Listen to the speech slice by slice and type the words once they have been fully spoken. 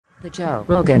The Joe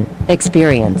Rogan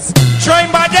Experience.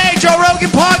 Train by day, Joe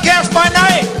Rogan podcast by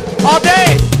night, all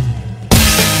day.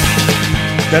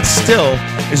 That still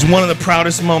is one of the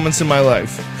proudest moments in my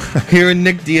life. Hearing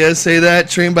Nick Diaz say that,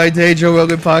 train by day, Joe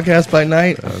Rogan podcast by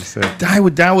night,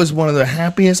 that was one of the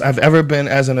happiest I've ever been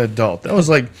as an adult. That was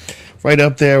like right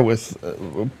up there with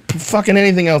fucking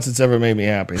anything else that's ever made me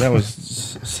happy. That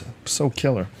was so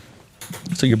killer.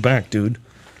 So you're back, dude.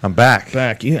 I'm back.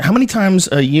 How many times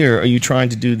a year are you trying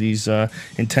to do these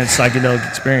intense psychedelic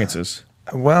experiences?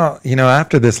 Well,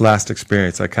 after this last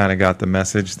experience, I kind of got the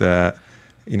message that,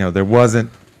 there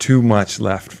wasn't too much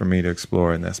left for me to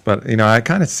explore in this. But, I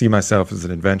kind of see myself as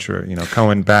an adventurer,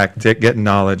 going back, getting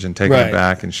knowledge and taking it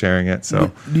back and sharing it. So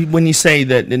when you say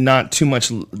that not too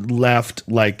much left,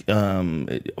 like,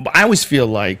 I always feel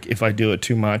like if I do it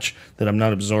too much, that I'm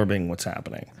not absorbing what's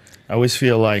happening. I always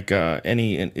feel like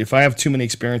if I have too many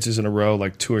experiences in a row,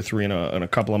 like 2 or 3 in a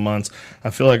couple of months,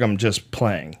 I feel like I'm just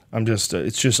playing. I'm just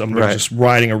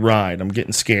riding a ride. I'm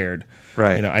getting scared.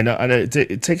 Right. I know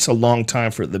it takes a long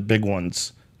time for the big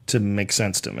ones to make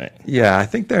sense to me. Yeah, I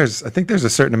think there's a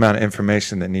certain amount of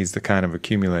information that needs to kind of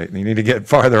accumulate. You need to get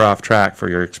farther off track for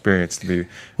your experience to be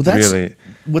really.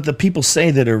 What the people say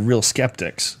that are real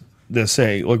skeptics. They'll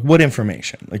say, like, what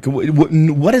information? Like,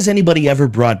 what has anybody ever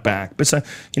brought back? But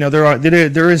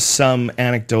there is some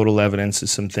anecdotal evidence that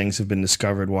some things have been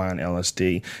discovered while on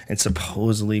LSD, and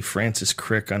supposedly Francis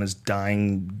Crick on his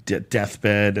dying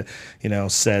deathbed,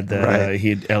 said that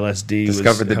he had LSD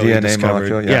discovered the DNA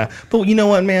molecule. Yeah, but you know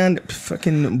what, man?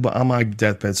 Fucking on my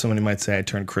deathbed, somebody might say I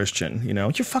turned Christian.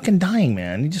 You're fucking dying,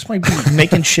 man. You just might be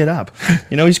making shit up.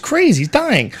 He's crazy. He's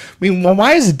dying. I mean,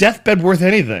 why is a deathbed worth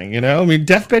anything?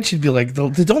 Deathbed should be like,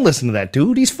 don't listen to that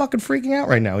dude. He's fucking freaking out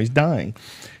right now. He's dying.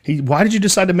 Why did you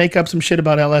decide to make up some shit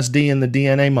about LSD and the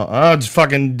DNA? Just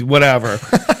fucking whatever.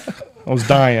 I was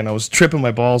dying. I was tripping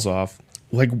my balls off.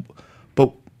 Like,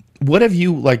 but what have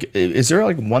you, like, is there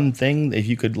like one thing if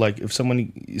you could, like, if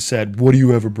someone said, what do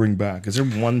you ever bring back? Is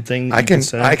there one thing I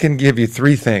can give you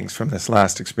 3 things from this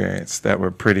last experience that were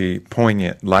pretty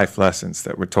poignant life lessons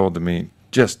that were told to me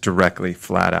just directly,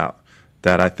 flat out,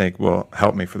 that I think will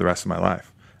help me for the rest of my life.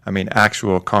 I mean,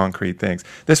 actual concrete things.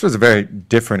 This was a very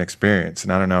different experience,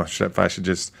 and I don't know if I should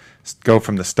just go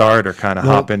from the start or kind of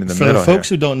hop into the middle. For the folks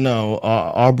who don't know,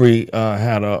 Aubrey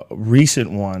had a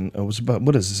recent one. It was about,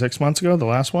 6 months ago, the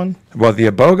last one? Well, the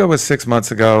Iboga was 6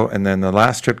 months ago, and then the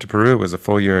last trip to Peru was a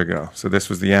full year ago. So this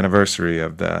was the anniversary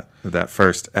of that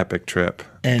first epic trip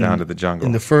down to the jungle.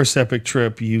 In the first epic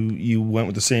trip, you went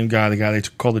with the same guy, the guy they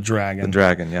called the Dragon. The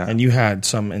Dragon, yeah. And you had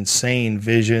some insane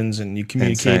visions, and you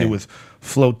communicated with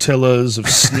flotillas of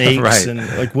snakes. Right. And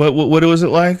like what was it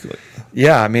like?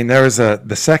 Yeah, I mean, there was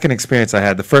the second experience I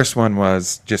had. The first one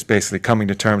was just basically coming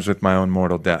to terms with my own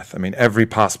mortal death. I mean, every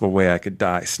possible way I could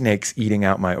die. Snakes eating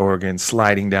out my organs,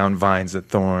 sliding down vines of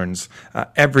thorns.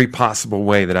 Every possible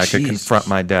way that I could confront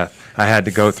my death, I had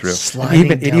to go through.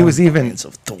 It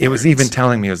was even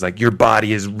telling me, it was like, your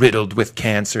body is riddled with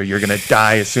cancer. You're going to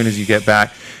die as soon as you get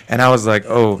back. And I was like,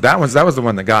 oh, that was the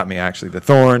one that got me, actually. The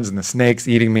thorns and the snakes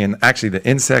eating me, and actually the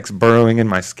insects burrowing in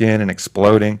my skin and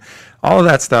exploding. All of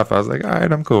that stuff, I was like, all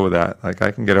right, I'm cool with that. Like,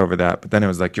 I can get over that. But then it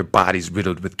was like, your body's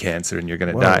riddled with cancer and you're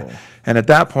going to die. And at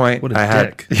that point,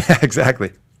 dick. Yeah,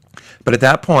 exactly. But at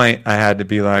that point, I had to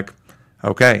be like,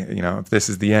 okay, if this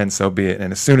is the end, so be it.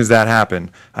 And as soon as that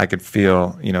happened, I could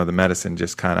feel, the medicine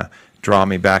just kind of draw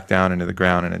me back down into the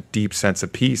ground in a deep sense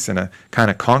of peace and a kind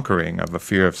of conquering of a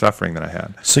fear of suffering that I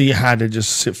had. So you had to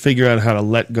just figure out how to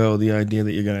let go of the idea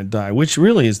that you're going to die, which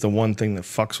really is the one thing that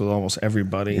fucks with almost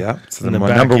everybody. Yeah, it's the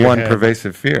number one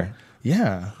pervasive fear.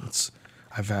 Yeah,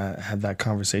 I've had that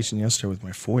conversation yesterday with my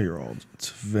 4-year-old.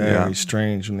 It's very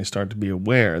strange when they start to be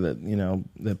aware that,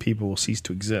 that people will cease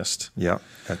to exist. Yeah,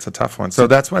 that's a tough one. So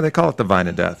that's why they call it the vine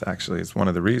of death, actually. It's one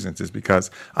of the reasons is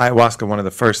because ayahuasca, one of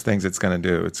the first things it's going to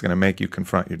do, it's going to make you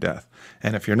confront your death.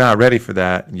 And if you're not ready for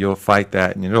that, you'll fight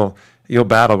that and you'll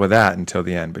battle with that until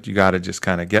the end. But you got to just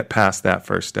kind of get past that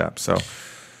first step. So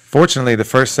fortunately, the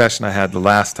first session I had the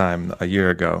last time a year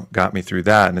ago got me through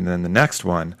that. And then the next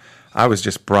one, I was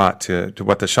just brought to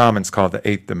what the shamans call the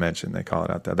 8th dimension. They call it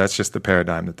out there. That's just the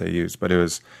paradigm that they use. But it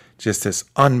was just this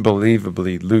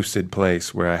unbelievably lucid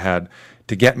place where I had,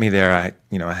 to get me there, I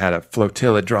had a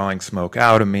flotilla drawing smoke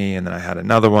out of me, and then I had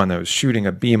another one that was shooting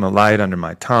a beam of light under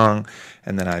my tongue,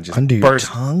 and then I just under burst.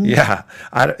 Your tongue? Yeah,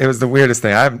 it was the weirdest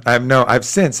thing. I've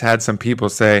since had some people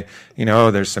say,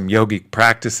 there's some yogic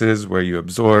practices where you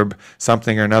absorb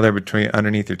something or another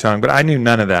underneath your tongue, but I knew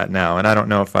none of that now, and I don't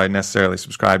know if I necessarily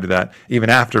subscribe to that even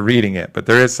after reading it. But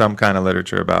there is some kind of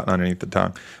literature about underneath the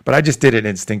tongue. But I just did it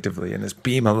instinctively, and this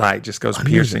beam of light just goes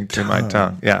piercing through my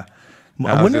tongue. Yeah.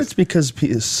 I wonder if it's because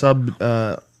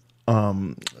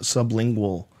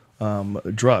sublingual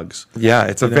drugs. Yeah,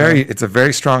 it's a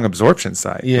very strong absorption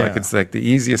site. Yeah. Like it's like the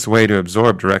easiest way to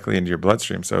absorb directly into your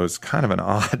bloodstream. So it's kind of an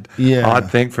odd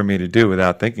thing for me to do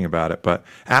without thinking about it. But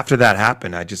after that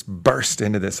happened, I just burst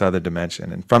into this other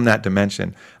dimension. And from that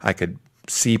dimension, I could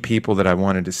see people that I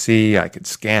wanted to see. I could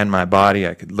scan my body.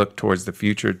 I could look towards the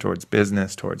future, towards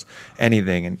business, towards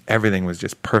anything. And everything was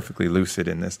just perfectly lucid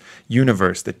in this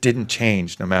universe that didn't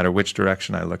change no matter which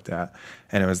direction I looked at.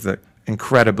 And it was the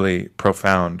incredibly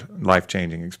profound,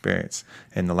 life-changing experience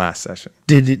in the last session.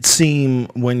 Did it seem,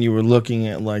 when you were looking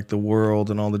at like the world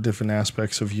and all the different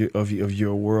aspects of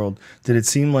your world, did it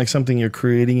seem like something you're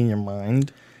creating in your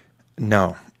mind?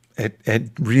 No.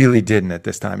 It really didn't at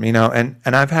this time, and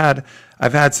I've had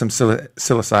some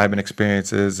psilocybin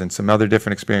experiences and some other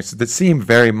different experiences that seem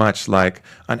very much like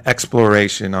an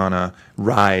exploration on a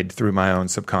ride through my own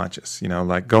subconscious,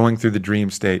 like going through the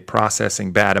dream state,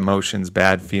 processing bad emotions,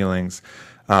 bad feelings.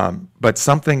 But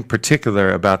something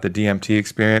particular about the DMT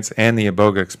experience and the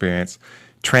Iboga experience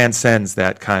transcends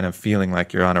that kind of feeling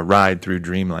like you're on a ride through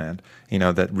dreamland,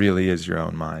 that really is your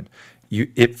own mind.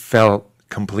 It felt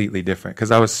completely different because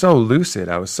I was so lucid.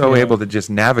 I was so able to just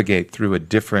navigate through a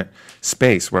different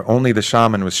space where only the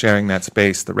shaman was sharing that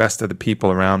space. The rest of the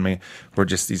people around me were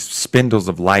just these spindles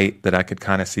of light that I could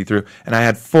kind of see through. And I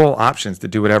had full options to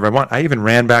do whatever I want. I even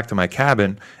ran back to my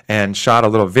cabin and shot a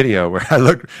little video where I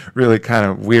looked really kind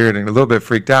of weird and a little bit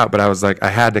freaked out, but I was like, I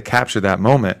had to capture that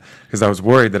moment because I was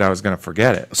worried that I was going to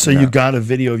forget it. So you got a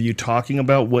video of you talking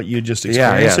about what you just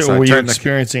experienced, So or were you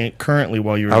experiencing it currently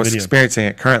while you were I was video? experiencing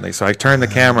it currently. So I turned the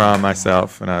camera on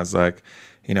myself and I was like,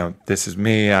 this is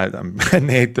me. I'm in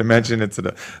the 8th dimension. It's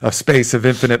a space of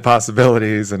infinite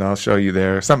possibilities, and I'll show you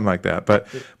there, something like that. But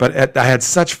I had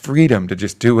such freedom to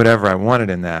just do whatever I wanted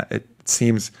in that. It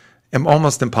seems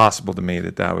almost impossible to me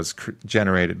that was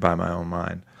generated by my own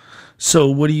mind. So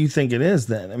what do you think it is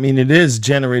then? I mean, it is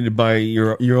generated by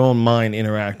your own mind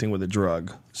interacting with a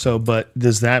drug. So, but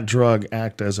does that drug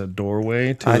act as a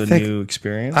doorway to new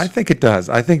experience? I think it does.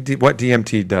 I think what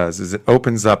DMT does is it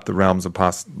opens up the realms of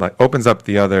opens up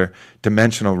the other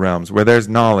dimensional realms where there's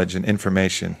knowledge and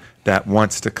information that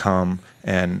wants to come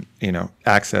and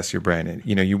access your brain.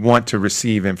 You want to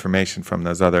receive information from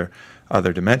those other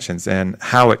dimensions, and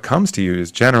how it comes to you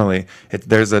is generally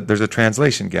there's a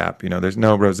translation gap. There's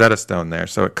no Rosetta Stone there,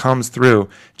 so it comes through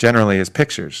generally as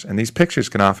pictures, and these pictures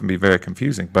can often be very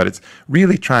confusing. But it's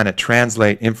really trying to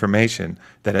translate information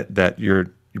that your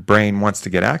brain wants to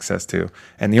get access to,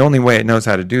 and the only way it knows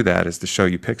how to do that is to show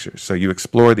you pictures. So you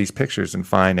explore these pictures and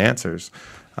find answers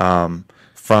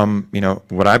from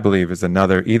what I believe is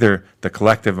either the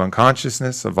collective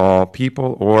unconsciousness of all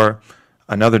people or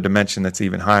another dimension that's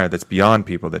even higher, that's beyond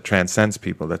people, that transcends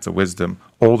people, that's a wisdom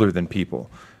older than people.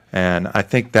 And I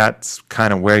think that's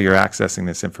kind of where you're accessing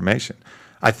this information.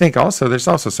 I think also there's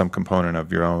also some component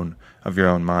of your own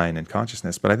mind and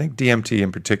consciousness, but I think DMT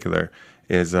in particular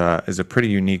is a pretty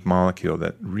unique molecule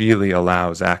that really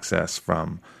allows access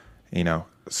from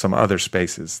some other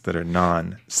spaces that are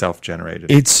non-self-generated.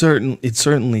 It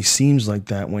certainly seems like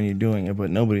that when you're doing it, but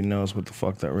nobody knows what the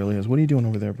fuck that really is. What are you doing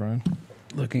over there, Brian?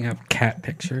 Looking up cat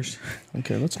pictures.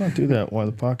 Okay, let's not do that while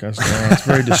the podcast is going on. It's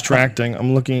very distracting.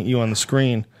 I'm looking at you on the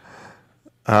screen.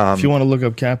 If you want to look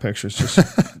up cat pictures, just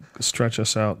stretch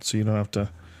us out so you don't have to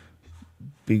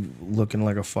be looking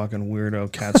like a fucking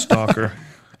weirdo cat stalker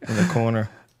in the corner.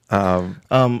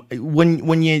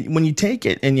 When you take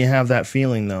it and you have that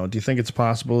feeling, though, do you think it's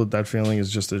possible that feeling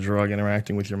is just a drug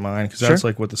interacting with your mind? Because that's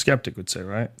like what the skeptic would say,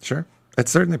 right? Sure. It's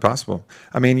certainly possible.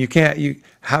 I mean,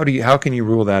 how can you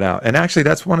rule that out? And actually,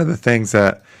 that's one of the things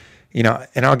that,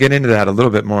 and I'll get into that a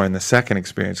little bit more in the second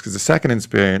experience, because the second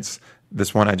experience,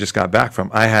 this one I just got back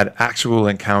from, I had actual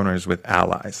encounters with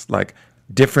allies, like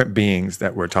different beings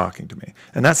that were talking to me.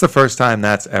 And that's the first time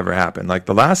that's ever happened. Like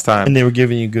the last time. And they were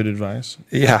giving you good advice?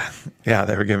 Yeah,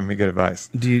 they were giving me good advice.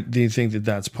 Do you think that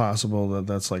that's possible,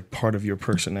 that's like part of your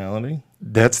personality?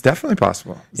 That's definitely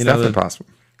possible. It's definitely possible.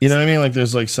 You know what I mean? Like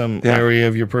there's like some Yeah. area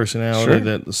of your personality Sure.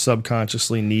 that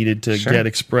subconsciously needed to Sure. get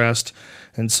expressed.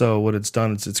 And so what it's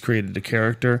done is it's created a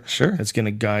character. Sure. It's going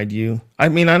to guide you. I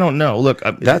mean, I don't know. Look,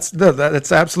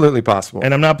 That's absolutely possible.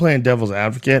 and I'm not playing devil's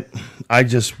advocate. I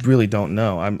just really don't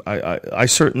know. I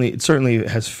certainly, it certainly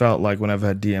has felt like when I've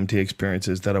had DMT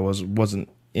experiences that I wasn't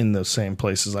in the same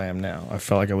place as I am now. I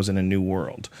felt like I was in a new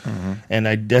world. And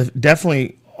I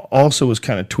definitely also was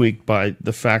kind of tweaked by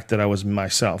the fact that I was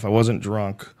myself. I wasn't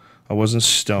drunk. I wasn't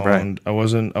stoned. Right. I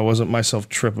wasn't myself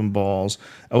tripping balls.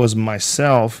 I was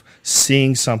myself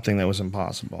seeing something that was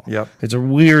impossible. Yep. It's a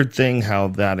weird thing how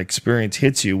that experience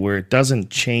hits you, where it doesn't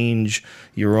change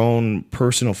your own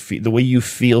personal the way you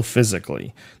feel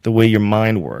physically, the way your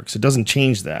mind works. It doesn't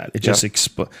change that. It just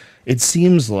it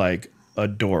seems like a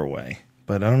doorway,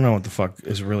 but I don't know what the fuck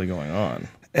is really going on.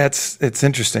 It's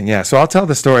interesting, yeah. So I'll tell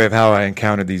the story of how I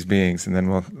encountered these beings, and then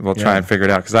we'll try and figure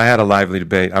it out. Because I had a lively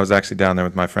debate. I was actually down there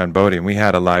with my friend Bodie, and we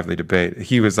had a lively debate.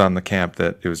 He was on the camp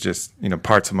that it was just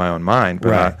parts of my own mind.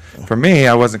 But for me,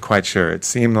 I wasn't quite sure. It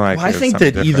seemed like I think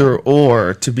that different. either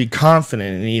or, to be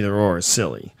confident in either or, is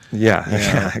silly.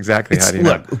 Yeah, exactly. How do you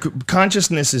know? Look,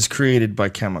 consciousness is created by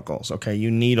chemicals, okay? You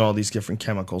need all these different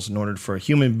chemicals in order for a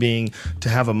human being to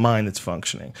have a mind that's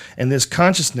functioning. And this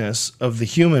consciousness of the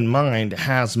human mind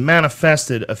has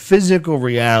manifested a physical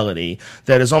reality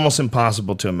that is almost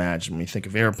impossible to imagine when you think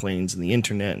of airplanes and the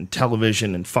internet and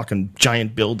television and fucking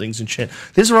giant buildings and shit.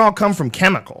 These are all come from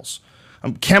chemicals.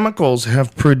 Chemicals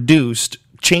have produced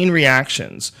chain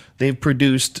reactions.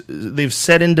 They've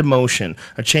set into motion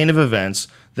a chain of events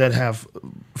that have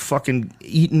fucking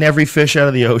eaten every fish out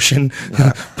of the ocean,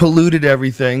 polluted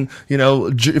everything,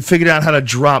 figured out how to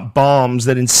drop bombs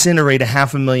that incinerate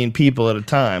 500,000 people at a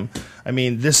time. I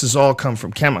mean, this has all come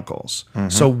from chemicals.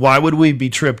 So why would we be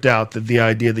tripped out that the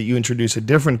idea that you introduce a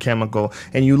different chemical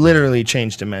and you literally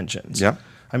change dimensions? Yep.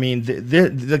 I mean,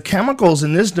 the chemicals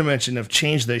in this dimension have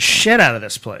changed the shit out of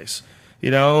this place.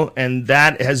 And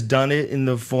that has done it in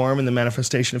the form and the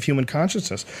manifestation of human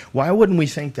consciousness. Why wouldn't we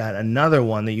think that another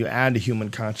one that you add to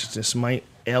human consciousness might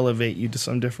elevate you to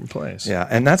some different place? Yeah,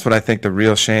 and that's what I think the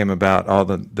real shame about all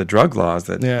the drug laws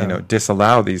that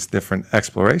disallow these different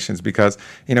explorations, because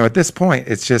at this point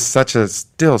it's just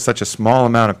still such a small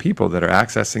amount of people that are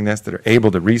accessing this, that are able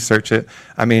to research it.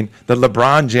 I mean, the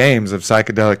LeBron James of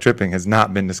psychedelic tripping has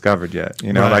not been discovered yet.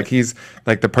 Like he's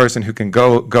like the person who can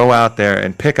go out there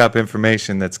and pick up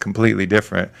information that's completely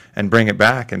different and bring it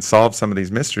back and solve some of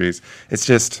these mysteries. It's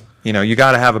just you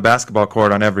got to have a basketball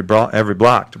court on every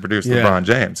block to produce LeBron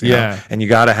James. And you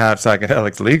got to have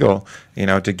psychedelics legal,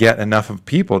 to get enough of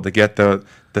people to get the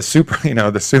super,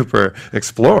 the super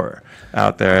explorer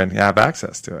out there and have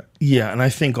access to it. Yeah, and I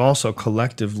think also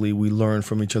collectively we learn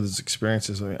from each other's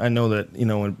experiences. I know that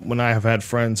when I have had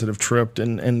friends that have tripped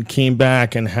and came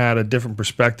back and had a different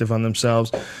perspective on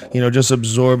themselves, just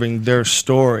absorbing their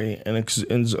story and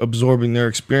absorbing their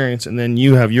experience, and then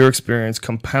you have your experience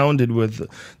compounded with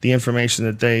the information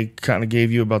that they kind of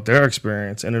gave you about their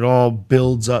experience, and it all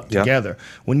builds up together.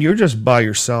 When you're just by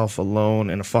yourself alone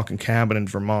in a fucking cabin in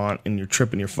Vermont and you're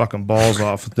tripping your fucking balls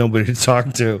off with nobody to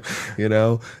talk to,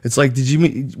 it's like,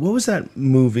 what was that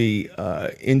movie,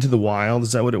 Into the Wild?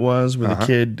 Is that what it was? Where the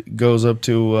kid goes up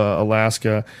to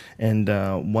Alaska, and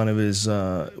one of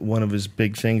his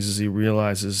big things is he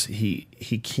realizes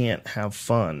he can't have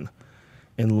fun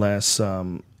unless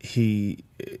he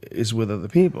is with other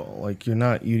people. Like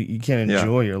you can't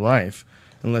enjoy your life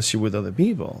unless you're with other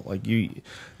people. Like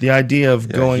the idea of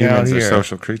going out here, are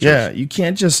social creatures. Yeah, you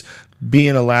can't just be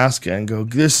in Alaska and go,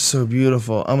 this is so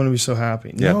beautiful, I'm going to be so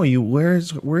happy. Yeah. No, where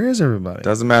is everybody?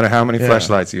 Doesn't matter how many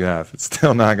fleshlights you have. It's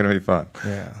still not going to be fun.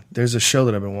 Yeah. There's a show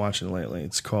that I've been watching lately.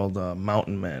 It's called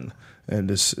Mountain Men.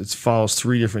 And it follows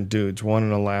 3 different dudes, one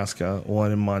in Alaska,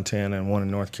 one in Montana, and one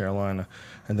in North Carolina.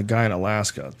 And the guy in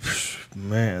Alaska,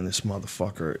 man, this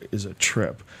motherfucker is a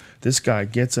trip. This guy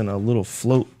gets in a little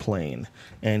float plane,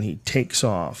 and he takes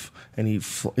off, and he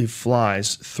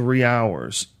flies 3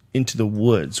 hours into the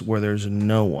woods where there's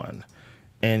no one.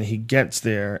 And he gets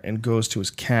there and goes to his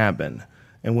cabin.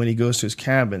 And when he goes to his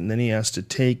cabin, then he has to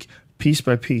take piece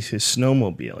by piece his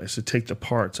snowmobile. He has to take the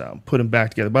parts out and put them back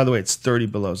together. By the way, it's 30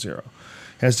 below zero.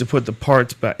 He has to put the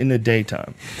parts back in the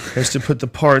daytime. He has to put the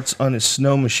parts on his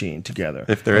snow machine together.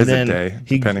 If there is a day,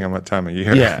 depending on what time of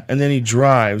year. Yeah, and then he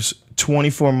drives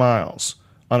 24 miles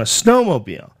on a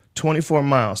snowmobile. 24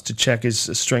 miles to check his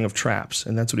string of traps,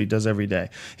 and that's what he does every day.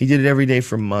 He did it every day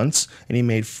for months, and he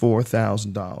made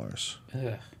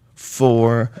 $4,000.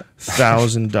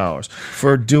 $4,000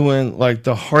 for doing like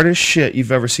the hardest shit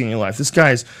you've ever seen in your life. This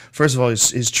guy's, first of all,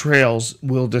 his trails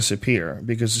will disappear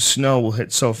because the snow will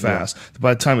hit so fast that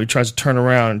by the time he tries to turn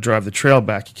around and drive the trail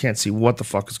back, you can't see what the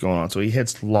fuck is going on. So he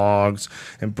hits logs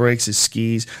and breaks his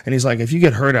skis. And he's like, if you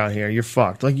get hurt out here, you're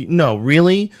fucked. Like, no,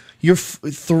 really? You're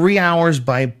 3 hours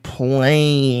by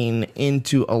plane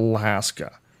into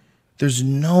Alaska. There's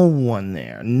no one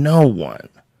there. No one.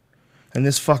 And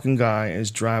this fucking guy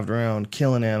is driving around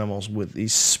killing animals with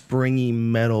these springy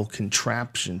metal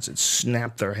contraptions that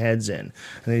snap their heads in. And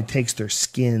then he takes their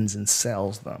skins and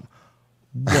sells them.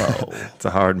 Whoa. It's a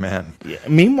hard man. Yeah.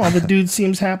 Meanwhile, the dude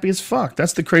seems happy as fuck.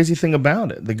 That's the crazy thing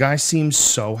about it. The guy seems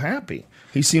so happy.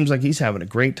 He seems like he's having a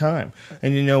great time.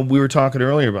 And, you know, we were talking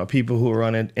earlier about people who are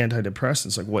on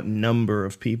antidepressants, like what number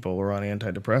of people are on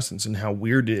antidepressants and how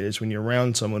weird it is when you're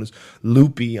around someone who's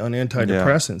loopy on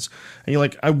antidepressants. Yeah. And you're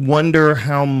like, I wonder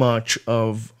how much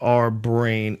of our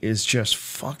brain is just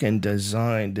fucking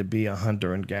designed to be a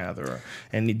hunter and gatherer.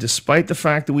 And despite the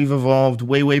fact that we've evolved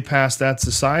way, way past that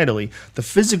societally, the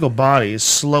physical body is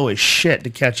slow as shit to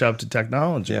catch up to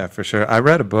technology. Yeah, for sure. I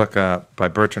read a book by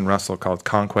Bertrand Russell called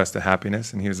Conquest of Happiness.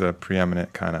 And he was a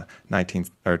preeminent kind of 19th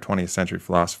or 20th century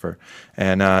philosopher.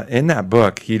 And in that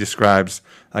book, he describes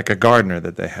like a gardener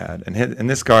that they had. And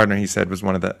this gardener, he said, was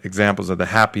one of the examples of the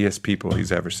happiest people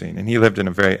he's ever seen. And he lived in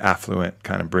a very affluent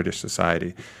kind of British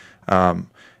society. And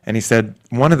he said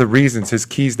one of the reasons, his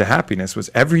keys to happiness, was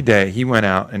every day he went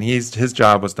out and his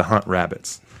job was to hunt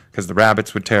rabbits, because the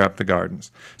rabbits would tear up the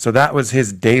gardens. So that was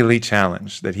his daily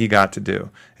challenge that he got to do.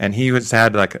 And he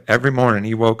had like every morning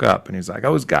he woke up and he was like,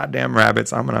 "Those goddamn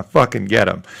rabbits, I'm going to fucking get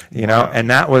them." You know, and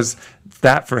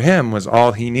that for him was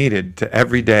all he needed to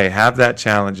every day have that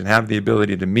challenge and have the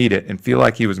ability to meet it and feel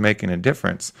like he was making a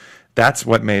difference. That's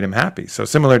what made him happy. So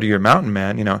similar to your mountain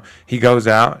man, you know, he goes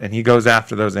out and he goes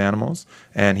after those animals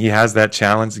and he has that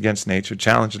challenge against nature,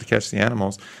 challenge to catch the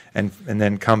animals and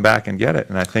then come back and get it.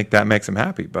 And I think that makes him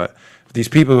happy. But these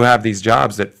people who have these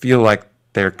jobs that feel like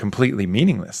they're completely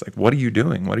meaningless, like, what are you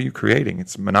doing? What are you creating?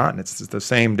 It's monotonous. It's the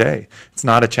same day. It's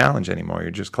not a challenge anymore.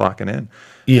 You're just clocking in.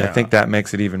 Yeah. I think that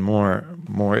makes it even more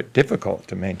difficult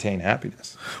to maintain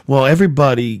happiness. Well,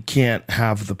 everybody can't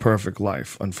have the perfect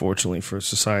life, unfortunately, for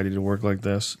society to work like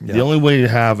this. Yeah. The only way to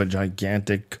have a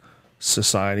gigantic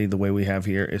society the way we have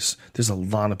here is there's a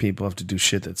lot of people who have to do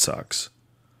shit that sucks.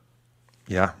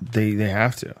 Yeah. They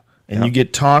have to. And you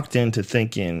get talked into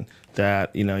thinking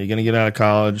that, you know, you're going to get out of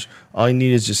college, all you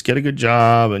need is just get a good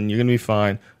job and you're going to be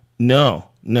fine. No,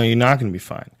 you're not going to be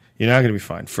fine. You're not going to be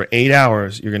fine. For 8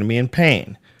 hours, you're going to be in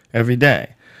pain every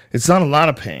day. It's not a lot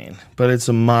of pain, but it's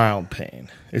a mild pain.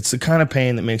 It's the kind of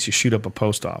pain that makes you shoot up a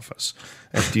post office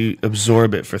after you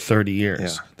absorb it for 30 years.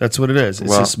 Yeah. That's what it is.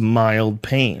 It's just mild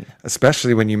pain.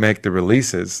 Especially when you make the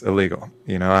releases illegal.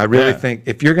 You know, I really think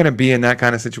if you're going to be in that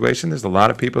kind of situation, there's a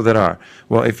lot of people that are.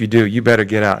 Well, if you do, you better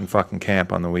get out and fucking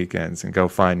camp on the weekends and go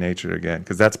find nature again,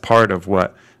 because that's part of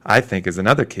what I think is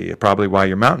another key, probably why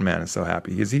your mountain man is so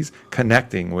happy, is he's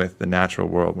connecting with the natural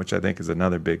world, which I think is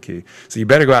another big key. So you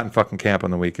better go out and fucking camp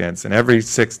on the weekends. And every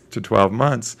 6 to 12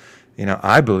 months, you know,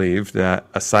 I believe that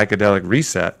a psychedelic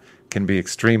reset can be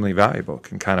extremely valuable,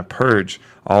 can kind of purge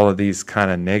all of these kind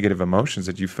of negative emotions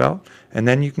that you felt. And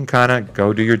then you can kind of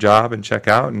go do your job and check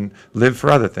out and live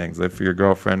for other things. Live for your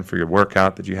girlfriend, for your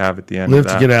workout that you have at the end of that.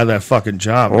 Live to get out of that fucking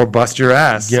job. Or bust your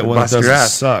ass. Get one that doesn't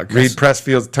suck. Read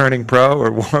Pressfield's Turning Pro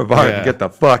or War of Art and get the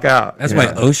fuck out. That's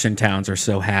why ocean towns are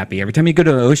so happy. Every time you go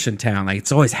to an ocean town, like,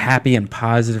 it's always happy and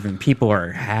positive and people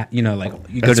are, you know, like,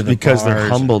 you go to the because bars. They're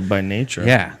humbled by nature.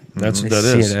 Yeah. That's what they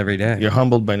that is. see it every day. You're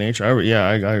humbled by nature.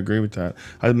 I agree with that.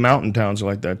 Mountain towns are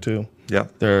like that too. Yeah,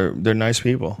 they're nice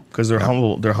people because they're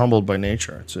humble. They're humbled by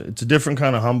nature. It's a different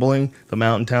kind of humbling. The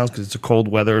mountain towns, because it's a cold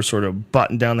weather, sort of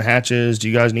button down the hatches. Do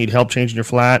you guys need help changing your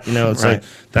flat? You know, it's like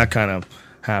that kind of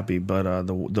happy. But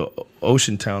the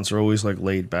ocean towns are always like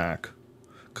laid back.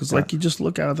 Because, like, you just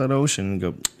look out at that ocean and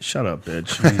go, shut up,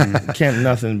 bitch. Can't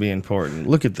nothing be important.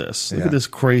 Look at this. Look at this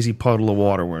crazy puddle of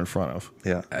water we're in front of.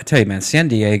 Yeah. I tell you, man, San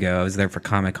Diego, I was there for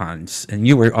Comic-Con, and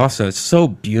you were also so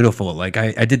beautiful. Like,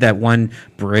 I did that one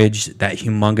bridge, that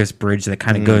humongous bridge that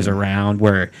kind of goes around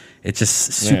where it's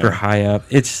just super high up.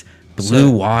 It's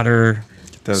blue water.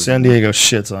 San Diego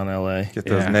shits on LA. Get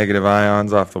those negative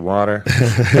ions off the water.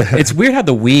 It's weird how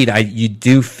the weed, you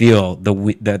do feel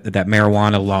that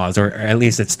marijuana laws, or at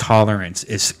least its tolerance,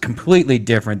 is completely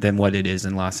different than what it is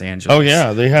in Los Angeles. Oh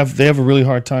yeah, they have a really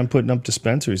hard time putting up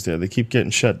dispensaries there. They keep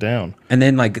getting shut down. And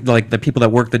then like the people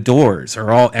that work the doors are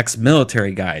all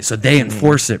ex-military guys, so they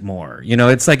enforce it more. You know,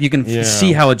 it's like you can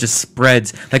see how it just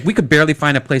spreads. Like, we could barely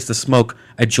find a place to smoke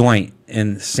a joint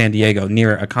in San Diego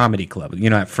near a comedy club. You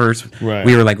know, at first Right.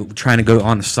 we were like trying to go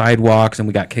on the sidewalks, and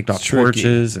we got kicked off tricky.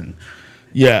 porches, and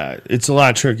Yeah, it's a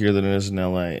lot trickier than it is in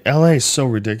LA. LA is so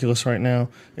ridiculous right now.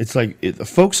 It's like the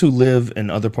folks who live in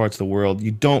other parts of the world,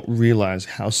 you don't realize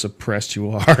how suppressed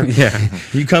you are. Yeah.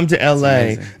 You come to LA,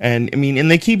 amazing. and I mean,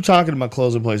 and they keep talking about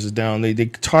closing places down. They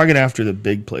target after the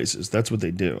big places. That's what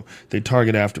they do. They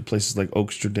target after places like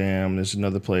Oaksterdam. There's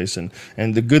another place, and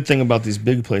the good thing about these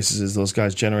big places is those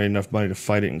guys generate enough money to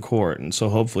fight it in court, and so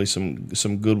hopefully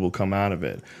some good will come out of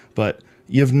it. But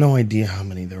you have no idea how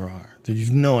many there are. You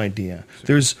have no idea.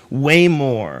 There's way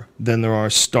more than there are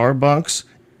Starbucks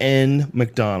and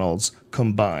McDonald's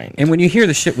combined. And when you hear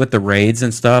the shit with the raids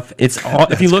and stuff, it's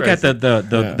all. If you look at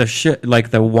the shit, like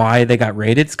the why they got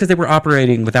raided, it's because they were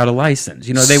operating without a license.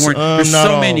 You know, they weren't. There's not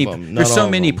so all many. of them. There's Not so all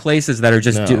of many them. places that are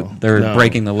just they're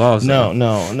breaking the laws. No.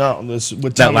 This,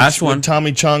 what That Tommy, last one? what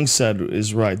Tommy Chung said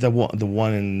is right. The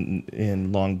one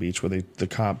in Long Beach where the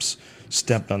cops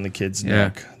stepped on the kid's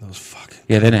neck. Those fucking.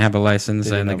 Yeah, they didn't have a license,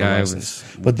 They and the didn't have a guy license.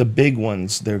 was. But the big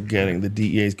ones, they're getting the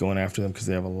DEA's going after them because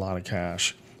they have a lot of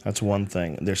cash. That's one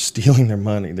thing. They're stealing their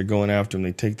money. They're going after them.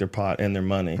 They take their pot and their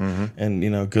money,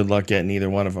 and good luck getting either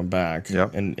one of them back.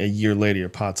 Yep. And a year later, your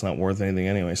pot's not worth anything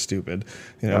anyway. Stupid.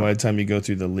 By the time you go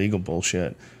through the legal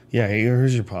bullshit. Yeah, hey,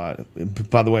 here's your pot.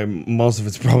 By the way, most of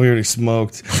it's probably already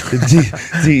smoked.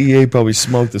 The DEA probably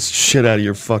smoked the shit out of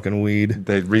your fucking weed.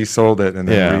 They resold it and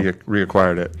then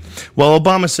reacquired it. Well,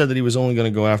 Obama said that he was only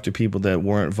going to go after people that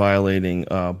weren't violating,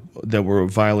 that were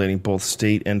violating both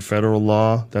state and federal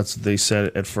law. That's what they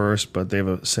said at first, but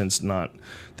they've since not.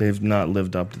 They've not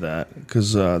lived up to that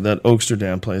because that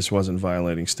Oaksterdam place wasn't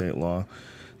violating state law.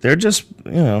 They're just,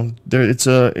 it's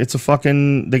a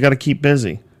fucking. They got to keep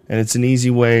busy. And it's an easy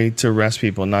way to arrest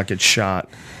people and not get shot.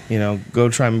 Go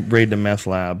try and raid the meth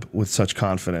lab with such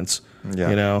confidence.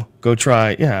 Yeah. Go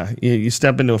try. Yeah, you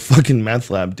step into a fucking meth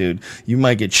lab, dude. You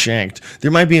might get shanked.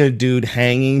 There might be a dude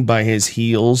hanging by his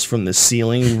heels from the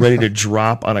ceiling, ready to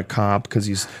drop on a cop because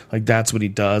he's like, that's what he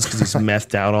does because he's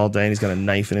methed out all day and he's got a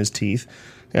knife in his teeth.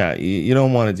 Yeah, you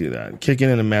don't want to do that. Kicking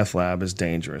in a meth lab is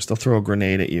dangerous. They'll throw a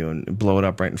grenade at you and blow it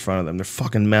up right in front of them. They're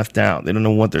fucking methed out. They don't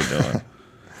know what they're doing.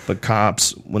 But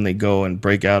cops, when they go and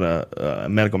break out a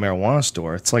medical marijuana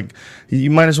store, it's like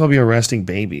you might as well be arresting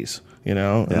babies.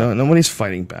 Nobody's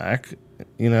fighting back.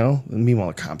 And meanwhile,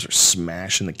 the cops are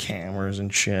smashing the cameras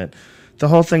and shit. The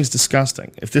whole thing's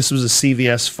disgusting. If this was a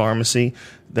CVS pharmacy,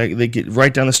 they get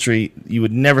right down the street, you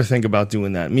would never think about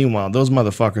doing that. Meanwhile, those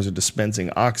motherfuckers are dispensing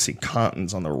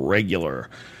OxyContins on the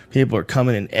regular. People are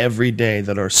coming in every day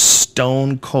that are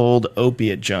stone cold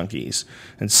opiate junkies.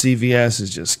 And CVS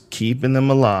is just keeping them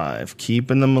alive,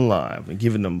 and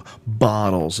giving them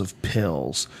bottles of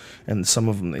pills. And some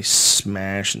of them they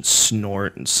smash and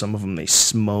snort, and some of them they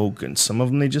smoke, and some of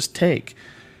them they just take.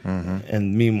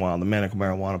 And meanwhile, the medical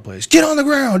marijuana place, get on the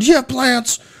ground. Do you have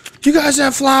plants? Do you guys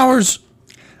have flowers?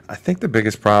 I think the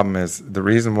biggest problem is the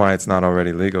reason why it's not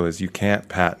already legal is you can't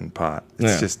patent pot.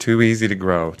 It's just too easy to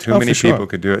grow. Too many people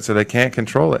could do it, so they can't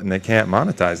control it and they can't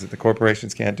monetize it. The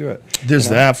corporations can't do it. There's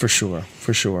that for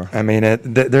sure. I mean,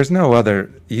 there's no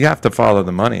other. You have to follow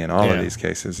the money in all of these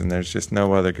cases, and there's just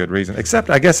no other good reason. Except,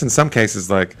 I guess, in some cases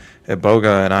like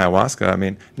Iboga and ayahuasca. I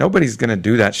mean, nobody's gonna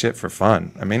do that shit for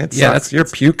fun. I mean, it sucks. You're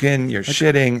puking, you're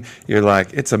shitting. You're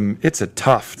like, it's a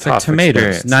tough like tomatoes.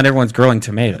 Experience. Not everyone's growing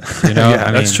tomatoes.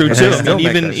 That's true too. still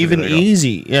make that shit even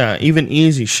illegal. even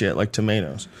easy shit like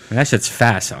tomatoes. And that shit's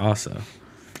fast, also.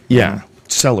 Yeah,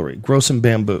 celery. Grow some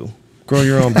bamboo. Grow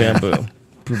your own bamboo.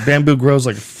 Bamboo grows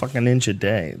like a fucking inch a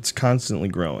day. It's constantly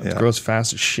growing. It grows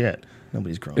fast as shit.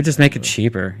 Nobody's growing. It just make it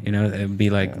cheaper. It would be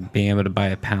like being able to buy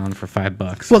a pound for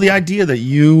 $5. Well, the idea that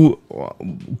you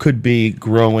could be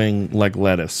growing like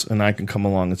lettuce, and I can come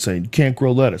along and say you can't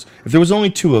grow lettuce. If there was only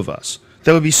two of us,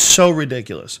 that would be so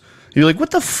ridiculous. You're like,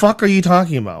 what the fuck are you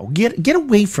talking about? Get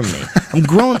away from me. I'm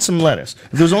growing some lettuce.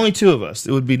 If there was only two of us,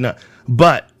 it would be not.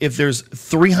 But if there's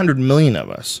 300 million of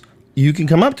us, you can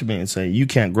come up to me and say, you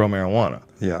can't grow marijuana.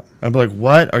 Yeah. I'd be like,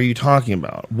 what are you talking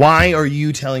about? Why are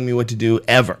you telling me what to do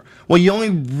ever? Well, the only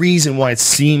reason why it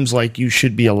seems like you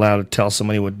should be allowed to tell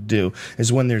somebody what to do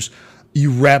is when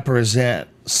you represent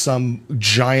some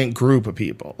giant group of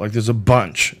people. Like there's a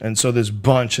bunch. And so this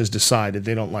bunch has decided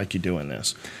they don't like you doing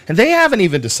this. And they haven't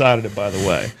even decided it, by the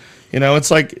way.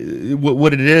 It's like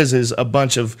what it is a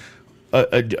bunch of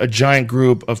a giant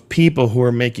group of people who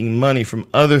are making money from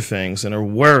other things and are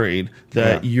worried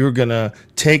that you're going to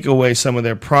take away some of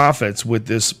their profits with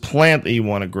this plant that you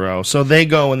want to grow. So they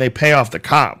go and they pay off the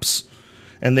cops.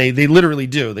 And they literally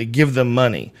do. They give them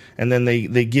money. And then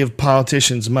they give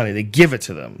politicians money. They give it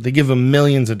to them. They give them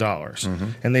millions of dollars.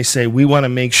 And they say, we want to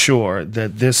make sure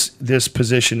that this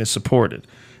position is supported.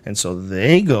 And so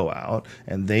they go out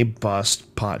and they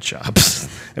bust pot shops.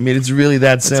 I mean, it's really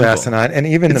that simple. It's asinine. And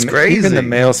even the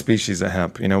male species of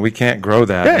hemp, we can't grow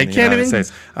that in the United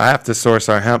States. I have to source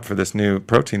our hemp for this new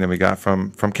protein that we got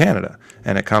from Canada.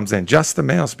 And it comes in just the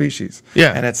male species.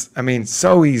 Yeah. And it's,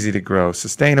 so easy to grow,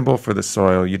 sustainable for the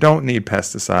soil. You don't need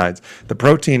pesticides. The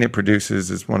protein it produces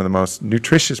is one of the most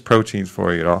nutritious proteins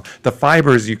for you at all. The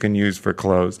fibers you can use for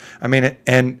clothes. I mean,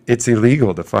 and it's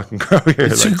illegal to fucking grow here.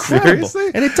 It's incredible.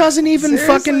 Seriously? And it doesn't even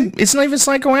it's not even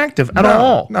psychoactive at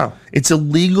all. No. It's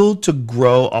illegal to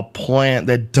grow a plant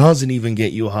that doesn't even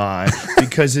get you high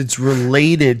because it's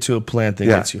related to a plant that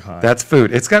gets you high. That's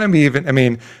food. It's going to be even,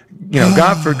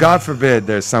 God forbid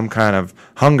there's some kind of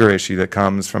hunger issue that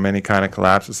comes from any kind of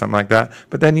collapse or something like that.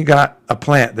 But then you got a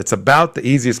plant that's about the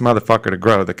easiest motherfucker to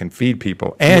grow that can feed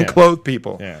people and clothe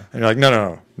people. Yeah. And you're like,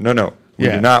 no. We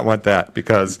do not want that.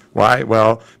 Because why?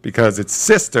 Well, because its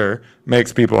sister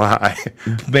makes people high.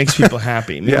 Makes people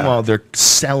happy. Meanwhile, they're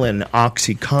selling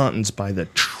OxyContins by the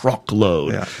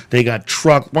truckload. Yeah. They got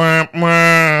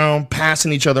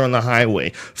passing each other on the highway,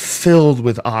 filled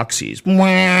with oxys.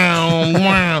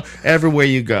 Everywhere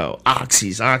you go.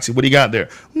 Oxy. What do you got there?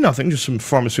 Nothing, just some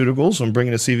pharmaceuticals. I'm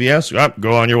bringing to CVS.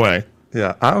 Go on your way.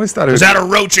 Yeah, I always thought it Is was... that a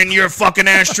roach in your fucking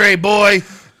ashtray, boy?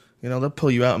 They'll pull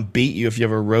you out and beat you if you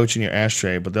have a roach in your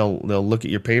ashtray, but they'll look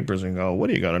at your papers and go, what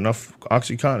do you got, enough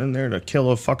OxyContin in there to kill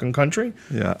a fucking country?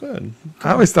 Yeah. Good.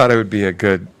 I always thought it would be a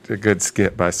good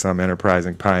skit by some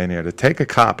enterprising pioneer to take a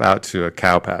cop out to a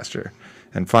cow pasture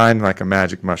and find like a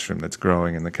magic mushroom that's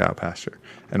growing in the cow pasture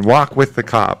and walk with the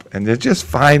cop and to just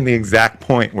find the exact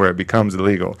point where it becomes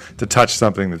illegal to touch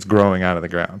something that's growing out of the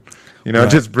ground.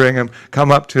 Just bring them,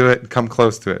 come up to it, come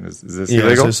close to it. Is this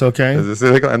illegal? Is this okay? Is this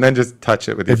illegal? And then just touch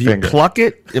it with your finger. If you pluck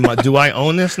it, do I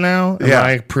own this now? Now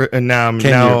I'm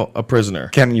a prisoner.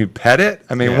 Can you pet it?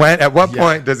 I mean, at what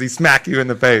point does he smack you in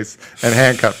the face and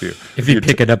handcuff you? If you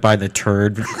pick it up by the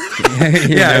turd. You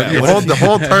hold the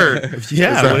whole turd.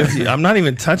 I'm not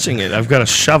even touching it. I've got a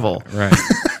shovel. Right.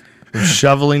 I'm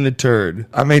shoveling the turd.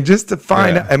 I mean, just to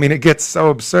find out. I mean, it gets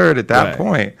so absurd at that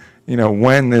point.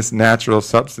 When this natural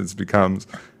substance becomes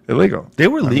illegal. They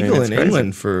were legal in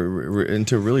England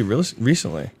until really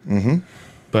recently. Mm-hmm.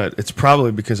 But it's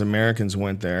probably because Americans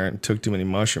went there and took too many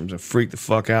mushrooms and freaked the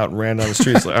fuck out and ran down the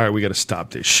streets like, all right, we got to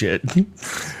stop this shit.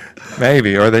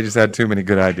 Maybe, or they just had too many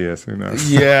good ideas. Who knows?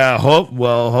 Yeah,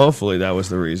 hopefully that was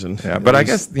the reason. Yeah, but I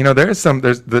guess there's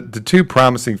the two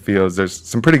promising fields. There's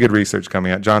some pretty good research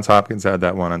coming out. Johns Hopkins had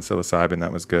that one on psilocybin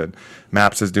that was good.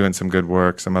 MAPS is doing some good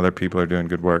work. Some other people are doing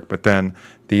good work. But then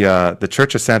the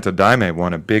Church of Santo Daime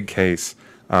won a big case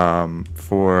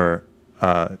for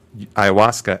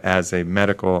ayahuasca as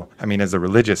a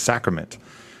religious sacrament.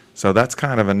 So that's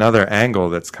kind of another angle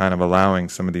that's kind of allowing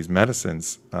some of these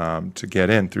medicines to get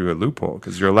in through a loophole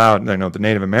because you're allowed. The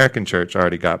Native American Church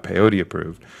already got peyote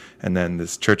approved, and then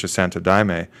this Church of Santo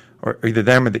Daime, or either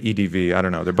them or the EDV, I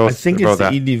don't know. They're both. I think it's the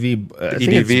EDV. The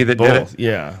EDV that both, did it.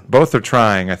 Yeah, both are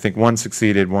trying. I think one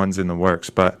succeeded, one's in the works,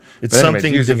 but it's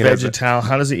something de vegetal.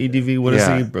 How does the EDV? What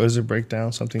does it break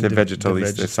down? Something de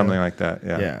vegetalista, something like that.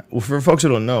 Yeah. Yeah. Well, for folks who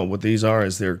don't know, what these are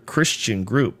is they're Christian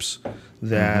groups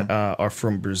that are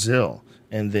from Brazil,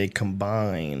 and they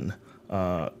combine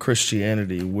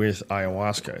Christianity with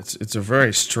ayahuasca. It's a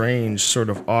very strange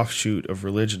sort of offshoot of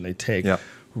religion. They take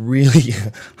really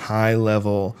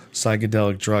high-level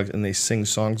psychedelic drugs, and they sing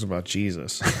songs about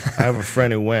Jesus. I have a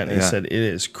friend who went, and he said, it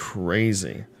is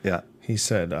crazy. Yeah. He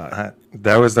said...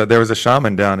 there was a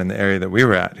shaman down in the area that we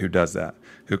were at who does that,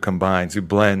 who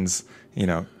blends,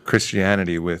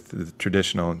 Christianity with the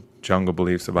traditional jungle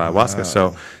beliefs of ayahuasca. Wow.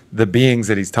 So the beings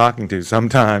that he's talking to,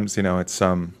 sometimes, it's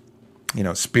some,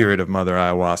 spirit of Mother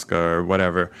Ayahuasca or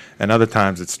whatever, and other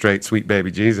times it's straight sweet baby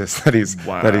Jesus that he's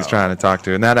trying to talk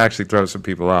to, and that actually throws some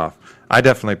people off. I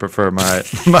definitely prefer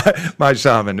my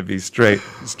shaman to be straight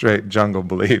jungle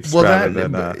beliefs rather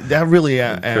than that really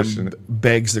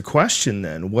begs the question.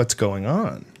 Then what's going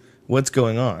on?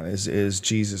 Is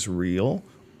Jesus real,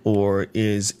 or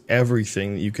is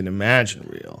everything that you can imagine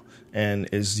real? And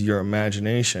is your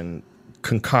imagination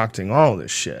concocting all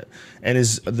this shit? And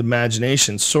is the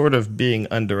imagination sort of being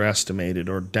underestimated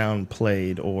or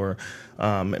downplayed or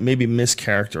maybe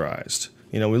mischaracterized?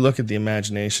 We look at the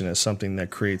imagination as something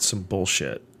that creates some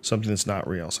bullshit, something that's not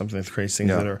real, something that creates things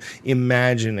that are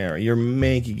imaginary. You're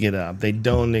making it up. They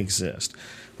don't exist.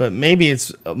 But maybe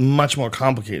it's much more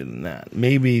complicated than that.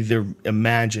 Maybe their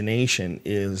imagination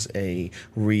is a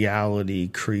reality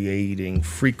creating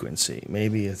frequency.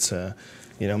 Maybe it's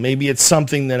maybe it's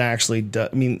something that actually does.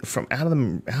 I mean, from out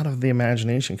of the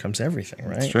imagination comes everything,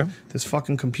 right? That's true. This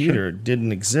fucking computer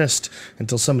didn't exist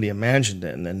until somebody imagined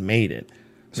it and then made it.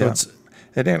 So Yeah.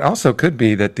 And it also could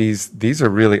be that these are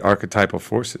really archetypal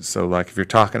forces. So like if you're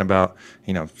talking about,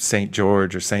 St.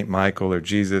 George or St. Michael or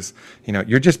Jesus,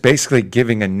 you're just basically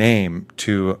giving a name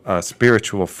to a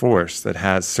spiritual force that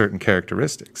has certain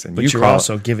characteristics. And but you're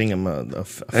also giving him a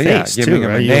face, giving too, him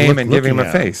right? a name and giving him a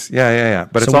face. Yeah.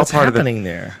 But So it's all what's part of happening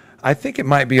there? I think it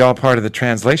might be all part of the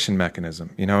translation mechanism.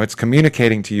 It's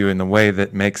communicating to you in the way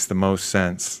that makes the most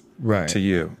sense to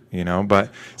you.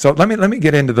 But so let me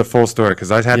get into the full story,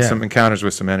 because I've had some encounters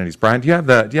with some entities. Brian, do you have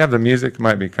the music? It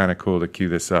might be kind of cool to cue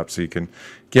this up so you can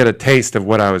get a taste of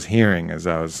what I was hearing as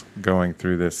I was going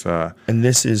through this. And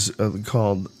this is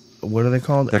called, what are they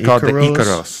called? They're called the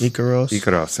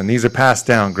Icaros. And these are passed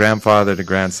down grandfather to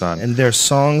grandson. And they're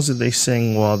songs that they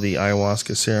sing while the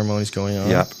ayahuasca ceremony is going on.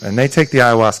 Yep. And they take the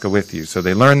ayahuasca with you. So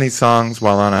they learn these songs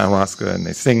while on ayahuasca, and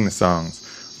they sing the songs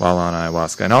while on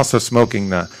ayahuasca. And also smoking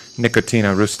the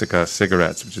Nicotina rustica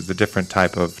cigarettes, which is a different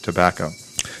type of tobacco.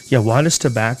 Yeah, why does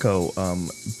tobacco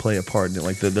play a part?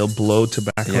 Like they'll blow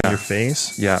tobacco in your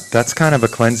face? Yeah, that's kind of a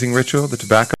cleansing ritual, the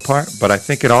tobacco part, but I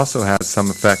think it also has some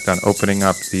effect on opening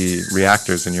up the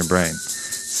reactors in your brain.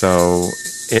 So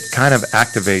it kind of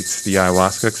activates the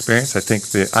ayahuasca experience.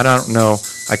 I don't know,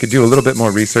 I could do a little bit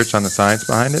more research on the science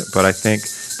behind it, but I think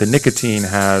the nicotine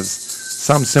has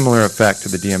some similar effect to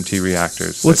the DMT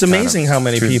reactors. Well, it's amazing how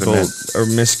many people are are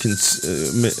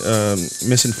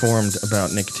misinformed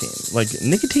about nicotine. Like,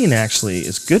 nicotine actually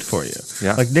is good for you.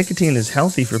 Yeah. Like, nicotine is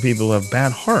healthy for people who have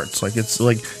bad hearts. Like, it's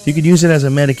like you could use it as a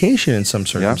medication in some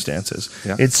circumstances.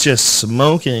 Yeah. It's just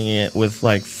smoking it with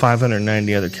like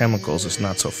 590 other chemicals is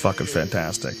not so fucking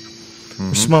fantastic.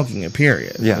 You're smoking it,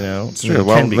 period. Yeah, it's true. It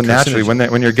Well, can be but naturally,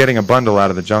 carcinogen. when you're getting a bundle out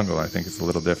of the jungle, I think it's a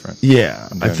little different. Yeah,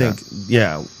 I doing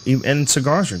think, and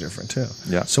cigars are different too.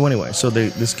 Yeah. So anyway,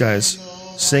 this guy's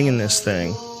singing this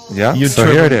thing. Yeah, You're so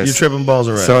tripping, here it is. You're tripping balls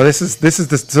already.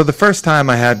 So the first time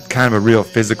I had kind of a real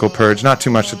physical purge, not too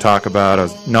much to talk about. I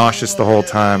was nauseous the whole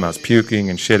time. I was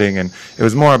puking and shitting, and it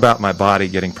was more about my body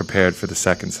getting prepared for the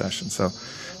second session. So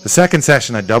the second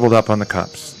session, I doubled up on the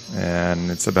cups, and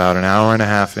it's about an hour and a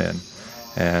half in.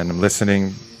 And I'm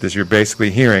listening. You're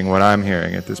basically hearing what I'm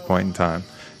hearing at this point in time.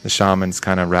 The shaman's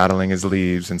kind of rattling his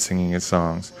leaves and singing his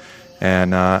songs,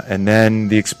 and then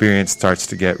the experience starts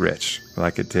to get rich,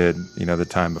 like it did, the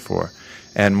time before.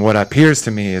 And what appears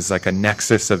to me is like a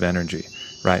nexus of energy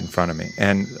right in front of me.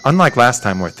 And unlike last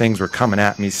time, where things were coming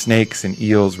at me, snakes and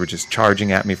eels were just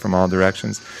charging at me from all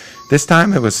directions, this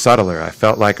time it was subtler. I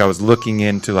felt like I was looking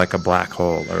into like a black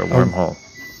hole or a wormhole.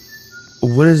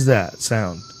 What is that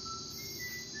sound?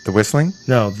 The whistling?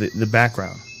 No, the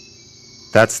background.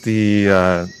 That's the,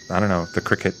 the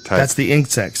cricket type. That's the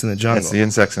insects in the jungle. That's the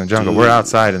insects in the jungle. Dude. We're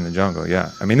outside in the jungle,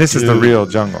 yeah. I mean, this is the real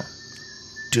jungle.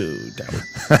 Dude,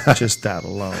 just that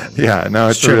alone. Yeah, no,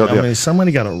 it's the real deal. I mean,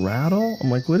 somebody got a rattle? I'm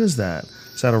like, what is that?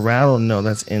 Is that a rattle? No,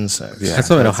 that's insects. Yeah.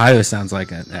 That's what Ohio sounds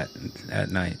like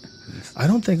at night. I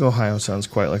don't think Ohio sounds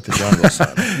quite like the jungle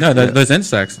sound. No, those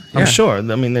insects. I'm sure. I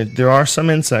mean, there are some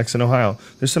insects in Ohio.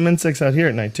 There's some insects out here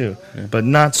at night, too. Yeah. But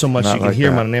not so much Not you can like hear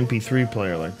that. them on an MP3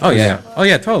 player like that. Oh, yeah. Oh,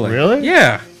 yeah, totally. Really?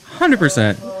 Yeah,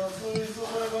 100%.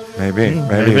 Maybe.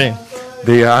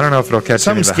 I don't know if it'll catch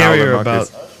Something any of the howler scarier monkeys.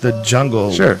 about the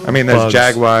jungle. Sure. I mean, there's bugs.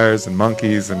 jaguars and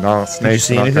monkeys and all snakes. Did you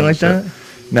see and all anything like kinds of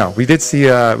that? shit. No, we did see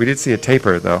a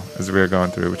tapir though as we were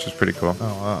going through, which was pretty cool. Oh,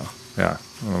 wow. Yeah,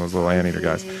 one of those little anteater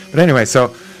guys. But anyway,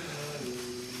 so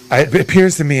it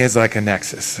appears to me as like a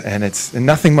nexus, and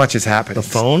nothing much is happening. The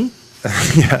phone?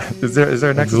 Yeah. Is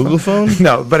there a nexus? Google phone?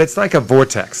 No, but it's like a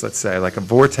vortex, let's say, like a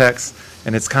vortex,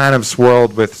 and it's kind of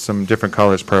swirled with some different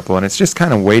colors, purple, and it's just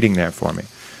kind of waiting there for me.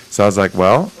 So I was like,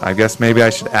 well, I guess maybe I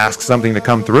should ask something to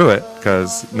come through it,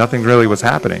 because nothing really was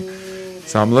happening.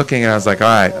 So I'm looking, and I was like, all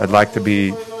right, I'd like to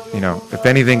be, if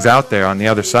anything's out there on the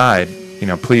other side,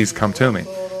 please come to me.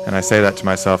 And I say that to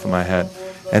myself in my head.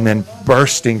 And then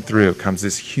bursting through comes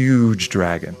this huge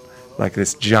dragon, like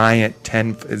this giant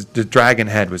the dragon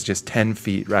head was just 10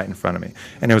 feet right in front of me.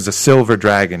 And it was a silver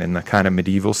dragon in the kind of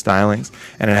medieval stylings.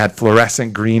 And it had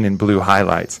fluorescent green and blue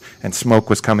highlights. And smoke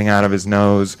was coming out of his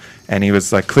nose. And he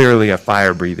was like clearly a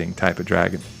fire-breathing type of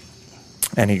dragon.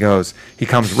 And he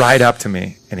comes right up to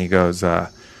me. And he goes,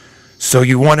 so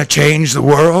you want to change the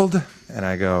world? And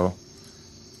I go,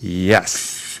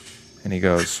 yes. And he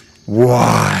goes,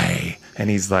 why? And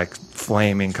he's like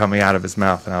flaming coming out of his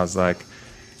mouth. And I was like,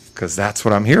 because that's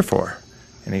what I'm here for.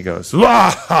 And he goes, "Wah,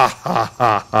 ha, ha,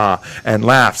 ha, ha," and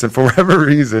laughs. And for whatever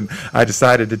reason, I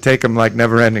decided to take him like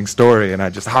Never-Ending Story, and I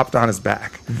just hopped on his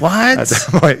back. What? At that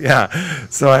point, yeah.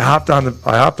 So I hopped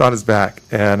on his back,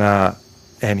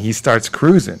 and he starts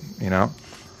cruising,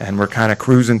 and we're kind of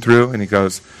cruising through, and he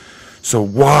goes, "So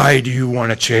why do you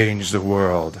want to change the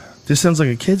world?" This sounds like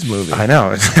a kid's movie. I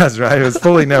know, it does, right? It was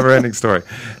fully Never-Ending Story.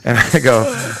 And I go,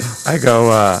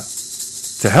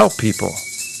 to help people.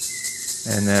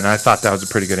 And then I thought that was a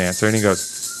pretty good answer. And he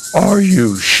goes, "Are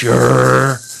you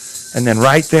sure?" And then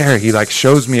right there, he like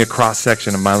shows me a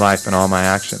cross-section of my life and all my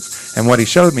actions. And what he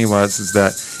showed me is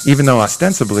that even though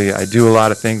ostensibly I do a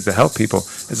lot of things to help people,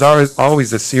 there's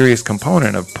always a serious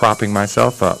component of propping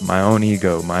myself up, my own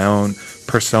ego, my own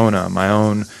persona, my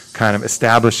own kind of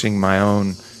establishing my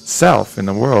own self in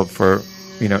the world for,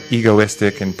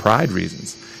 egoistic and pride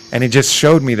reasons. And he just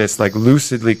showed me this like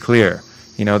lucidly clear,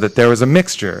 that there was a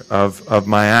mixture of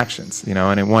my actions,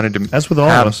 and he wanted to. That's with all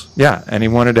of us. Yeah, and he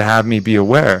wanted to have me be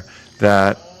aware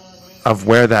of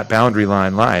where that boundary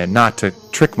line lie, and not to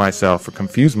trick myself or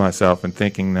confuse myself in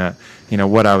thinking that,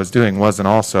 what I was doing wasn't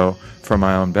also for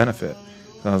my own benefit.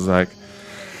 So I was like,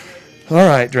 "All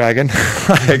right, Dragon,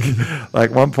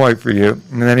 like 1 point for you."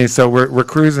 And then we're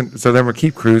cruising. So then we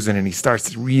keep cruising, and he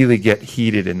starts to really get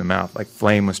heated in the mouth, like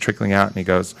flame was trickling out. And he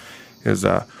goes,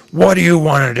 "What do you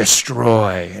want to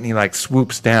destroy?" And he like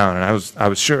swoops down, and I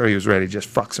was sure he was ready to just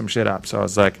fuck some shit up. So I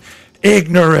was like,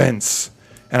 "Ignorance."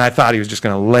 And I thought he was just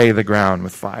going to lay the ground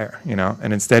with fire,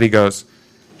 And instead he goes,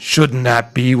 "Shouldn't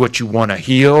that be what you want to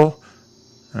heal?"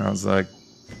 And I was like,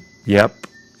 "Yep.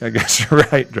 I guess you're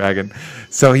right, Dragon."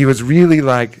 So he was really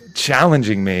like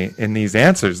challenging me in these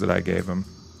answers that I gave him,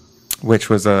 which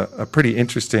was a pretty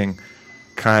interesting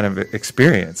kind of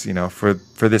experience,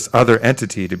 for this other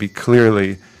entity to be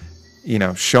clearly,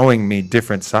 showing me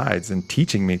different sides and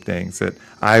teaching me things that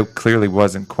I clearly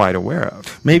wasn't quite aware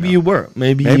of. Maybe you were.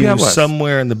 Maybe I you was.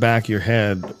 somewhere in the back of your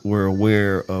head were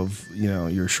aware of,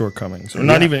 your shortcomings. Or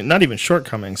not even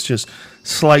shortcomings, just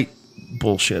slight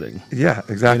bullshitting. Yeah,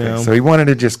 exactly. So he wanted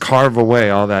to just carve away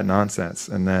all that nonsense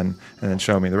and then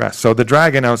show me the rest. So the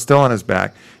dragon, I was still on his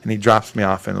back, and he drops me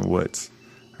off in the woods.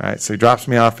 All right, so he drops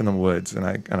me off in the woods, and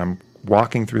I'm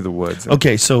walking through the woods.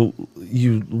 Okay, so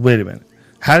wait a minute.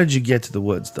 How did you get to the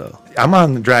woods, though? I'm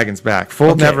on the dragon's back.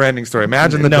 Full Never-Ending Story.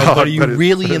 Imagine the dog. But are you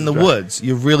really in the woods?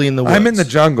 You're really in the woods. I'm in the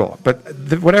jungle, but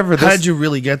whatever. How did you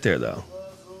really get there, though?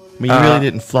 I mean, you really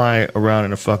didn't fly around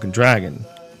in a fucking dragon,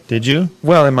 did you?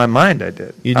 Well, in my mind, I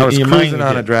did. I was cruising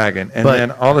on a dragon, and then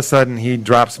all of a sudden he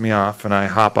drops me off, and I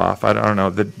hop off. I don't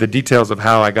know. The details of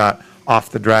how I got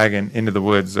off the dragon into the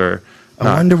woods are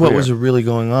I wonder what was really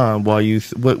going on while you...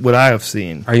 what would I have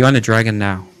seen? Are you on the dragon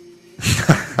now?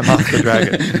 I'm off the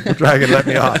dragon. The dragon let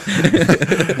me off.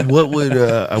 What would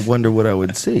I wonder what I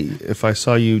would see if I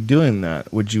saw you doing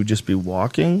that? Would you just be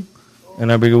walking?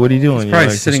 And I'd be go, "What are you doing?" He's probably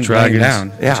like, sitting laying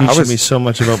down. Yeah, teaching me so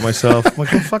much about myself. I'm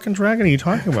like, what fucking dragon are you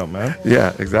talking about, man?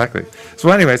 Yeah, exactly. So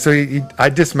anyway, I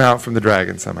dismount from the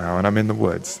dragon somehow, and I'm in the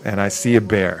woods, and I see a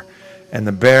bear. And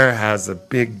the bear has a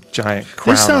big, giant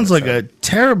crown. This sounds like a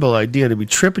terrible idea to be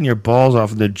tripping your balls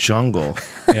off in the jungle.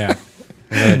 Yeah.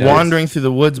 Wandering through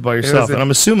the woods by yourself, and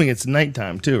I'm assuming it's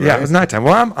nighttime too, right? Yeah, it was nighttime.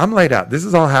 Well, I'm laid out. This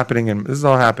is all happening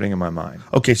in my mind.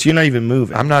 Okay, so you're not even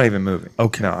moving. I'm not even moving.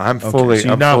 Okay, no, I'm okay. fully.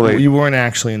 So you weren't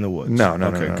actually in the woods. No.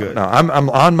 Okay, good. No, I'm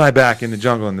on my back in the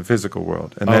jungle in the physical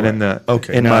world, and then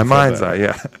in my mind's eye.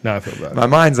 Yeah. Now I feel bad. My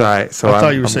mind's eye. So I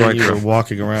thought you were I'm saying you going were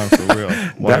walking around for real.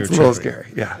 That's a little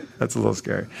scary. Yeah, that's a little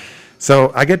scary.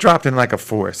 So I get dropped in like a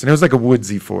forest, and it was like a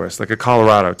woodsy forest, like a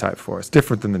Colorado type forest,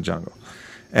 different than the jungle.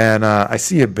 And I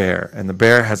see a bear, and the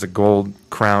bear has a gold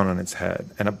crown on its head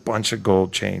and a bunch of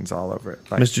gold chains all over it.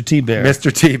 Like Mr. T Bear.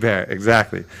 Mr. T Bear,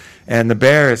 exactly. And the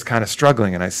bear is kind of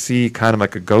struggling, and I see kind of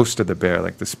like a ghost of the bear,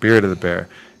 like the spirit of the bear,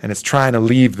 and it's trying to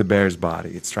leave the bear's body.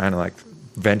 It's trying to like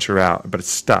venture out, but it's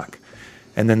stuck.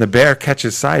 And then the bear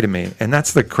catches sight of me, and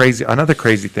that's another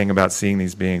crazy thing about seeing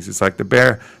these beings. It's like the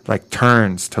bear like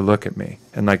turns to look at me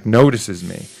and like notices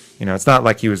me. It's not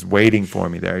like he was waiting for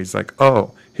me there. He's like,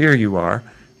 "Oh, here you are."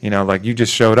 Like you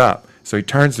just showed up. So he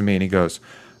turns to me and he goes,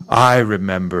 "I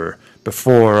remember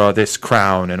before this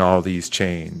crown and all these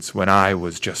chains when I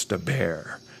was just a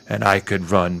bear and I could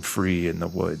run free in the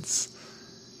woods."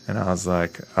 And I was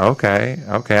like, okay,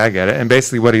 I get it. And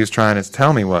basically what he was trying to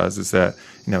tell me is that,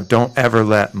 don't ever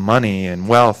let money and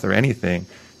wealth or anything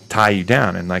tie you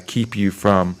down and like keep you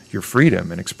from your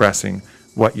freedom and expressing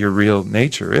what your real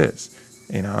nature is.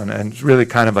 And it's really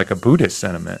kind of like a Buddhist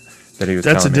sentiment.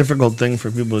 That's a difficult thing for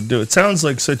people to do. It sounds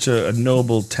like such a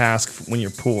noble task when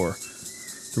you're poor.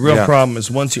 The real Yeah. problem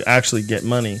is once you actually get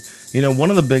money. You know, one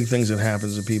of the big things that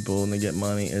happens to people when they get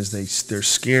money is they're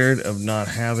scared of not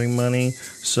having money,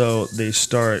 so they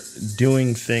start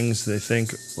doing things they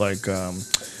think like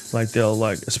they'll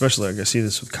like, especially like I see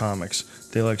this with comics.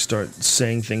 They like start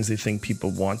saying things they think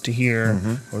people want to hear,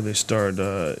 or they start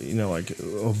like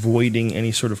avoiding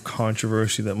any sort of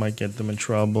controversy that might get them in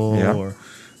trouble, Yeah. or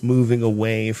moving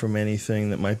away from anything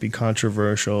that might be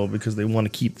controversial because they want to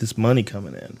keep this money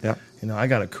coming in. Yeah. You know, I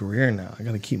got a career now. I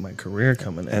got to keep my career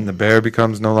coming in. And the bear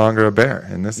becomes no longer a bear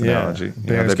in this analogy. You know,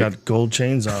 Bear's they got gold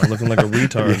chains on, looking like a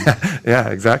retard. yeah,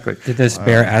 exactly. Did this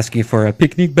bear ask you for a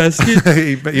picnic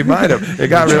basket? you might have. It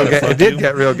got real gay. It did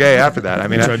get real gay after that. I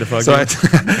mean, tried to fuck so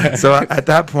at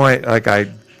that point, like I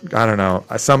don't know.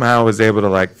 I somehow was able to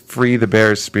like free the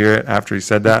bear's spirit after he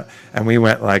said that, and we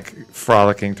went like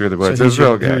frolicking through the woods. So it was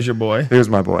real gay. He was your boy? He was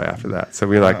my boy after that. So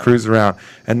we like cruised around,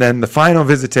 and then the final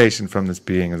visitation from this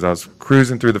being is I was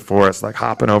cruising through the forest, like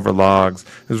hopping over logs.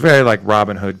 It was very like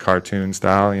Robin Hood cartoon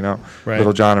style, you know, Right.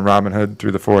 Little John and Robin Hood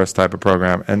through the forest type of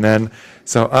program. And then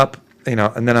so up, you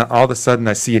know, and then all of a sudden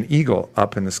I see an eagle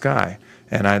up in the sky.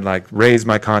 And I like raise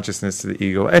my consciousness to the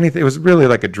eagle. It was really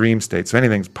like a dream state, so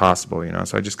anything's possible, you know.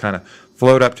 So I just kind of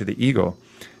float up to the eagle,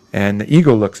 and the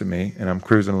eagle looks at me, and I'm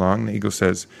cruising along. And the eagle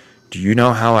says, "Do you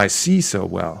know how I see so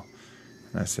well?"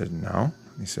 And I said, "No."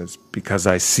 He says, "Because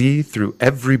I see through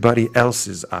everybody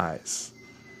else's eyes."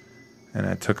 And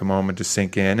I took a moment to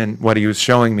sink in. And what he was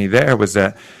showing me there was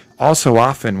that all so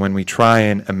often when we try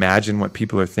and imagine what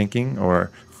people are thinking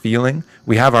or feeling,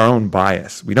 we have our own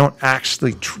bias. We don't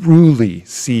actually truly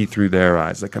see through their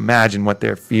eyes. Like imagine what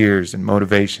their fears and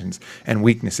motivations and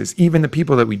weaknesses, even the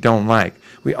people that we don't like,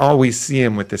 we always see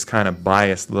them with this kind of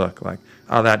biased look like,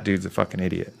 oh, that dude's a fucking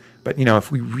idiot. But, you know,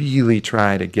 if we really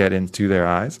try to get into their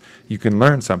eyes, you can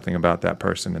learn something about that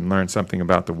person and learn something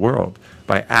about the world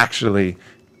by actually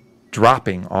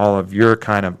dropping all of your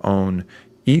kind of own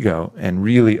ego and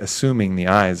really assuming the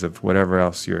eyes of whatever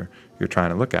else you're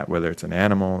trying to look at, whether it's an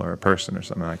animal or a person or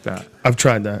something like that. I've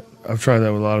tried that. I've tried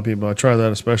that with a lot of people. I try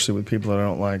that especially with people that I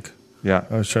don't like. Yeah.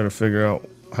 I was trying to figure out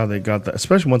how they got that,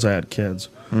 especially once I had kids.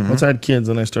 Once I had kids,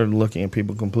 then I started looking at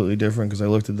people completely different because I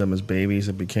looked at them as babies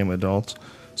that became adults.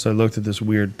 So I looked at this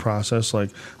weird process. Like,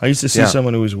 I used to see Yeah.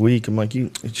 someone who was weak. I'm like,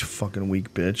 it's you fucking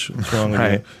weak bitch. What's wrong with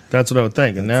Right. you? That's what I would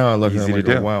think. And now I look at them easy like,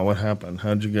 to oh, do. wow, what happened?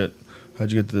 How'd you get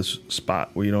to this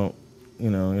spot where you don't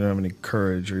have any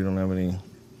courage, or you don't have any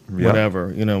Yeah.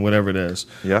 whatever it is,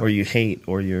 Yeah. or you hate,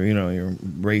 or you're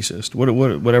racist,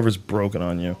 whatever's broken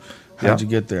on you. How'd Yeah. you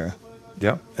get there?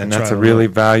 Yeah, and Try that's a to really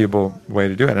look. valuable way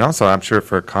to do it. And also, I'm sure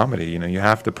for comedy, you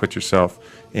have to put yourself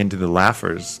into the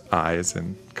laugher's eyes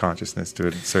and consciousness to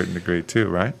a certain degree too,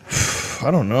 right?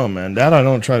 I don't know, man. That I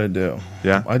don't try to do.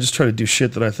 Yeah. I just try to do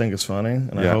shit that I think is funny,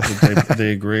 and I Yeah. hope that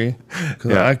they agree.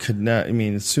 Because Yeah. I could not. I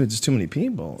mean, it's too many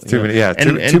people. Too many, yeah,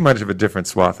 too much of a different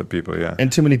swath of people, yeah.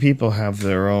 And too many people have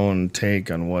their own take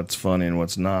on what's funny and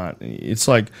what's not. It's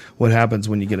like what happens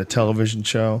when you get a television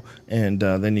show, and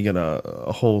then you get a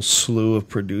whole slew of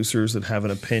producers that have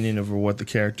an opinion over what the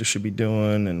character should be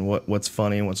doing and what's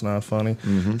funny and what's not funny.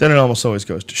 Then it almost always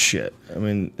goes to shit. I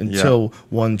mean, until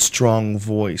one strong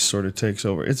voice sort of takes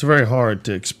over. It's very hard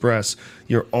to express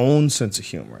your own sense of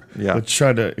humor. Yeah. But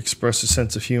try to express the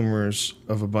sense of humors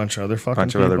of a bunch of other fucking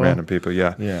Bunch people. of other random people,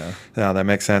 yeah. Yeah. No, that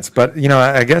makes sense. But,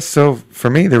 I guess so for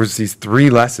me, there was these three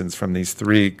lessons from these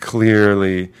three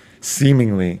clearly,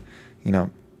 seemingly,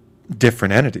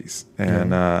 different entities.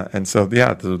 And so,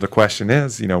 the question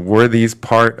is, were these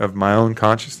part of my own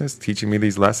consciousness teaching me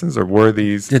these lessons, or were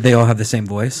these... Did they all have the same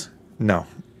voice? No.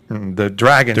 The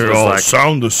dragons They was all like...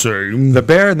 sound the same. The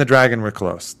bear and the dragon were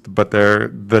close, but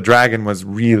the dragon was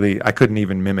really, I couldn't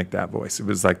even mimic that voice. It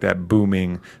was like that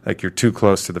booming, like you're too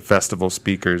close to the festival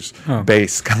speaker's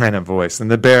bass kind of voice. And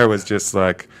the bear was just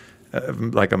like a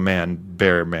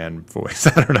bear man voice.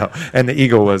 I don't know. And the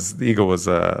eagle was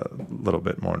a little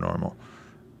bit more normal.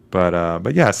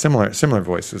 But yeah, similar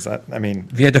voices. I mean,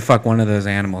 If you had to fuck one of those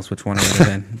animals, which one would it have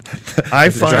been? I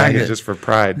the find dragon that, just for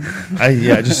pride.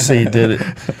 just to say you did it.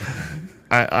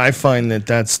 I find that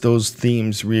those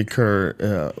themes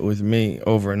reoccur with me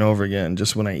over and over again.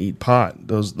 Just when I eat pot,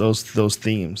 those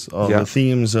themes, the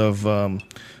themes of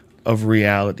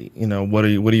reality.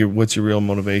 What's your real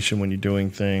motivation when you're doing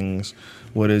things?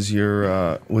 What's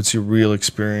your real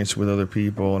experience with other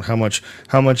people, and how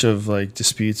much of like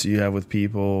disputes you have with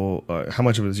people? How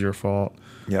much of it is your fault?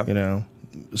 Yep.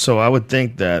 So I would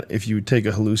think that if you take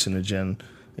a hallucinogen,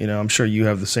 I'm sure you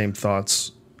have the same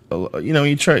thoughts. If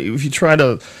you try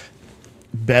to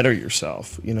better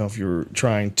yourself, if you're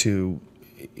trying to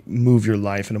move your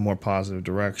life in a more positive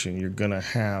direction, you're gonna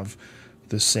have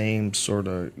the same sort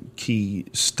of key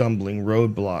stumbling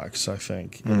roadblocks. I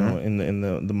think in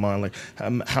the mind, like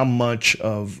how much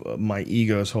of my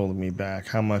ego is holding me back,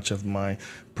 how much of my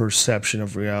perception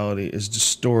of reality is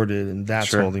distorted, and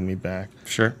that's holding me back.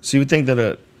 Sure. So you would think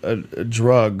that a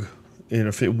drug,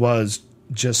 if it was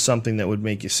just something that would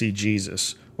make you see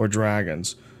Jesus or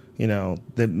dragons,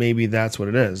 that maybe that's what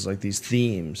it is, like these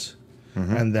themes.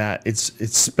 And that it's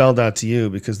spelled out to you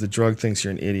because the drug thinks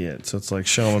you're an idiot. So it's like,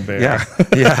 show him a bear.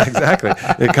 Yeah, exactly.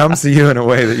 It comes to you in a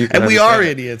way that you can. And we understand are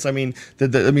idiots. I mean,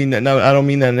 no, I don't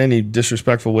mean that in any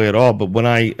disrespectful way at all. But when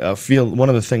I feel, one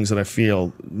of the things that I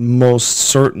feel most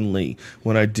certainly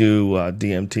when I do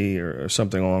DMT or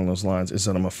something along those lines is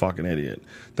that I'm a fucking idiot.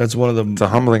 That's one of the. It's a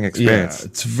humbling experience. Yeah,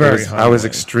 it's very humbling. I was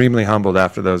extremely humbled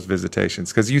after those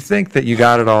visitations because you think that you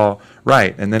got it all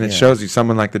right, and then it shows you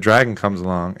someone like the dragon comes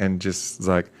along and just is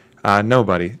like,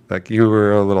 nobody, like you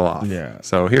were a little off. Yeah.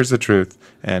 So here's the truth,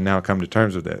 and now come to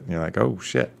terms with it. And you're like, oh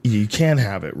shit. You can't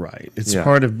have it right. It's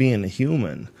part of being a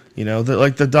human.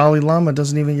 Like the Dalai Lama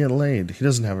doesn't even get laid. He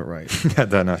doesn't have it right. He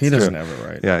doesn't have it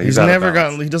right. Yeah, he's never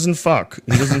gotten. He doesn't fuck.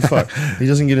 He doesn't fuck. He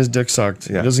doesn't get his dick sucked.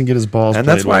 Yeah. He doesn't get his balls. And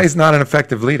that's played why with. he's not an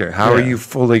effective leader. How are you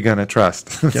fully gonna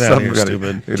trust? Get out of here,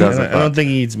 stupid. Who doesn't I don't think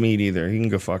he eats meat either. He can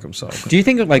go fuck himself. Do you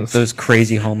think of like those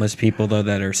crazy homeless people though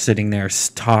that are sitting there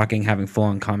talking, having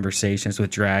full-on conversations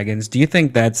with dragons? Do you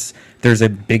think there's a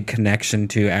big connection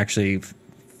to actually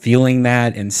feeling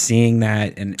that and seeing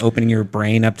that and opening your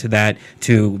brain up to that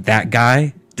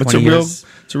guy? It's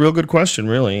a real good question,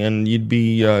 really, and you'd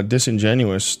be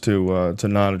disingenuous to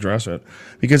not address it,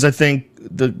 because I think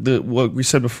the what we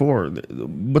said before,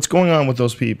 what's going on with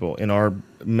those people in our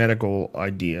medical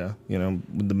idea,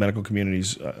 the medical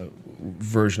community's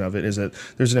version of it, is that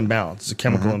there's an imbalance, it's a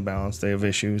chemical imbalance. They have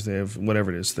issues, they have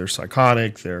whatever it is. They're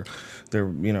psychotic, they're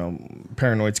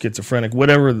paranoid, schizophrenic,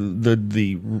 whatever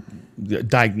the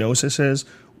diagnosis is.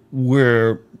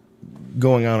 We're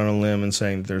going out on a limb and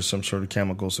saying that there's some sort of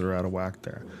chemicals that are out of whack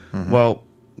there. Well,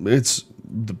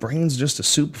 the brain's just a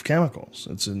soup of chemicals.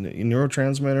 It's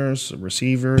neurotransmitters,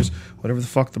 receivers, whatever the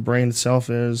fuck the brain itself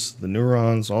is, the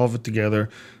neurons, all of it together,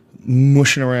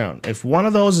 mushing around. If one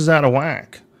of those is out of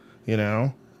whack,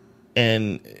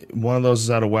 and one of those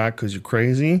is out of whack because you're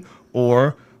crazy,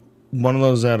 or one of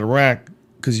those is out of whack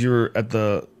because you're at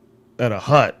a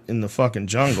hut in the fucking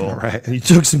jungle. Right. And you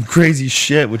took some crazy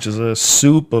shit, which is a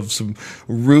soup of some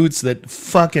roots that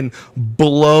fucking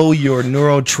blow your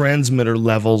neurotransmitter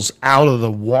levels out of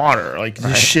the water. Like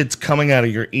this shit's coming out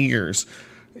of your ears.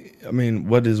 I mean,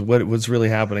 what's really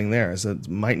happening there is that it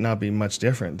might not be much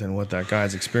different than what that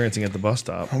guy's experiencing at the bus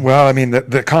stop. Well, I mean,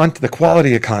 the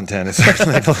quality of content is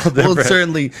certainly a little different. Well,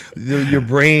 certainly, your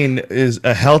brain is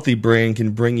a healthy brain can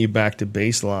bring you back to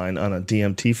baseline on a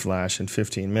DMT flash in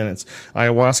 15 minutes.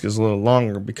 Ayahuasca is a little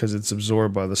longer because it's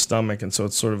absorbed by the stomach, and so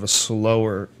it's sort of a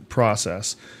slower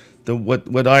process. What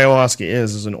ayahuasca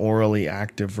is an orally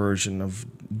active version of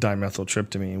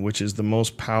dimethyltryptamine, which is the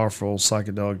most powerful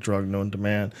psychedelic drug known to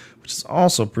man, which is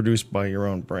also produced by your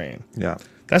own brain. Yeah.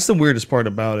 That's the weirdest part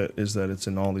about it, is that it's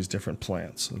in all these different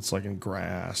plants. It's like in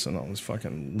grass and all these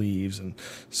fucking leaves, and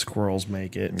squirrels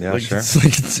make it. Yeah, like, sure.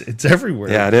 It's everywhere.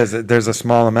 Yeah, it is. There's a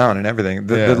small amount in everything.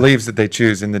 The leaves that they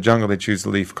choose in the jungle, they choose the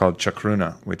leaf called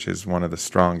chacruna, which is one of the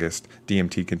strongest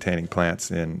DMT-containing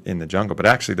plants in the jungle. But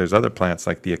actually, there's other plants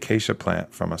like the acacia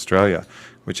plant from Australia,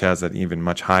 which has an even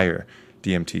much higher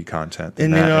DMT content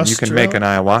than that. And you can make an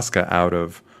ayahuasca out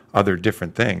of other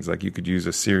different things. Like you could use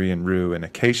a Syrian rue and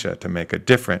acacia to make a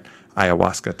different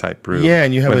ayahuasca type brew. Yeah,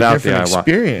 and you have a different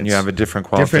experience. And you have a different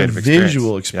qualitative experience.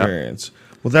 Visual experience. Yep.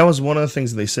 Well, that was one of the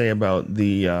things they say about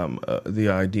the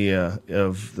idea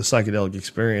of the psychedelic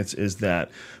experience, is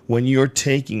that when you're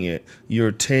taking it,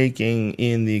 you're taking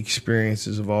in the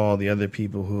experiences of all the other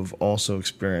people who have also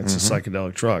experienced a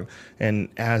psychedelic drug. And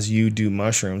as you do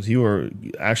mushrooms, you are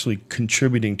actually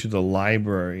contributing to the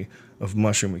library of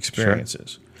mushroom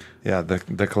experiences. Sure. Yeah,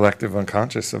 the collective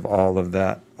unconscious of all of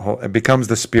that. It becomes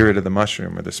the spirit of the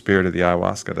mushroom or the spirit of the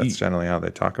ayahuasca. That's generally how they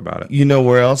talk about it. You know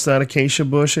where else that acacia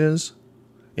bush is?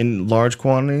 In large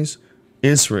quantities?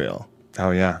 Israel. Oh,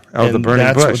 yeah. Oh, and the burning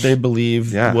bush. That's what they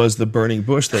believe was the burning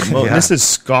bush. That This is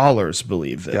scholars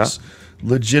believe this. Yeah.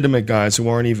 Legitimate guys who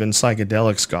aren't even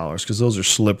psychedelic scholars, because those are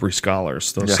slippery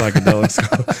scholars. Those psychedelic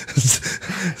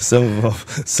scholars, some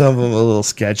of them a little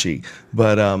sketchy.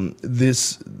 But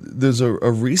there's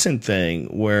a recent thing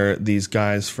where these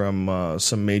guys from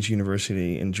some major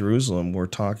university in Jerusalem were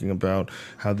talking about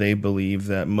how they believe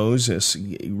that Moses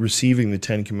receiving the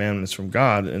Ten Commandments from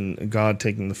God and God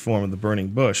taking the form of the burning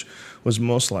bush was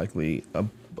most likely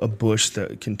a bush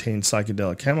that contains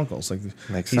psychedelic chemicals. Like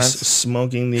Makes he's sense.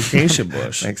 smoking the acacia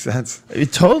bush. Makes sense.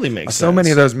 It totally makes sense. So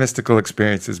many of those mystical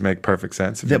experiences make perfect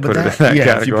sense if you Yeah, put it in that if you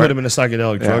category. put them in a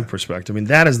psychedelic drug Yeah. perspective, I mean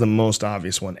that is the most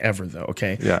obvious one ever, though.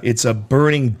 Okay, Yeah. it's a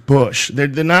burning bush. They're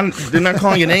not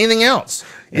calling it anything else.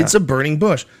 It's a burning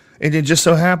bush. And it just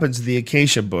so happens the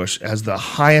acacia bush has the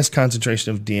highest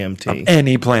concentration of DMT.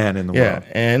 Any plant in the world.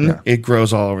 And it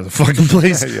grows all over the fucking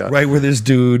place, Yeah. right where this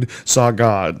dude saw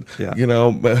God. Yeah. You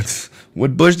know, but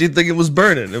what bush do you think it was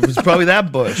burning? It was probably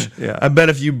that bush. Yeah. I bet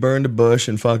if you burned a bush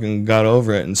and fucking got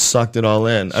over it and sucked it all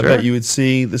in, I Sure. bet you would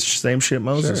see the same shit Sure,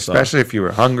 Moses saw. especially if you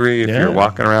were hungry, if you Yeah. were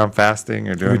walking around fasting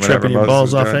or doing You're whatever tripping your Moses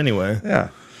balls was off doing. anyway. Yeah,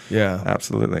 Yeah.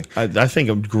 absolutely. I think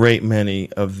a great many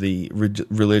of the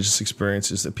religious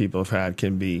experiences that people have had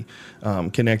can be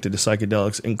connected to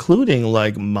psychedelics, including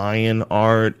like Mayan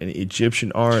art and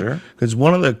Egyptian art. Sure. Because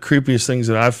one of the creepiest things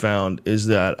that I've found is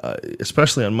that,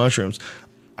 especially on mushrooms,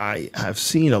 I have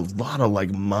seen a lot of like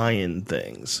Mayan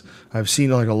things. I've seen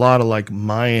like a lot of like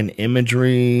Mayan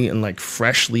imagery and like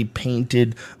freshly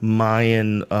painted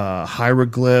Mayan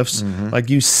hieroglyphs. Like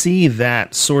you see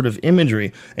that sort of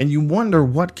imagery and you wonder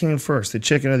what came first, the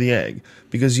chicken or the egg?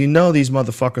 Because you know these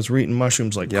motherfuckers were eating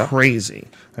mushrooms like Yeah. crazy.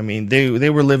 I mean, they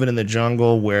were living in the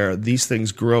jungle where these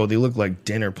things grow. They look like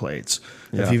dinner plates.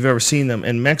 Yeah. If you've ever seen them.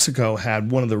 And Mexico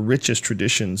had one of the richest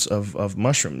traditions of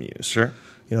mushroom use. Sure.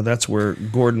 You know, that's where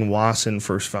Gordon Wasson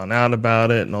first found out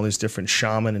about it, and all these different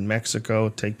shaman in Mexico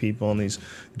take people on these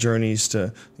journeys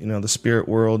to, you know, the spirit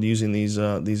world using these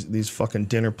fucking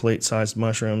dinner plate sized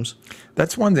mushrooms.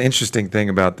 That's one interesting thing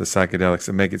about the psychedelics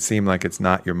that make it seem like it's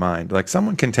not your mind. Like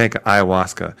someone can take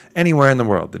ayahuasca anywhere in the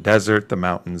world, the desert, the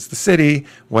mountains, the city,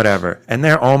 whatever, and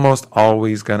they're almost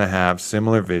always going to have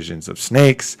similar visions of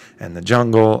snakes and the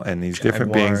jungle and these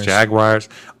different beings, jaguars.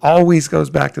 Always goes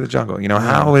back to the jungle. You know,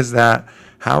 how is that?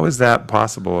 How is that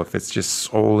possible if it's just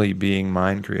solely being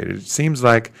mind created? It seems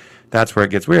like that's where it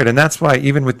gets weird. And that's why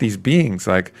even with these beings,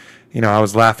 like, you know, I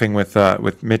was laughing with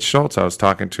Mitch Schultz. I was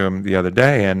talking to him the other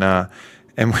day, and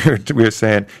we were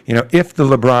saying, you know, if the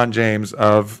LeBron James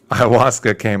of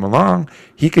ayahuasca came along,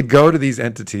 he could go to these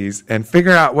entities and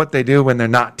figure out what they do when they're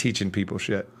not teaching people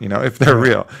shit, you know, if they're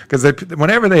real. Because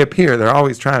whenever they appear, they're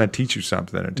always trying to teach you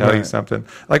something or tell you something.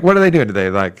 Like, what do they do? Do they,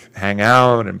 like, hang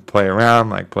out and play around,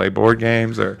 like play board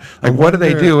games? Or, like, what do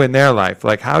they do in their life?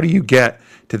 Like, how do you get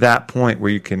to that point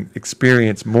where you can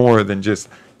experience more than just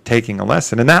taking a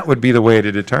lesson? And that would be the way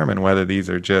to determine whether these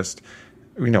are just,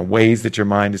 you know, ways that your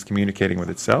mind is communicating with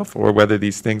itself, or whether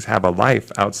these things have a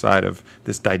life outside of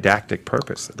this didactic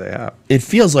purpose that they have. It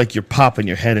feels like you're popping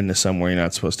your head into somewhere you're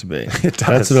not supposed to be. It does.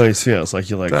 That's what it always feels like.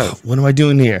 You're like, does. what am I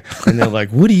doing here? And they're like,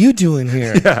 what are you doing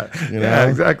here? Yeah, You yeah, know?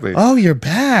 exactly. Oh, you're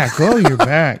back. Oh, you're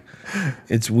back.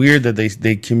 It's weird that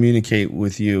they communicate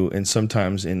with you, and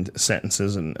sometimes in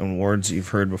sentences and words you've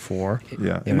heard before.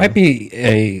 Yeah. It might be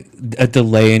a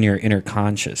delay in your inner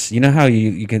conscious. You know how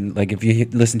you can, like, if you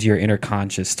listen to your inner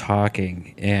conscious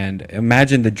talking, and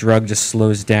imagine the drug just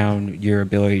slows down your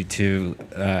ability to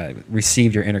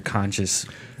receive your inner conscious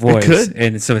voice. could.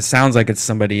 And so it sounds like it's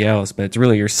somebody else, but it's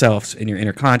really yourself in your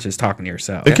inner conscious talking to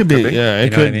yourself. It could be, could be. yeah, it You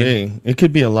know could what I mean? be. It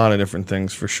could be a lot of different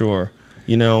things for sure.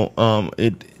 You know,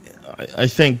 I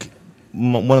think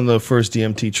one of the first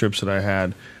DMT trips that I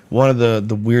had, one of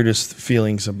the weirdest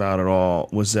feelings about it all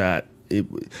was that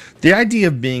the idea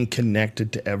of being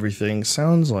connected to everything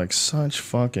sounds like such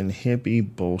fucking hippie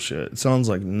bullshit. It sounds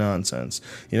like nonsense.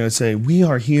 You know, say we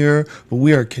are here, but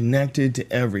we are connected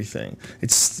to everything.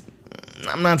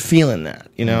 I'm not feeling that.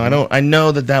 You know, I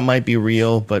know that might be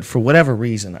real, but for whatever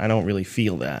reason, I don't really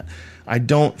feel that. I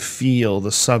don't feel the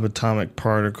subatomic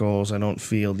particles. I don't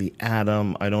feel the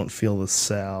atom. I don't feel the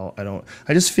cell.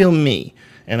 I just feel me.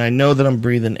 And I know that I'm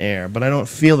breathing air, but I don't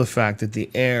feel the fact that the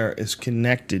air is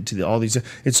connected to all these.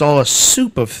 It's all a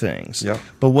soup of things. Yeah.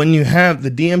 But when you have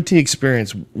the DMT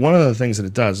experience, one of the things that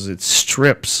it does is it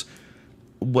strips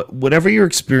whatever you're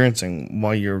experiencing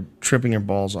while you're tripping your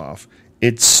balls off.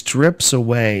 It strips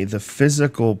away the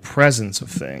physical presence of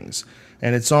things.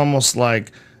 And it's almost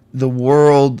like the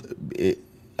world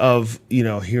of, you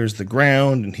know, here's the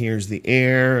ground and here's the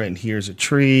air and here's a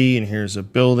tree and here's a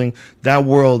building. That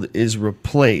world is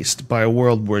replaced by a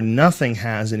world where nothing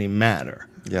has any matter.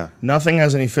 Yeah. Nothing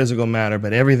has any physical matter,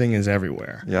 but everything is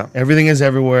everywhere. Yeah. Everything is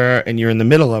everywhere, and you're in the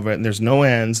middle of it, and there's no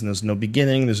ends, and there's no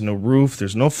beginning, there's no roof,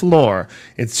 there's no floor.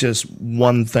 It's just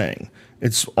one thing.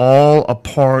 It's all a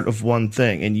part of one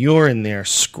thing, and you're in there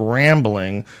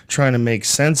scrambling, trying to make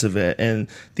sense of it, and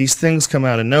these things come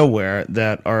out of nowhere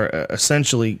that are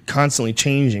essentially constantly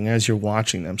changing as you're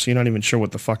watching them, so you're not even sure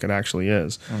what the fuck it actually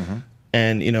is.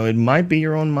 And, it might be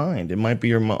your own mind. It might be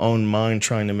your own mind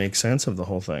trying to make sense of the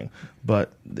whole thing.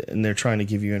 And they're trying to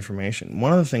give you information.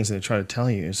 One of the things they try to tell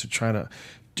you is to try to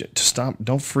stop,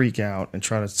 don't freak out, and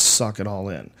try to suck it all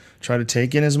in. Try to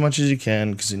take in as much as you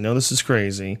can, because you know this is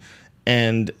crazy.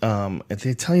 And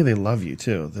they tell you they love you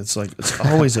too. That's like, it's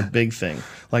always a big thing.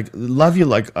 Like, love you,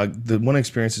 like the one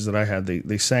experiences that I had,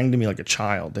 they sang to me like a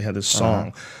child. They had this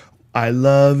song, I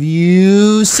love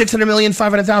you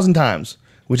 600,500,000 times.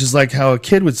 Which is like how a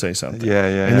kid would say something.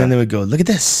 And then they would go, look at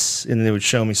this. And then they would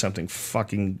show me something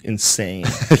fucking insane.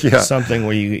 Something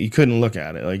where you couldn't look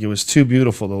at it. Like, it was too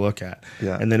beautiful to look at.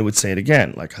 And then it would say it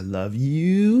again. Like, I love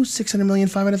you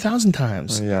 600,500,000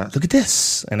 times. Look at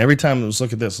this. And every time it was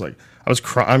look at this, like,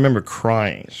 I remember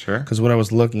crying. Sure. Because what I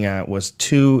was looking at was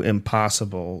too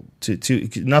impossible.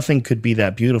 Nothing could be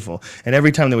that beautiful. And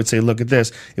every time they would say, look at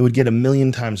this, it would get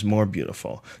 1,000,000 times more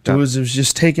beautiful. It was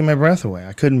just taking my breath away.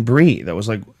 I couldn't breathe. It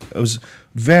was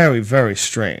very, very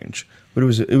strange. But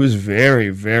it was very,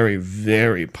 very,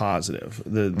 very positive.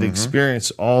 The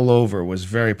experience all over was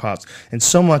very positive. And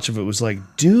so much of it was like,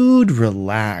 dude,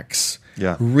 relax.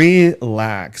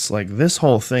 Relax. Like, this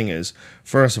whole thing is,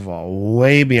 first of all,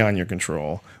 way beyond your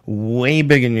control, way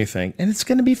bigger than you think, and it's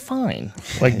gonna be fine.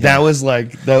 Like, that was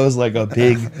like a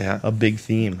big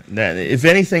theme. That, if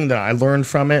anything that I learned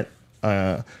from it,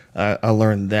 I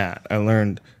learned that.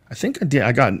 I think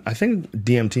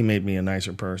DMT made me a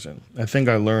nicer person. I think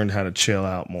I learned how to chill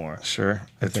out more. Sure.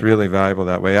 It's really valuable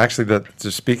that way. Actually,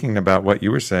 just speaking about what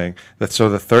you were saying, so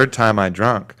the third time I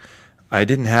drank, I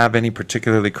didn't have any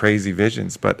particularly crazy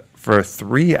visions, but for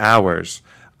 3 hours,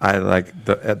 I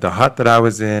the hut that I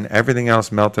was in, everything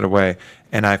else melted away,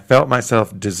 and I felt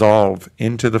myself dissolve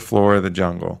into the floor of the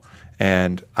jungle.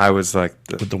 And I was like,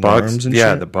 the bugs, and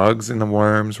shit? The bugs and the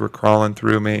worms were crawling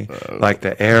through me. Like,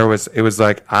 the air it was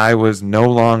like I was no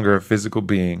longer a physical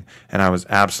being, and I was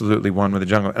absolutely one with the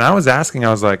jungle. And I was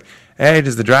like, hey,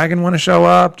 does the dragon want to show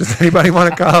up? Does anybody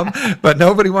want to come? But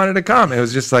nobody wanted to come. It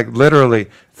was just like literally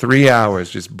 3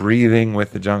 hours just breathing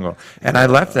with the jungle. And I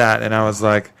left that, and I was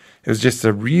like, it was just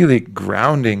a really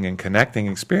grounding and connecting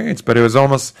experience. But it was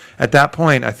almost, at that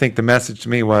point, I think the message to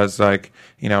me was like,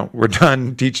 we're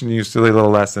done teaching you silly little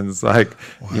lessons. Like,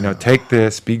 take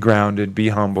this, be grounded, be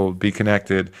humbled, be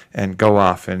connected, and go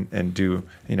off and do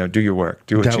your work.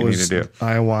 Do what you need to do.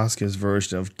 Ayahuasca's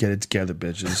version of get it together,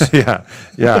 bitches.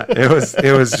 Yeah.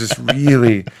 It was just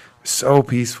really so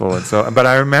peaceful. And but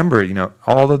I remember,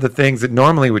 all of the things that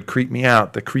normally would creep me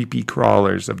out, the creepy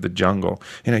crawlers of the jungle.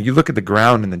 You look at the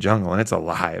ground in the jungle and it's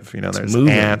alive. There's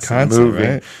moving, ants constant, moving,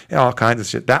 right? All kinds of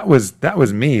shit. That was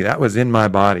me. That was in my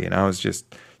body, and I was just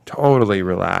totally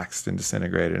relaxed and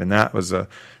disintegrated. And that was a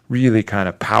really kind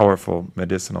of powerful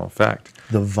medicinal effect.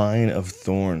 The vine of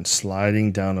thorns,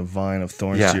 sliding down a vine of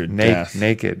thorns to your death.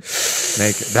 Naked.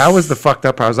 That was the fucked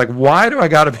up part. I was like, why do I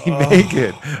got to be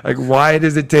naked? Like, why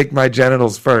does it take my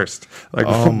genitals first? Like,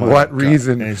 for what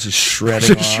reason? And it's just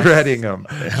shredding them.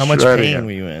 How much pain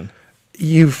were you in?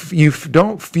 You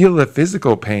don't feel the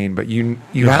physical pain, but you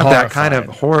have that kind of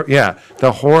horror. Yeah,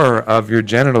 the horror of your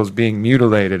genitals being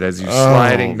mutilated as you're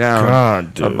sliding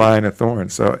down a vine of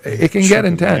thorns. So it can get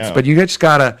intense, but you just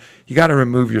gotta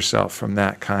remove yourself from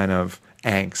that kind of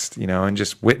angst, and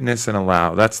just witness and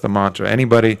allow. That's the mantra.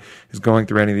 Anybody who's going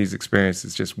through any of these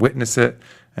experiences, just witness it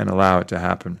and allow it to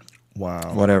happen.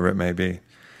 Wow, whatever it may be.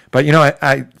 But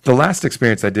the last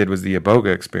experience I did was the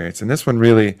Iboga experience, and this one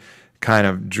really kind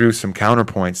of drew some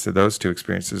counterpoints to those two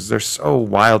experiences. They're so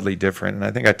wildly different, and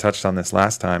I think I touched on this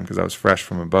last time because I was fresh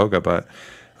from Iboga, but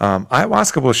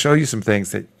ayahuasca will show you some things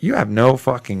that you have no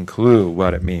fucking clue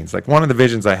what it means. Like, one of the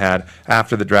visions I had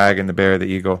after the dragon, the bear, the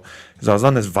eagle, is I was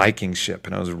on this Viking ship,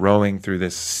 and I was rowing through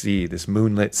this sea, this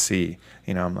moonlit sea.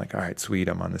 I'm like, all right, sweet,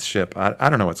 I'm on this ship. I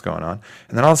don't know what's going on.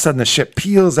 And then all of a sudden the ship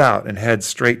peels out and heads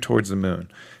straight towards the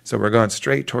moon. So we're going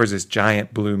straight towards this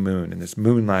giant blue moon, and this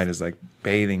moonlight is like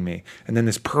bathing me. And then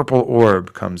this purple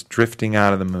orb comes drifting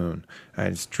out of the moon. And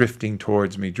it's drifting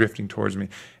towards me.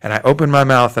 And I open my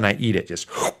mouth and I eat it, just.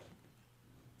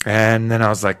 And then I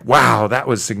was like, wow, that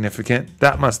was significant.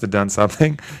 That must have done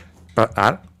something.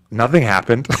 But nothing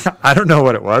happened. I don't know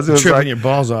what it was. It was tripping like, your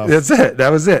balls off. That's it. That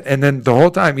was it. And then the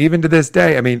whole time, even to this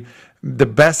day, I mean, the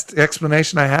best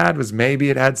explanation I had was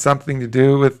maybe it had something to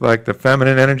do with like the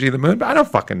feminine energy of the moon, but I don't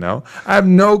fucking know. I have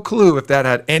no clue if that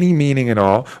had any meaning at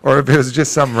all, or if it was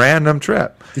just some random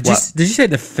trip. Did you say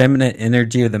the feminine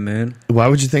energy of the moon? Why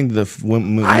would you think the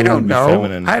moon I don't would be know.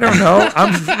 feminine? I don't know.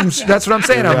 That's what I'm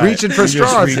saying. I'm reaching for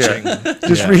straws here.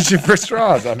 Just reaching for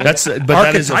straws. I mean,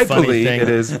 that is a funny thing. It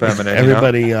is feminine.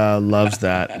 Everybody loves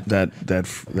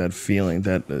that feeling,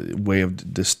 that way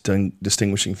of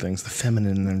distinguishing things. The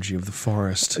feminine energy of the the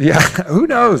forest. Yeah, who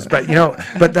knows? But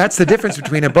but that's the difference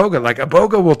between iboga. Like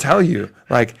iboga will tell you,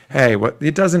 like, hey, what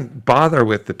it doesn't bother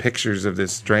with the pictures of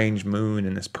this strange moon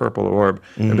and this purple orb.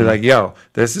 It'll be like, yo,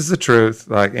 this is the truth,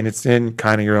 like, and it's in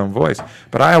kind of your own voice.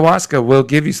 But ayahuasca will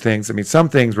give you things. I mean, some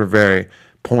things were very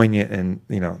poignant and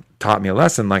taught me a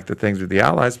lesson, like the things with the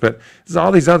allies. But there's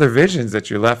all these other visions that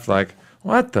you're left like,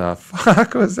 what the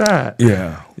fuck was that?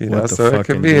 Yeah, So it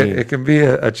can be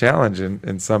a challenge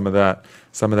in some of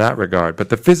that regard. But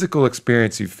the physical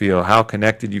experience you feel, how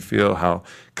connected you feel, how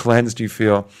cleansed you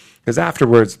feel, because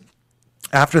afterwards,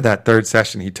 after that third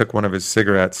session, he took one of his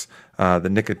cigarettes, the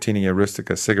Nicotinia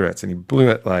rustica cigarettes, and he blew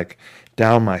it like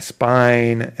down my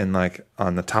spine and like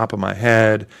on the top of my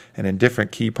head and in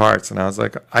different key parts. And I was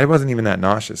like, I wasn't even that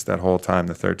nauseous that whole time.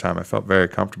 The third time, I felt very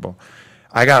comfortable.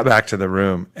 I got back to the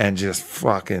room and just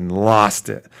fucking lost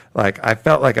it. Like, I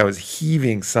felt like I was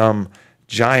heaving some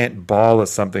giant ball of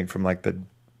something from like the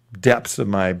depths of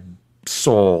my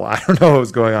soul. I don't know what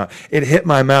was going on. It hit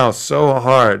my mouth so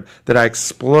hard that I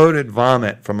exploded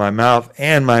vomit from my mouth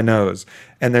and my nose.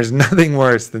 And there's nothing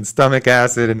worse than stomach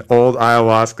acid and old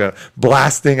ayahuasca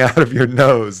blasting out of your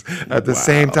nose at the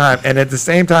same time. And at the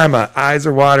same time, my eyes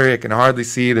are watery. I can hardly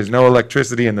see. There's no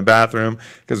electricity in the bathroom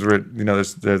because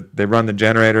they run the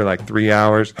generator like 3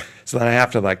 hours. So then I have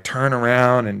to like turn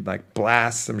around and like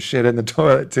blast some shit in the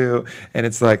toilet too. And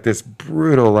it's like this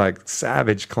brutal, like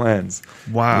savage cleanse.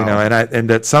 Wow. And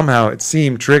that somehow it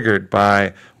seemed triggered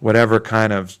by whatever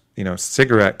kind of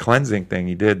cigarette cleansing thing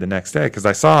he did the next day, because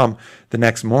I saw him the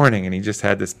next morning and he just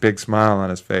had this big smile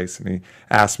on his face and he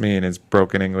asked me in his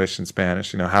broken English and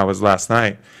Spanish, how was last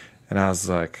night? And I was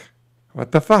like,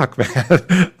 what the fuck,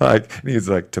 man? Like, and he's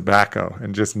like, tobacco,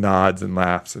 and just nods and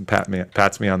laughs and pats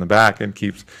me on the back and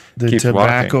keeps tobacco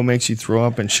walking. Makes you throw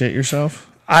up and shit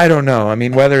yourself? I don't know. I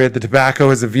mean, whether the tobacco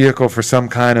is a vehicle for some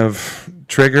kind of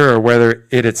trigger or whether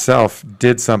it itself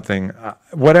did something,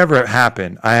 whatever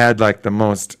happened, I had like the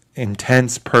most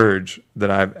intense purge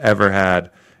that I've ever had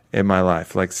in my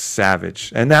life, like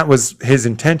savage. And that was his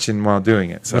intention while doing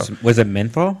it. So was it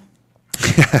menthol?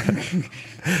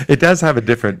 It does have a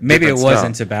different. Maybe different it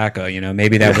wasn't tobacco.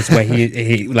 Maybe that was what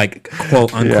he like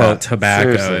quote unquote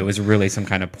tobacco. Seriously. It was really some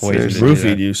kind of poison.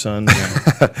 Roofied you, son.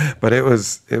 But it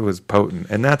was potent,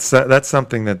 and that's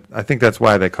something that I think that's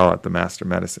why they call it the master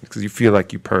medicine, because you feel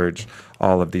like you purge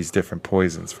all of these different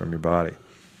poisons from your body.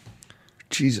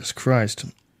 Jesus Christ.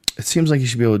 It seems like you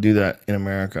should be able to do that in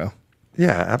America.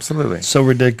 Yeah, absolutely. It's so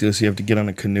ridiculous. You have to get on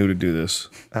a canoe to do this.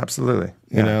 Absolutely.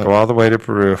 Go all the way to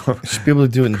Peru. You should be able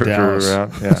to do it in Dallas.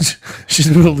 Yeah. You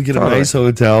should be able to get a nice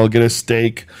hotel, get a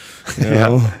steak,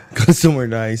 go somewhere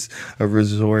nice, a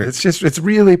resort. It's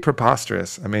really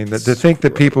preposterous. I mean, to think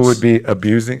that people would be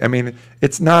abusing. I mean,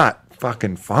 it's not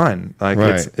fucking fun. Like,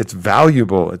 it's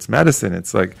valuable. It's medicine.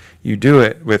 It's like you do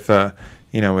it with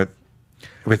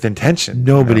with intention.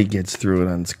 Nobody gets through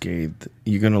it unscathed.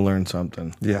 You're gonna learn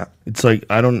something. Yeah, it's like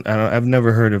I've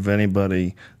never heard of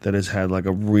anybody that has had like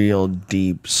a real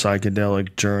deep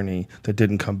psychedelic journey that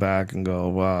didn't come back and go,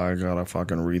 wow, I gotta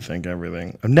fucking rethink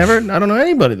everything. I don't know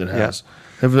anybody that has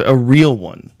a real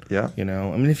one. Yeah, I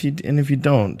mean, if you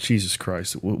don't, Jesus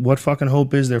Christ, what fucking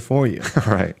hope is there for you?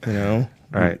 Right.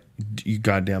 Right. You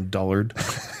goddamn dullard.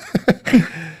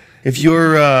 If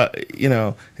you're,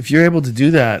 if you're able to do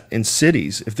that in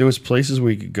cities, if there was places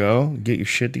where you could go, get your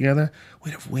shit together,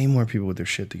 we'd have way more people with their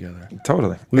shit together.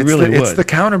 Totally. It's the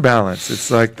counterbalance. It's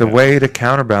like the way to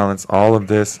counterbalance all of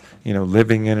this,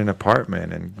 living in an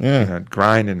apartment and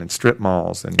grinding in strip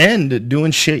malls and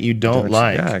doing shit you don't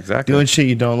like. Yeah, exactly. Doing shit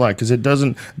you don't like, because it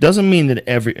doesn't mean that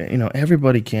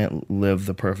everybody can't live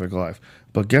the perfect life.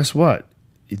 But guess what?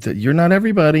 You're not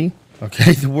everybody.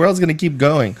 Okay, the world's gonna keep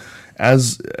going.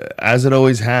 As it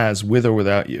always has, with or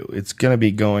without you, it's gonna be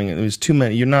going. There's too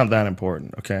many. You're not that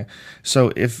important, okay?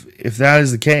 So if that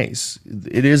is the case,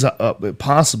 it is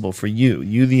possible for you,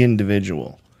 the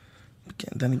individual.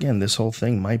 Then again, this whole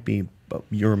thing might be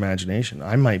your imagination.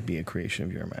 I might be a creation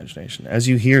of your imagination. As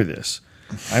you hear this,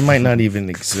 I might not even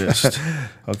exist,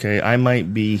 okay? I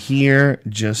might be here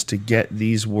just to get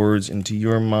these words into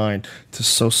your mind,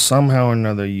 so somehow or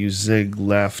another you zig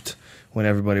left when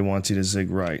everybody wants you to zig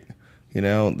right.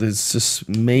 There's just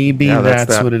maybe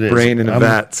that's what it is. Brain in a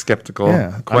vat, skeptical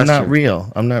question. I'm not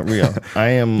real.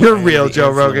 I am. You're real,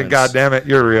 Joe Rogan. God damn it,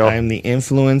 you're real. I am the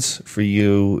influence for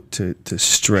you to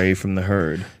stray from the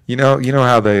herd. You know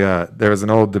how there was an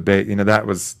old debate. That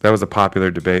was a popular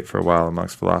debate for a while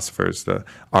amongst philosophers.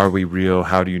 Are we real?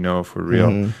 How do you know if we're real?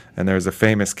 Mm-hmm. And there was a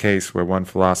famous case where one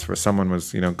philosopher, someone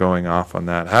was going off on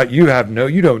that. You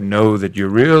don't know that you're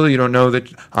real. You don't know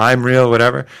that I'm real.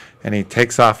 Whatever. and he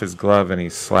takes off his glove and he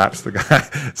slaps the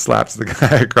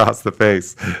guy across the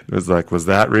face. It was like, was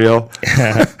that real?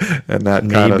 And that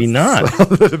Maybe not.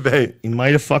 settled the debate. He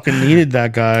might have fucking needed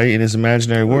that guy in his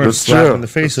imaginary world, That's slap him true. in the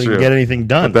face so That's he can true. get anything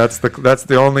done. But that's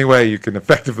the only way you can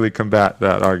effectively combat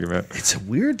that argument. It's a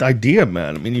weird idea,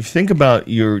 man. I mean, you think about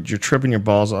you're tripping your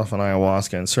balls off on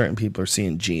ayahuasca, and certain people are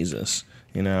seeing Jesus,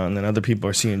 and then other people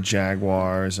are seeing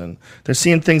jaguars, and they're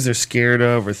seeing things they're scared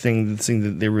of or things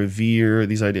that they revere.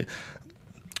 These ideas.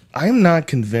 I'm not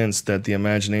convinced that the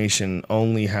imagination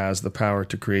only has the power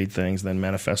to create things and then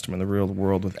manifest them in the real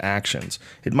world with actions.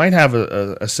 It might have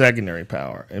a secondary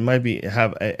power. It might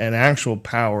have an actual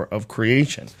power of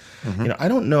creation. Mm-hmm. I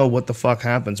don't know what the fuck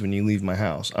happens when you leave my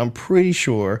house. I'm pretty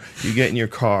sure you get in your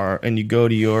car and you go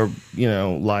to your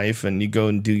life and you go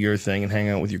and do your thing and hang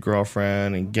out with your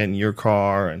girlfriend and get in your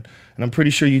car and I'm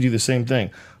pretty sure you do the same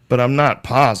thing. But I'm not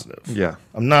positive. Yeah.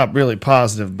 I'm not really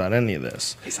positive about any of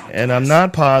this. And I'm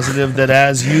not positive that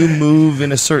as you move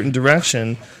in a certain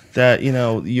direction that,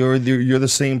 you're the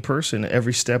same person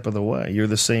every step of the way. You're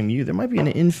the same you. There might be an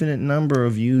infinite number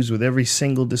of yous with every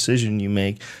single decision you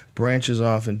make branches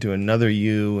off into another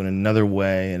you and another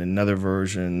way and another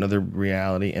version, another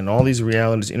reality. And all these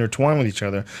realities intertwine with each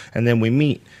other. And then we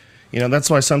meet. That's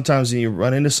why sometimes when you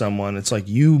run into someone, it's like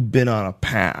you've been on a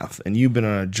path and you've been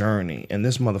on a journey, and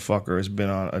this motherfucker has been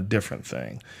on a different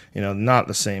thing. Not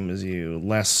the same as you,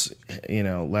 less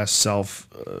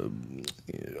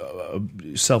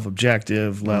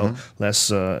self-objective, less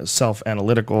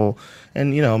self-analytical,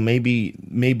 and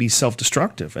maybe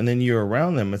self-destructive. And then you're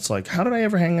around them. It's like, how did I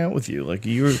ever hang out with you? Like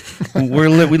we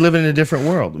live in a different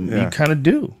world. Yeah. You kind of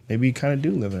do. Maybe you kind of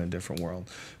do live in a different world.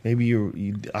 Maybe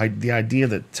the idea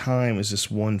that time is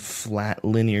this one flat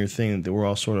linear thing that we're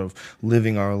all sort of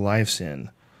living our lives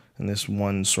in this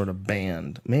one sort of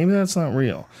band. Maybe that's not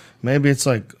real. Maybe it's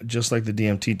just like the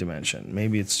DMT dimension.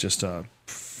 Maybe it's just a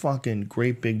fucking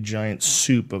great big giant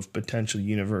soup of potential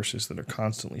universes that are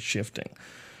constantly shifting,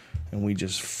 and we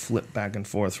just flip back and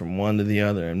forth from one to the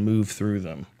other and move through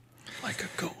them like a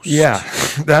ghost. Yeah,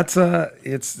 that's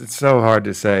it's so hard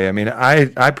to say. I mean,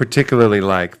 I particularly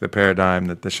like the paradigm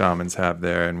that the shamans have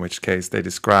there, in which case they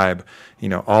describe,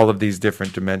 all of these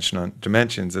different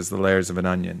dimensions as the layers of an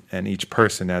onion, and each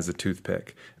person as a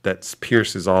toothpick that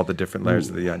pierces all the different layers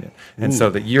of the onion. And so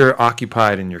that you're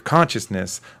occupied in your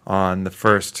consciousness on the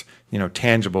first,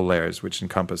 tangible layers, which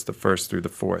encompass the first through the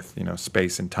fourth,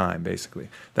 space and time, basically.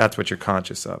 That's what you're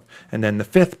conscious of. And then the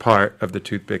fifth part of the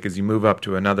toothpick, as you move up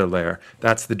to another layer,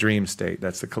 that's the dream state.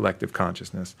 That's the collective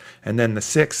consciousness. And then the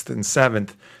sixth and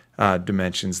seventh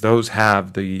dimensions, those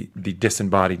have the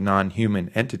disembodied non-human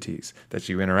entities that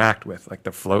you interact with, like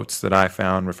the floats that I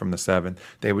found were from the seventh.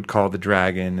 They would call the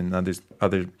dragon and these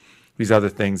other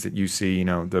things that you see,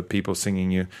 the people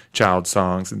singing you child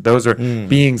songs, and those are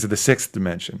beings of the sixth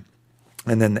dimension.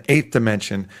 And then the eighth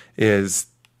dimension is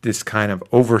this kind of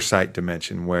oversight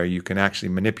dimension where you can actually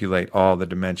manipulate all the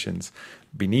dimensions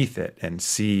beneath it and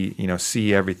see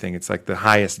everything. It's like the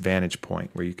highest vantage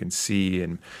point where you can see,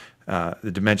 and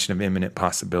the dimension of imminent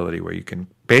possibility, where you can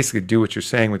basically do what you're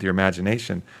saying with your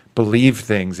imagination, believe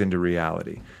things into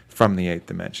reality from the eighth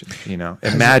dimension,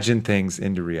 imagine things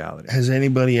into reality. Has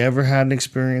anybody ever had an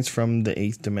experience from the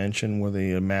eighth dimension where they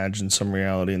imagined some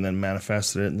reality and then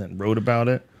manifested it and then wrote about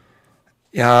it?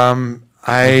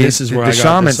 This is where I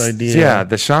got this idea. Yeah,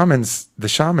 the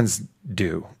shamans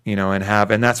do,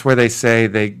 and that's where they say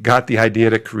they got the idea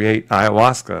to create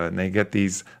ayahuasca, and they get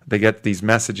these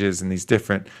messages and these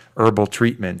different herbal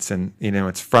treatments, and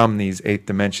it's from these eighth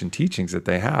dimension teachings that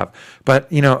they have. But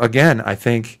again, I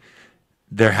think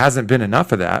there hasn't been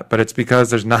enough of that, but it's because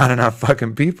there's not enough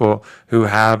fucking people who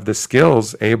have the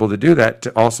skills able to do that,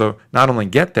 to also not only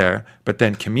get there, but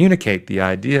then communicate the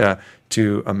idea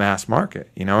to a mass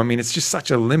market. It's just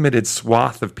such a limited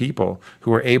swath of people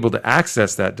who are able to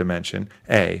access that dimension,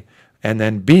 A, and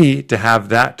then B, to have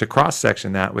that, to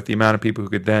cross-section that with the amount of people who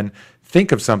could then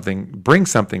think of something, bring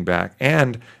something back,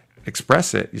 and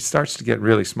express it. It starts to get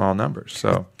really small numbers.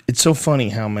 So it's so funny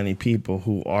how many people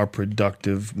who are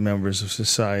productive members of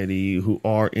society, who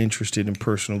are interested in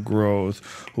personal growth,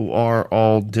 who are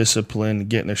all disciplined,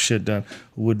 getting their shit done,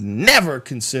 would never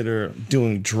consider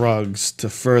doing drugs to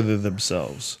further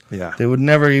themselves. Yeah. They would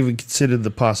never even consider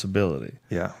the possibility.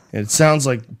 Yeah. And it sounds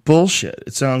like bullshit.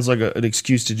 It sounds like an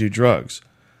excuse to do drugs.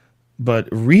 But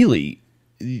really,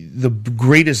 the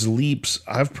greatest leaps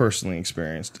I've personally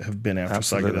experienced have been after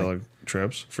psychedelic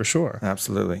trips, for sure.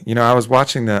 Absolutely. I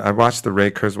watched the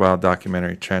Ray Kurzweil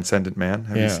documentary, Transcendent Man.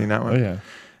 Have you seen that one? Oh, yeah.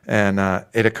 And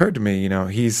it occurred to me,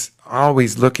 he's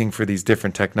always looking for these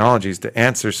different technologies to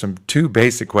answer two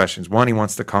basic questions. One, he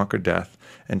wants to conquer death.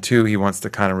 and 2, he wants to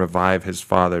kind of revive his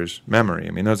father's memory.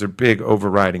 I mean, those are big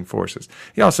overriding forces.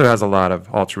 He also has a lot of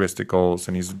altruistic goals,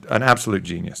 and he's an absolute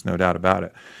genius, no doubt about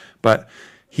it. But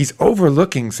he's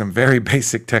overlooking some very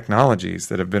basic technologies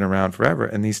that have been around forever,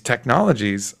 and these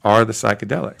technologies are the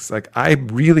psychedelics. Like, I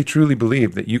really truly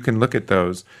believe that you can look at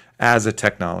those as a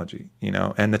technology,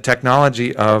 and the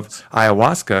technology of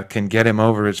ayahuasca can get him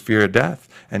over his fear of death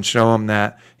and show him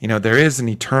that, there is an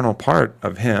eternal part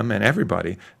of him and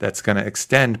everybody that's going to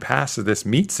extend past this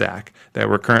meat sack that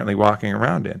we're currently walking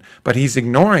around in. But he's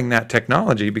ignoring that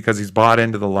technology because he's bought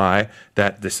into the lie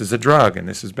that this is a drug and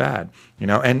this is bad,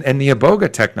 and the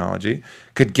iboga technology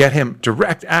could get him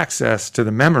direct access to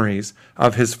the memories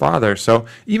of his father. So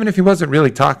even if he wasn't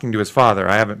really talking to his father,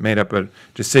 I haven't made up a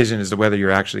decision as to whether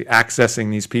you're actually accessing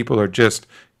these people or just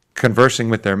conversing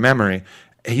with their memory.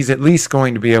 He's at least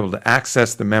going to be able to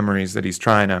access the memories that he's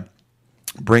trying to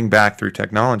bring back through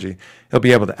technology. He'll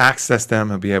be able to access them.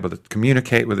 He'll be able to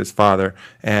communicate with his father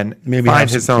and maybe find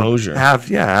have his some own closure.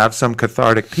 Have some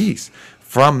cathartic peace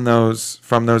from those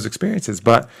experiences.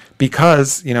 But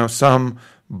because some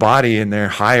body in their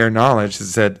higher knowledge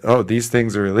has said, oh, these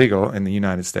things are illegal in the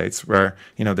United States, where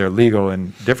they're legal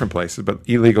in different places but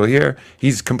illegal here,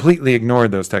 he's completely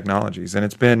ignored those technologies, and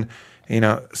it's been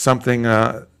something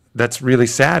that's really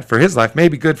sad for his life,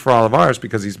 maybe good for all of ours,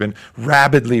 because he's been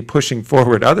rapidly pushing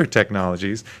forward other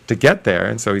technologies to get there.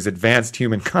 And so he's advanced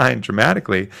humankind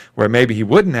dramatically, where maybe he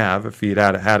wouldn't have if he'd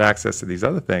had access to these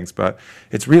other things. But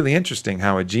it's really interesting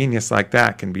how a genius like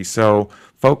that can be so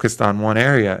focused on one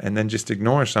area and then just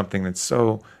ignore something that's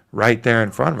so right there in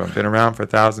front of him, been around for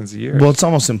thousands of years. Well, it's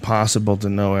almost impossible to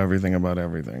know everything about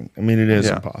everything. I mean, it is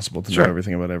Yeah. impossible to Sure. know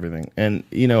everything about everything. And,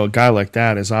 a guy like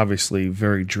that is obviously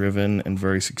very driven and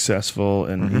very successful,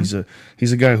 and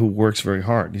he's a guy who works very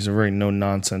hard. He's a very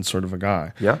no-nonsense sort of a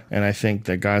guy. Yeah. And I think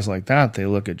that guys like that, they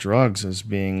look at drugs as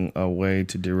being a way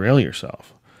to derail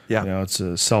yourself. Yeah. It's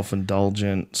a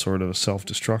self-indulgent, sort of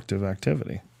self-destructive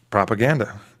activity.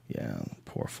 Propaganda. Yeah,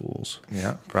 poor fools.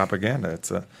 Yeah, propaganda.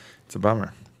 It's a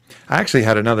bummer. I actually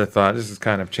had another thought. This is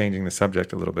kind of changing the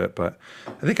subject a little bit, but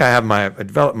I think I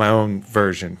developed my own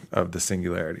version of the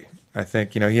singularity. I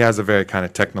think, he has a very kind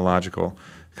of technological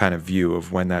kind of view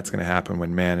of when that's going to happen,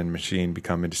 when man and machine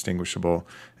become indistinguishable.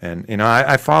 And,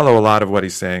 I follow a lot of what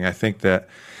he's saying. I think that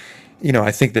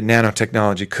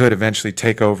nanotechnology could eventually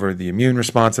take over the immune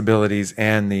responsibilities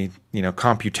and the,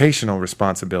 computational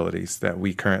responsibilities that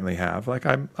we currently have. Like,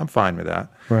 I'm fine with that.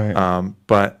 Right.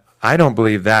 But I don't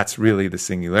believe that's really the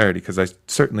singularity, because I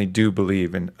certainly do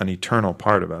believe in an eternal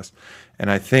part of us.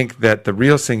 And I think that the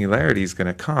real singularity is going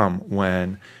to come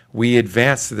when we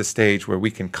advance to the stage where we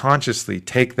can consciously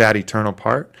take that eternal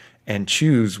part and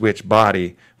choose which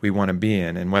body we want to be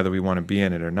in and whether we want to be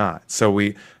in it or not. So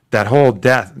that whole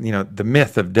death, the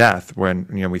myth of death, when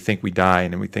we think we die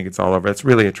and then we think it's all over, it's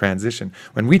really a transition.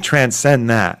 When we transcend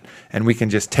that and we can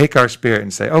just take our spirit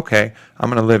and say, okay, I'm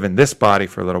going to live in this body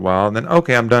for a little while, and then,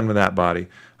 okay, I'm done with that body.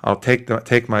 I'll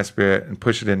take my spirit and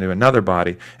push it into another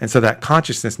body. And so that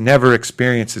consciousness never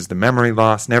experiences the memory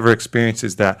loss, never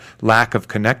experiences that lack of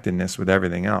connectedness with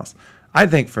everything else. I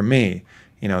think for me,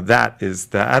 that is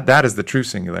the true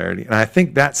singularity. And I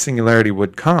think that singularity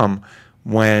would come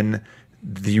when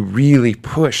you really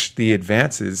push the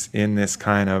advances in this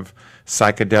kind of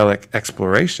psychedelic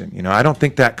exploration. I don't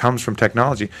think that comes from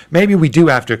technology. Maybe we do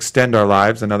have to extend our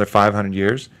lives another 500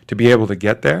 years to be able to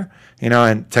get there,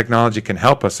 and technology can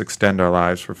help us extend our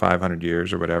lives for 500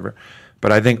 years or whatever.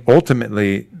 But I think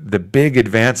ultimately the big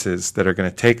advances that are going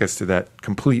to take us to that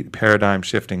complete paradigm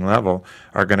shifting level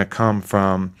are going to come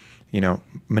from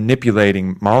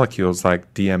manipulating molecules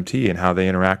like DMT and how they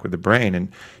interact with the brain,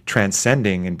 and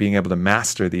transcending and being able to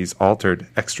master these altered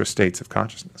extra states of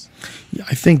consciousness. Yeah,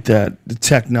 I think that the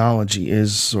technology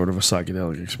is sort of a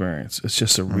psychedelic experience. It's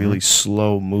just a really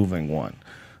slow-moving one,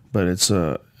 but it's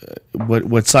what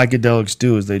psychedelics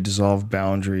do is they dissolve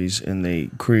boundaries and they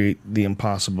create the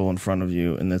impossible in front of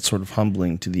you, and that's sort of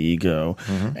humbling to the ego,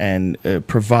 and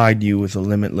provide you with a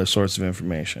limitless source of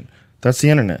information. That's the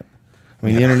internet. I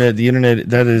mean, the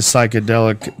internet, that is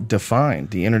psychedelic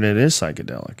defined. The internet is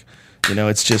psychedelic.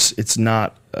 It's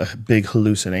not a big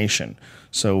hallucination.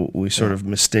 So we sort of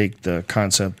mistake the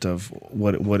concept of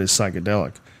what is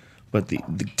psychedelic. But the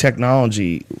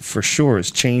technology, for sure,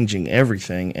 is changing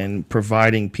everything and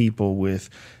providing people with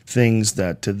things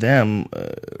that to them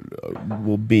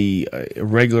will be a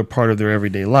regular part of their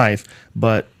everyday life,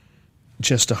 but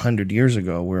just 100 years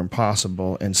ago were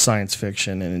impossible and science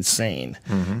fiction and insane,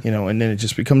 Mm-hmm. you know, and then it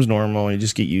just becomes normal and you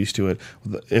just get used to it.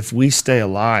 If we stay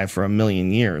alive for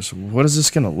 1,000,000 years, what is this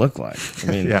going to look like?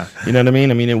 I mean, Yeah. you know what I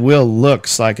mean? I mean, it will look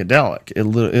psychedelic.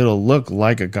 It'll look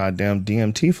like a goddamn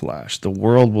DMT flash. The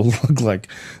world will look like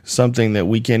something that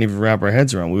we can't even wrap our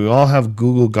heads around. We all have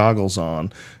Google goggles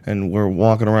on and we're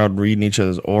walking around reading each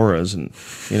other's auras, and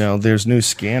you know, there's new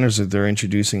scanners that they're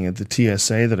introducing at the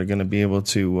TSA that are going to be able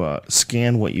to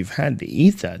scan what you've had to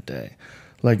eat that day.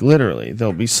 Like literally,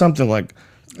 there'll be something like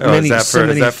is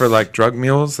that for like drug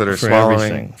mules that are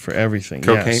swallowing for everything,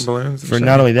 cocaine yes. balloons? For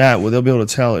not only that, well, they'll be able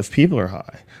to tell if people are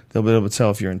high. They'll be able to tell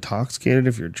if you're intoxicated,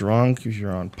 if you're drunk, if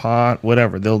you're on pot,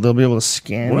 whatever. They'll be able to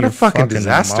scan. What your a fucking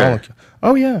disaster! molecule.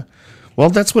 Oh yeah. Well,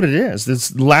 that's what it is.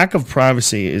 This lack of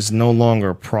privacy is no longer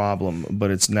a problem, but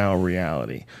it's now a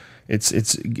reality.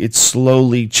 It's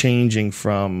slowly changing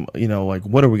from, you know, like,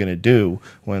 what are we going to do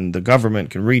when the government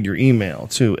can read your email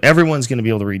to everyone's going to be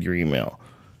able to read your email.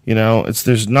 You know,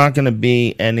 there's not going to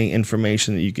be any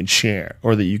information that you can share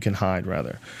or that you can hide,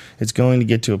 rather. It's going to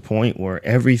get to a point where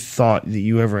every thought that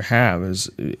you ever have is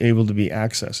able to be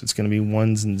accessed. It's going to be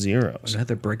ones and zeros.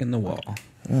 Another brick in the wall.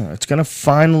 Yeah, it's going to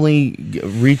finally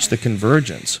reach the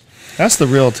convergence. That's the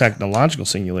real technological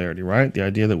singularity, right? The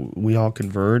idea that we all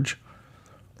converge.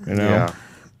 You know?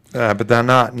 Yeah, but they're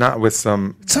not with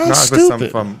some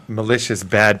malicious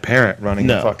bad parent running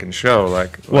the fucking show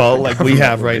like we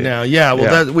have right now. Yeah,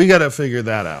 well, we got to figure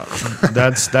that out.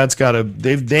 that's got to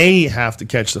they have to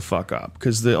catch the fuck up,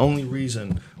 because the only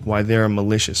reason why they're a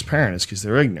malicious parent is because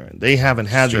they're ignorant. They haven't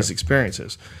had these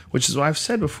experiences, which is why I've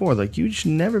said before, like, you should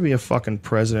never be a fucking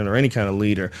president or any kind of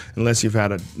leader unless you've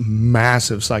had a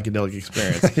massive psychedelic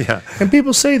experience. Yeah. And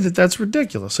people say that that's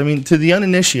ridiculous. I mean, to the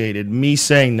uninitiated, me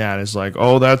saying that is like,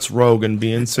 oh, that's Rogan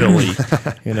being silly.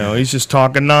 You know, he's just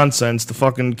talking nonsense. The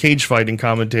fucking cage fighting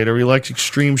commentator, he likes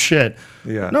extreme shit.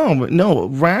 Yeah. No,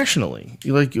 rationally.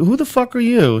 You're like, who the fuck are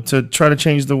you to try to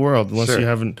change the world unless you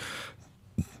haven't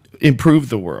improve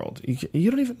the world?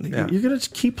 You don't even. You're gonna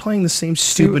keep playing the same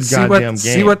stupid goddamn game.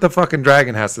 See what the fucking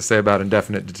dragon has to say about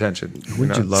indefinite detention.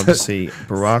 Would you love to see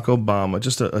Barack Obama,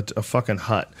 just a fucking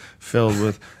hut filled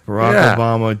with Barack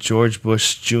Obama, George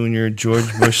Bush Jr.,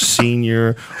 George Bush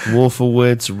Sr.,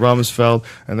 Wolfowitz, Rumsfeld,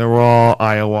 and they were all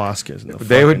ayahuascas.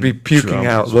 They would be puking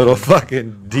out little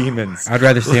fucking demons. I'd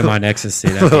rather see them on ecstasy.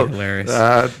 That'd be hilarious.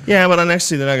 Yeah, but on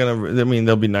ecstasy, they're not gonna. I mean,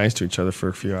 they'll be nice to each other for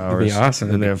a few hours. It'd be awesome.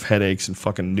 And they have headaches and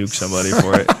fucking nuke somebody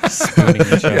for it.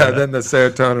 Then the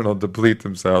serotonin will deplete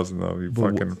themselves and they'll be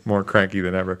fucking more cranky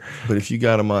than ever. But if you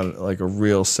got them on like a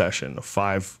real session, a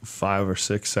five or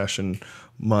six session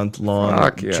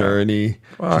month-long journey,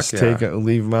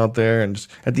 leave them out there, and just,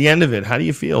 at the end of it, how do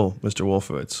you feel, Mr.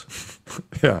 Wolfowitz?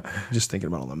 Just thinking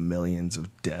about all the millions of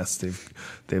deaths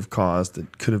they've caused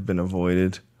that could have been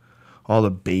avoided. All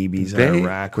the babies in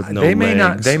Iraq with no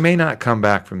legs. They may not come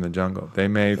back from the jungle. They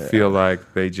may feel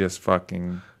like they just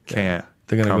fucking can't.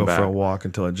 They're going to go for a walk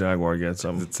until a jaguar gets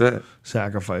them. That's it.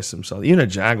 Sacrifice themselves. Even a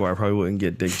jaguar probably wouldn't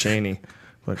get Dick Cheney.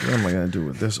 Like, what am I going to do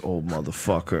with this old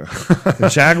motherfucker? The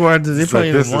jaguar, they probably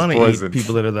even want to eat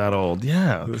people that are that old.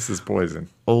 Yeah. This is poison.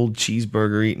 Old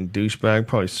cheeseburger eating douchebag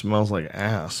probably smells like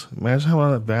ass. Imagine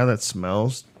how bad that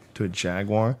smells to a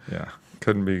jaguar. Yeah.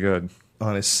 Couldn't be good.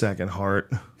 On his second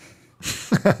heart.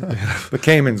 The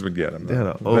Caimans would get him. They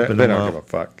don't give a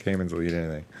fuck. Caimans will eat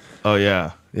anything. Oh,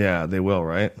 yeah. Yeah, they will,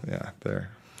 right? Yeah,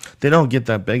 they don't get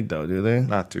that big, though, do they?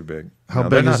 Not too big. How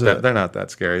big is it? They're not that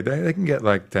scary. They can get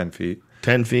like 10 feet.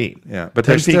 10 feet. Yeah, but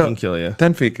 10 feet can kill you.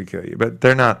 10 feet could kill you, but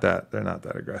they're not that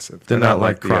aggressive. They're not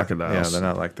like crocodiles. Yeah, they're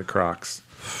not like the crocs.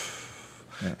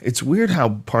 Yeah. It's weird how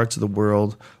parts of the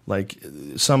world, like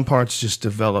some parts, just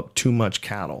develop too much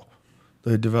cattle.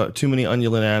 They develop too many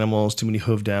ungulate animals, too many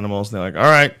hoofed animals. And they're like,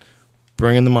 all right,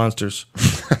 bring in the monsters.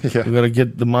 We got to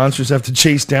get the monsters. Have to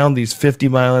chase down these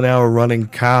 50-mile-an-hour running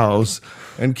cows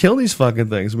and kill these fucking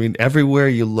things. I mean, everywhere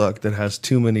you look that has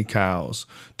too many cows,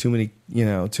 too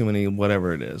many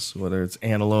whatever it is, whether it's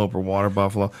antelope or water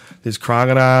buffalo. There's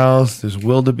crocodiles. There's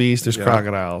wildebeest. There's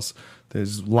crocodiles.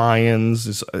 There's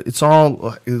lions. It's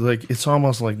all like, it's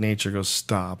almost like nature goes,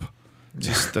 stop.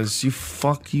 Just does you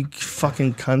fucking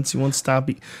cunts. You won't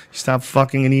stop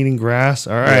fucking and eating grass.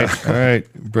 All right,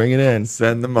 bring it in.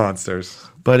 Send the monsters.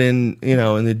 But in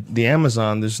the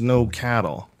Amazon, there's no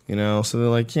cattle. So they're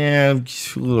like,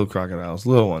 little crocodiles,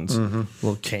 little ones,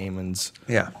 little caimans,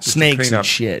 snakes and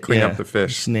shit. Clean up the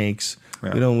fish. Snakes.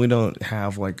 Yeah. We don't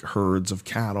have like herds of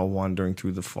cattle wandering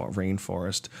through the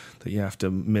rainforest that you have to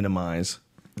minimize.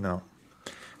 No,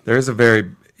 there is a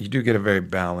very you do get a very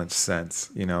balanced sense,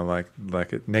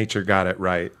 nature got it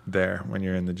right there when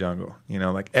you're in the jungle.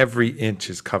 Like every inch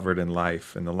is covered in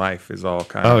life, and the life is all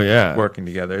kind of working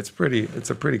together. It's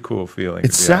a pretty cool feeling.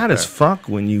 It's sad as fuck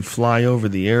when you fly over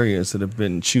the areas that have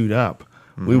been chewed up.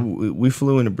 We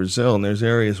flew into Brazil, and there's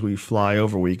areas we fly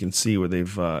over where you can see where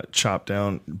they've chopped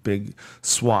down big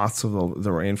swaths of the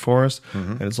rainforest,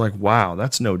 and it's like, wow,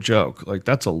 that's no joke. Like,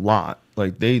 that's a lot.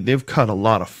 Like, they've cut a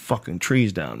lot of fucking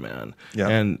trees down, man. Yeah.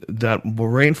 And that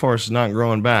rainforest is not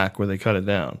growing back where they cut it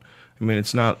down. I mean,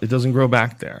 it doesn't grow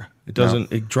back there. It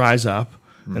doesn't. No. It dries up.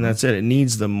 And that's it. It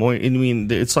needs the moist. I mean,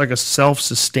 it's like a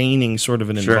self-sustaining sort of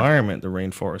an environment, the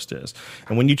rainforest is.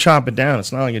 And when you chop it down,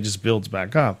 it's not like it just builds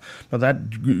back up. No,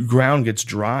 that ground gets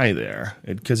dry there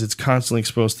because it's constantly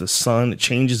exposed to the sun. It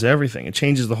changes everything. It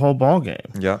changes the whole ball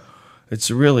game. Yeah. It's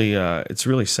really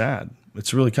sad.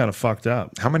 It's really kind of fucked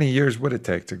up. How many years would it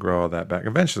take to grow all that back?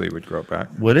 Eventually, it would grow back.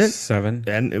 Would it? 7.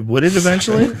 And would it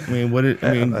eventually? I mean, would it?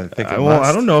 I mean, I think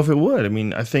I don't know if it would. I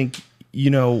mean, I think.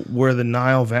 Where the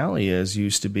Nile Valley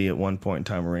used to be at one point in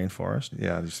time a rainforest.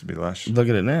 Yeah, it used to be lush. Look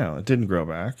at it now. It didn't grow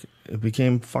back. It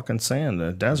became fucking sand,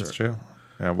 a desert. That's true.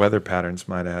 Yeah, weather patterns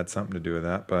might have had something to do with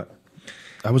that, but...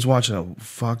 I was watching a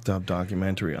fucked up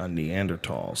documentary on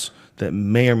Neanderthals that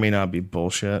may or may not be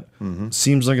bullshit.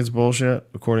 Seems like it's bullshit,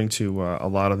 according to a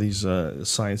lot of these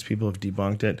science people have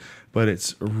debunked it, but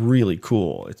it's really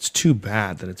cool. It's too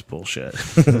bad that it's bullshit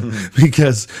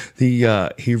because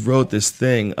he wrote this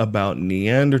thing about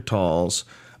Neanderthals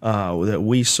that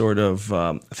we sort of,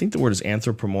 I think the word is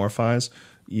anthropomorphize.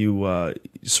 You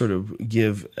sort of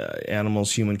give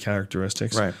animals human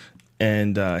characteristics. Right.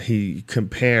 And he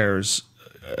compares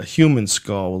a human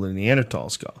skull with a Neanderthal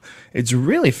skull. It's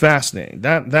really fascinating.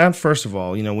 That first of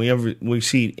all, we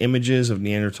see images of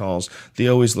Neanderthals. They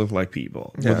always look like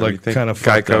people. Yeah, look like kind of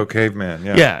Geico caveman.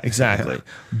 Yeah, yeah, exactly.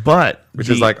 But which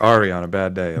is like Ari on a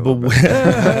bad day.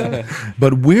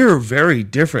 But we're very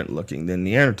different looking than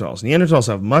Neanderthals. Neanderthals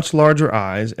have much larger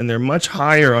eyes, and they're much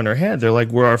higher on their head. They're like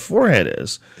where our forehead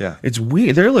is. Yeah, it's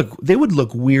weird. They would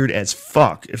look weird as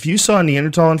fuck if you saw a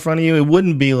Neanderthal in front of you. It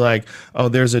wouldn't be like, oh,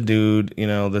 there's a dude,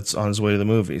 that's on his way to the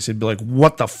movies. It'd be like,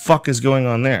 what the fuck is going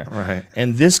on there? Right.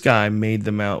 And this guy made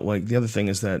them out like the other thing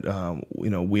is that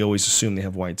we always assume they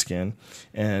have white skin,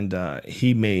 and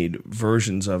he made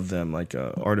versions of them like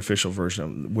a artificial version of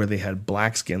them, where they had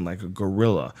black skin like a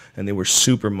gorilla, and they were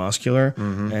super muscular.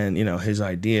 And his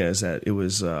idea is that it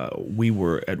was we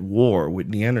were at war with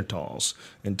Neanderthals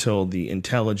until the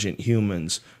intelligent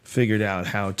humans figured out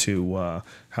how to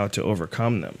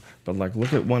overcome them. But like,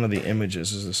 look at one of the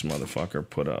images this motherfucker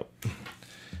put up.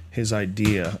 His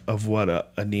idea of what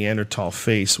a Neanderthal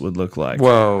face would look like.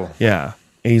 Whoa. Yeah.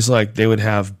 And he's like, they would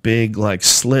have big, like,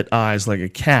 slit eyes like a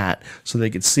cat so they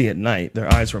could see at night.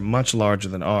 Their eyes were much larger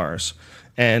than ours.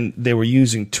 And they were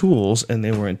using tools, and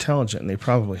they were intelligent, and they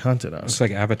probably hunted us. Looks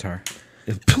like Avatar.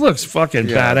 It looks fucking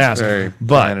badass. But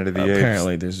Planet of the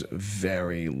apparently Apes. there's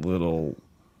very little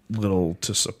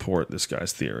to support this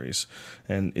guy's theories.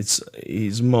 And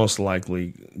he's most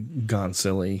likely gone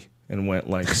silly and went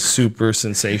like super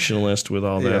sensationalist with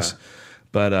all this.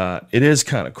 But it is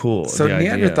kind of cool. So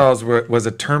Neanderthals was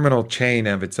a terminal chain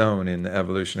of its own in the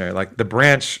evolutionary. Like the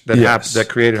branch that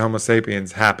created Homo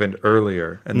sapiens happened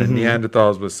earlier, and then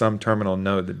Neanderthals was some terminal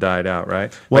node that died out,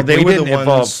 right? Well, we didn't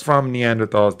evolve from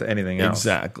Neanderthals to anything else.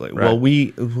 Exactly. Right?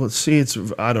 Well, see,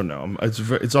 I don't know.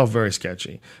 It's all very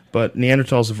sketchy. But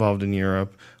Neanderthals evolved in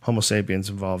Europe. Homo sapiens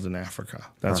evolved in Africa.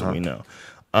 That's what we know.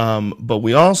 But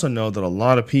we also know that a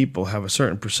lot of people have a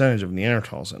certain percentage of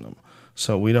Neanderthals in them.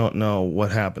 So we don't know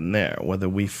what happened there, whether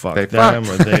we fucked them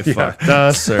or they fucked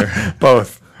us or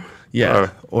both.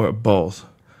 Yeah, or both.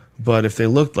 But if they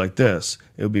looked like this,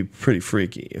 it would be pretty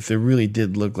freaky. If they really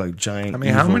did look like giant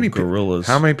gorillas.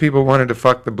 How many people wanted to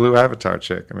fuck the blue Avatar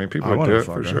chick? I mean, people would do it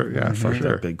for sure. Yeah, for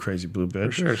sure. That big crazy blue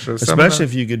bitch. For sure. So especially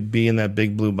if you could be in that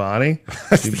big blue body,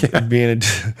 be in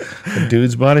a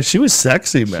dude's body. She was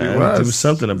sexy, man. There was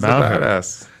something about her.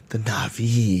 The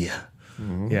Na'vi.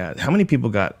 Yeah, how many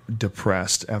people got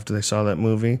depressed after they saw that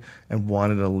movie and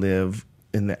wanted to live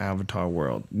in the Avatar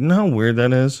world? You know how weird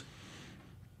that is?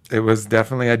 It was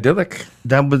definitely idyllic.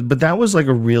 But that was like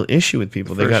a real issue with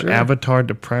people. They got Avatar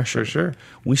depression. For sure.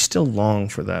 We still long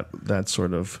for that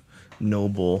sort of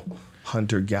noble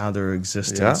hunter-gatherer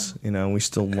existence. Yeah. We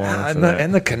still long for that.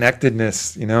 And the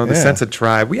connectedness, the sense of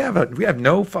tribe. We have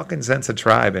no fucking sense of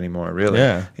tribe anymore, really.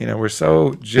 Yeah. We're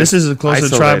so just This is as close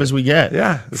to tribe as we get.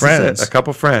 Yeah. Friends. A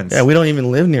couple friends. Yeah, we don't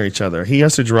even live near each other. He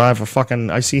has to drive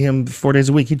I see him 4 days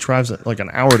a week. He drives like an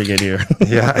hour to get here.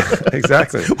 Yeah,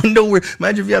 exactly. We're nowhere.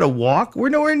 Imagine if you had to walk. We're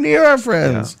nowhere near our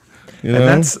friends. Yeah. You know?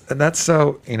 And that's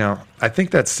so, I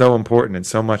think that's so important and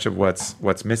so much of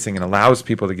what's missing and allows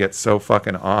people to get so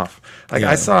fucking off. Like Yeah.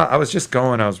 I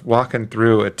was walking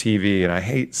through a TV, and I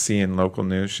hate seeing local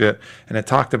news shit, and it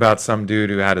talked about some dude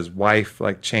who had his wife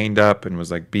like chained up and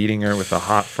was like beating her with a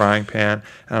hot frying pan,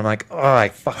 and I'm like, oh, I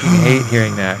fucking hate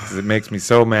hearing that because it makes me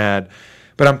so mad.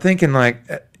 But I'm thinking like,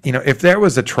 if there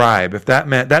was a tribe, if that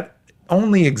meant that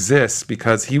only exists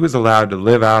because he was allowed to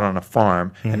live out on a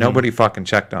farm and nobody fucking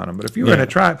checked on him. But if you were in a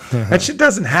tribe, that shit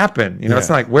doesn't happen. It's not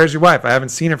like, where's your wife? I haven't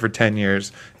seen her for 10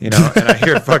 years, and I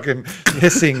hear fucking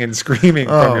hissing and screaming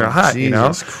from your hut,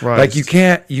 Jesus Christ.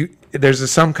 Like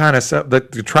there's some kind of stuff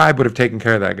that the tribe would have taken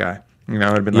care of that guy. It would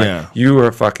have been like, you are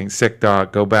a fucking sick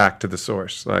dog. Go back to the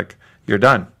source. Like, you're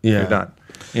done. You're done.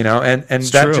 And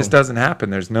that true. just doesn't happen.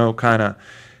 There's no kind of,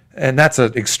 and that's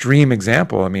an extreme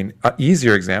example. I mean,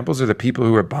 easier examples are the people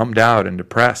who are bummed out and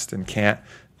depressed and can't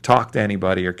talk to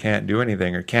anybody or can't do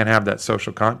anything or can't have that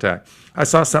social contact. I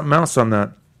saw something else on I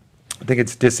think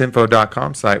it's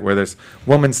disinfo.com site, where this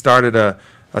woman started a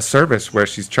service where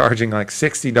she's charging like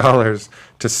 $60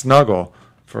 to snuggle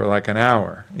for like an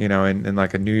hour, in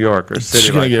like a New York or city.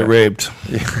 She's going to get raped.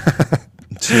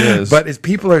 She is. But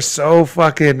people are so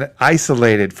fucking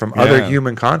isolated from other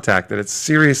human contact that it's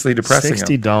seriously depressing them.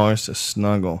 $60 to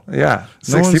snuggle. Yeah,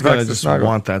 No one's $60 gonna to just snuggle.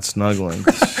 want that snuggling.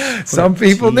 Some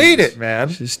people need it, man.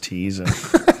 Just teasing.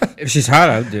 If she's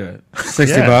hot, I'd do it. $60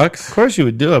 Yeah, bucks. Of course you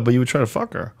would do it, but you would try to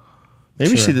fuck her.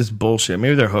 Maybe see this bullshit.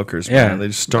 Maybe they're hookers, man. They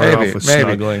just start off with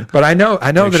snuggling. But I know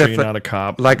Make that sure if you're not a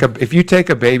cop. like if you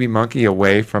take a baby monkey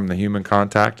away from the human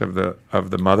contact of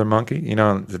the mother monkey,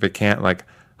 if it can't like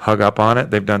hug up on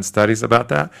it, they've done studies about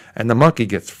that, and the monkey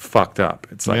gets fucked up.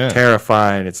 It's like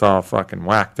terrified. It's all fucking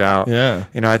whacked out. Yeah.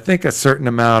 I think a certain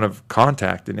amount of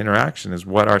contact and interaction is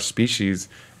what our species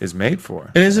is made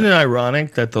for. And isn't it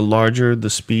ironic that the larger the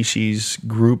species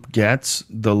group gets,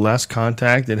 the less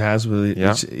contact it has with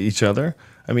each other?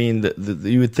 I mean,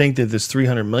 you would think that this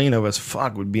 300 million of us,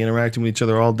 would be interacting with each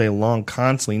other all day long,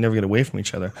 constantly, never get away from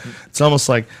each other. It's almost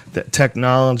like that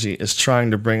technology is trying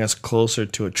to bring us closer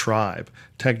to a tribe.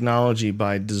 Technology,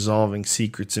 by dissolving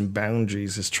secrets and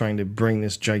boundaries, is trying to bring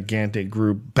this gigantic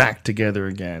group back together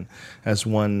again as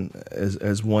one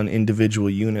individual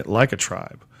unit, like a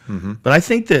tribe. Mm-hmm. But I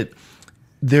think that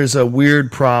there's a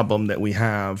weird problem that we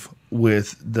have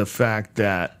with the fact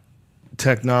that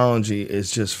technology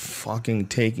is just fucking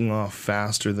taking off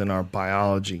faster than our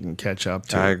biology can catch up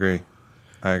to. I agree.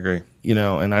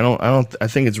 And I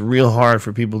think it's real hard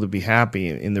for people to be happy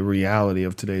in the reality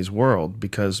of today's world,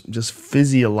 because just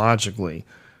physiologically,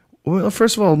 well,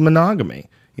 first of all, monogamy.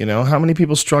 How many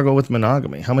people struggle with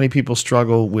monogamy? How many people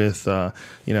struggle with, the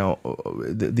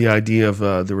idea of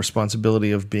the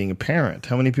responsibility of being a parent?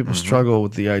 How many people struggle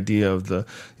with the idea of the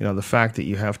fact that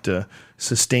you have to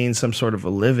sustain some sort of a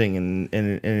living and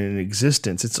an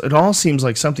existence? It all seems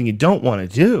like something you don't want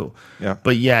to do. Yeah.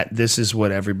 But yet this is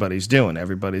what everybody's doing.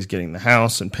 Everybody's getting the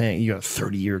house and paying. You got a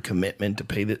 30-year commitment to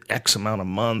pay the X amount a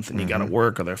month, and you got to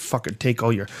work, or they'll fucking take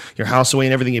all your house away,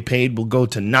 and everything you paid will go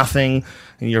to nothing,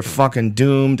 and you're fucking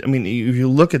doomed. I mean, if you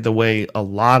look at the way a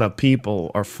lot of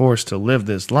people are forced to live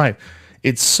this life,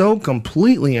 it's so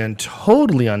completely and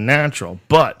totally unnatural,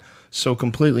 but so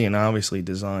completely and obviously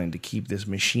designed to keep this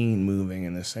machine moving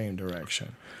in the same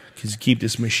direction. Because keep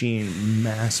this machine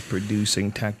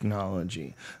mass-producing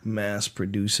technology,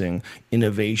 mass-producing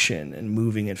innovation, and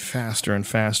moving it faster and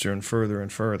faster and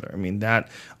further. I mean, that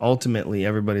ultimately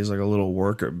everybody's like a little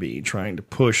worker bee trying to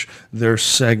push their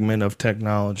segment of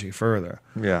technology further.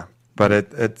 Yeah. But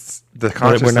it's the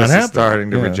consciousness is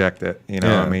starting to reject it.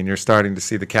 I mean, you're starting to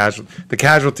see the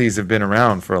casualties have been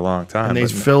around for a long time. And they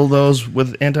fill those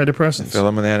with antidepressants. Fill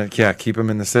them with keep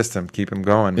them in the system, keep them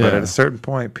going. But at a certain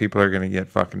point, people are going to get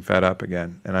fucking fed up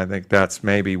again. And I think that's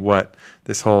maybe what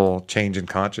this whole change in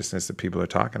consciousness that people are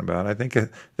talking about. I think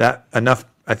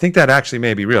that actually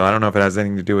may be real. I don't know if it has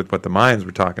anything to do with what the Mayans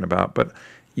were talking about, but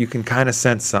you can kind of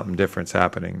sense something different's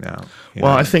happening now.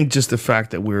 Well, I think just the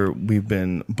fact that we've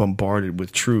been bombarded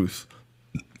with truth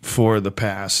for the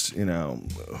past,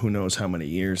 who knows how many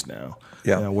years now.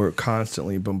 Yeah. We're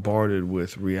constantly bombarded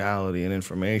with reality and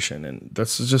information, and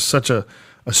that's just such a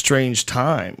strange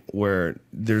time where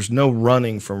there's no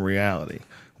running from reality.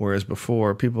 Whereas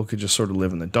before, people could just sort of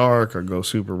live in the dark or go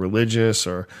super religious,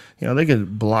 or they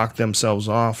could block themselves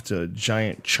off to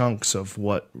giant chunks of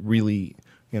what really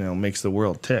makes the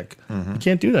world tick. You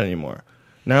can't do that anymore.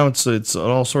 Now it's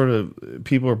all sort of,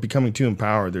 people are becoming too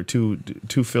empowered. They're too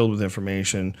filled with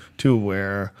information, too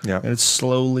aware. Yeah. And it's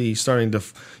slowly starting to,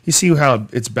 you see how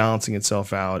it's balancing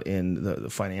itself out in the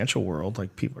financial world.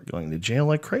 Like, people are going to jail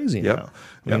like crazy Yep. now.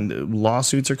 I mean, the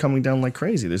lawsuits are coming down like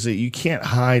crazy. You can't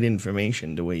hide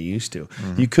information the way you used to.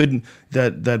 You couldn't,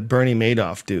 that Bernie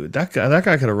Madoff dude, that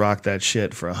guy could have rocked that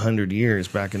shit for 100 years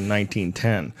back in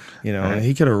 1910. You know, and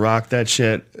he could have rocked that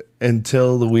shit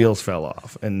until the wheels fell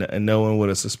off, and no one would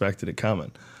have suspected it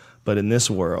coming. But in this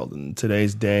world, in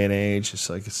today's day and age, it's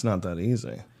like, it's not that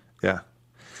easy. Yeah.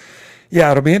 Yeah,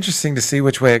 it'll be interesting to see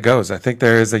which way it goes. I think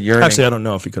there is a yearning. Actually, I don't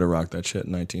know if he could have rocked that shit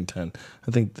in 1910.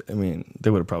 I mean, they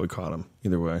would have probably caught him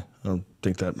either way. I don't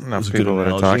think that was a good people would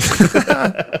have analogy.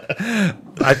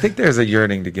 I think there's a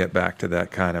yearning to get back to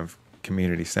that kind of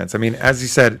community sense. I mean, as you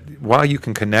said, while you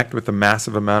can connect with a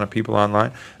massive amount of people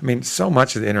online, I mean, so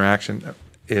much of the interaction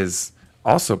is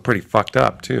also pretty fucked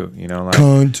up too, you know, like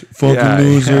Cunt, fucking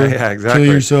loser, yeah, exactly.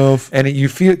 kill yourself. And you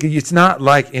feel it's not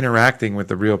like interacting with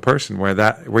the real person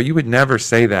where you would never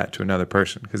say that to another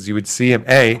person, because you would see him,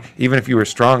 even if you were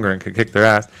stronger and could kick their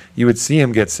ass, you would see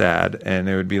him get sad, and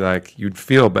it would be like, you'd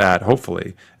feel bad,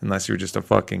 hopefully, unless you were just a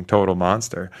fucking total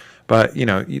monster. But, you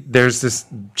know, there's this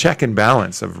check and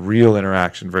balance of real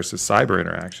interaction versus cyber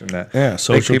interaction that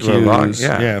social people are locked.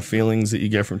 cues, feelings that you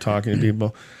get from talking to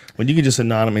people. When you can just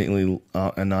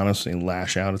anonymously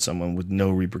lash out at someone with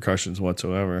no repercussions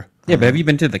whatsoever. Yeah, but have you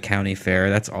been to the county fair?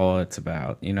 That's all it's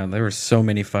about. You know, there were so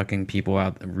many fucking people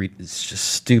out. It's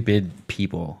just stupid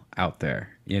people out there.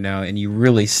 You know, and you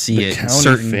really see The it in county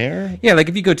certain fair? Yeah, like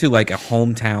if you go to like a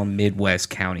hometown Midwest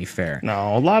county fair.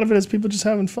 No, a lot of it is people just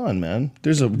having fun, man.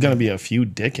 There's going to be a few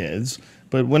dickheads,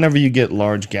 but whenever you get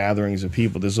large gatherings of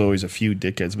people, there's always a few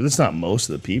dickheads, but it's not most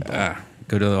of the people.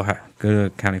 Go to Ohio. Go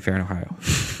to county fair in Ohio.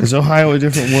 Is Ohio a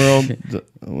different world?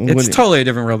 It's totally a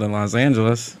different world than Los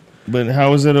Angeles. But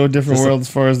how is it a different world as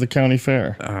far as the county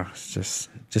fair? It's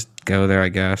just go there, I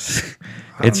guess.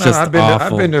 It's just awful.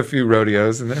 I've been to a few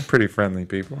rodeos, and they're pretty friendly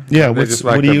people. Yeah, they just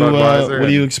like what are their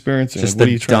you experiencing? Just what are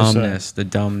the you trying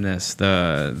dumbness,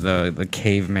 the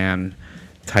caveman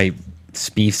type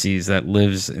species that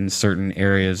lives in certain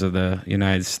areas of the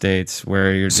United States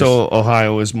where you're just... So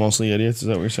Ohio is mostly idiots, is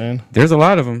that what you're saying? There's a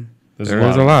lot of them. There's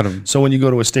a lot of them. So when you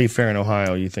go to a state fair in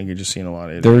Ohio, you think you're just seeing a lot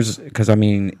of idiots? Because, I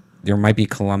mean, there might be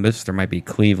Columbus, there might be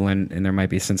Cleveland, and there might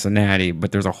be Cincinnati,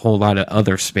 but there's a whole lot of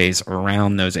other space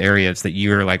around those areas that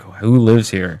you're like, who lives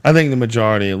here? I think the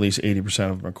majority, at least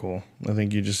 80% of them, are cool. I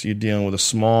think you're dealing with a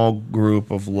small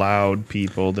group of loud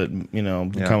people that, you know,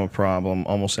 become a problem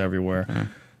almost everywhere. Yeah.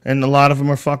 And a lot of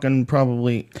them are fucking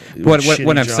probably what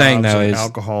I'm saying though is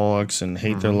alcoholics and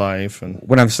hate their life. And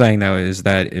what I'm saying though is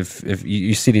that if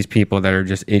you see these people that are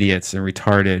just idiots and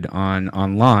retarded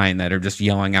online that are just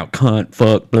yelling out cunt,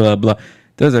 fuck, blah blah,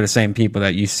 those are the same people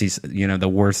that you see, you know, the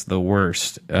worst.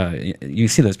 You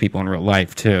see those people in real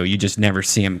life too. You just never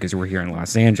see them because we're here in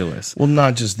Los Angeles. Well,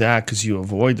 not just that, because you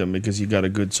avoid them because you got a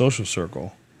good social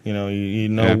circle. You know, you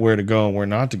know where to go and where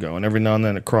not to go. And every now and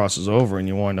then it crosses over and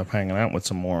you wind up hanging out with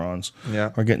some morons.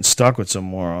 Yeah. Or getting stuck with some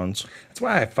morons. That's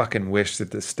why I fucking wish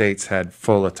that the states had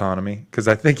full autonomy. Because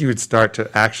I think you would start to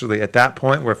actually, at that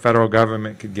point where federal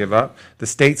government could give up, the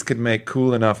states could make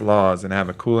cool enough laws and have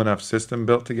a cool enough system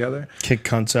built together. Kick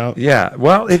cunts out? Yeah.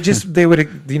 Well, it just, they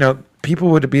would, you know, people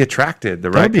would be attracted, the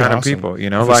right kind of people, you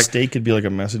know, if like a state could be like a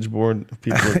message board. Of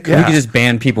people We could just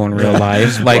ban people in real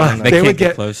life, like well, they can't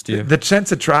get close to. The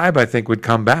sense of tribe, I think, would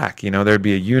come back. You know, there'd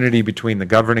be a unity between the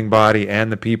governing body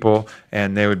and the people,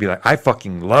 and they would be like, "I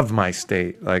fucking love my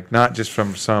state," like not just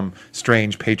from some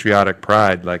strange patriotic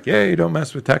pride, like, "Yeah, you don't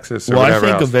mess with Texas." Or whatever I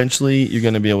think else. eventually you're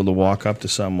going to be able to walk up to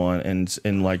someone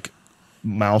and like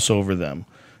mouse over them.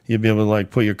 You'll be able to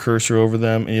like put your cursor over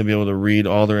them, and you'll be able to read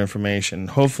all their information.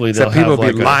 Hopefully, they'll people have will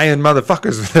like be lying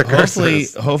motherfuckers with their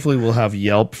cursors. Hopefully, we'll have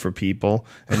Yelp for people,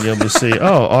 and you'll be able to see,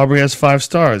 oh, Aubrey has 5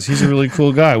 stars. He's a really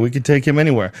cool guy. We could take him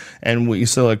anywhere. And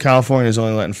California is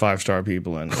only letting 5-star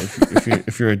people in.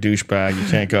 If you're a douchebag, you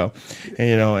can't go.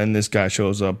 And and this guy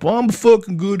shows up. Well, I'm a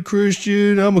fucking good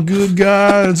Christian. I'm a good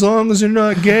guy. As long as they're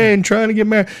not gay and trying to get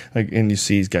married. And you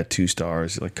see he's got 2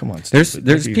 stars. You're like, come on.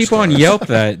 There's people on Yelp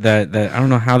that I don't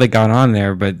know how they got on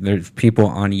there, but there's people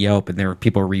on Yelp, and there were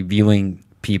people reviewing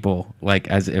people like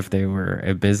as if they were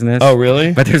a business. Oh,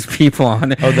 really? But there's people on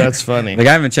there. Oh, that's funny. Like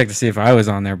I haven't checked to see if I was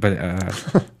on there, but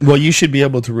well, you should be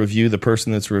able to review the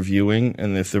person that's reviewing,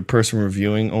 and if the person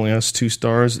reviewing only has 2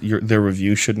 stars, their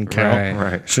review shouldn't count.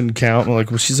 Right. Shouldn't count. We're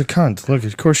like, well, she's a cunt. Look,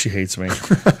 of course she hates me.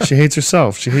 She hates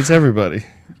herself. She hates everybody.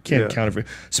 Can't count it.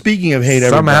 Speaking of hate,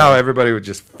 somehow everybody would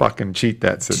just fucking cheat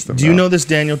that system. Do you know this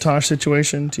Daniel Tosh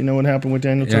situation? Do you know what happened with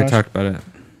Daniel Tosh? Yeah, I talked about it.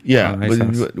 Yeah, Oh, nice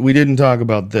house. but we didn't talk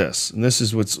about this. And this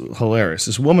is what's hilarious.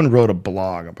 This woman wrote a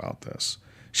blog about this.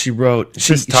 She wrote...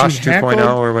 Just Tosh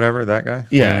 2.0 or whatever, that guy?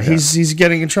 Yeah, he's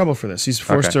getting in trouble for this. He's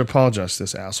forced Okay. to apologize to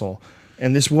this asshole.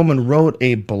 And this woman wrote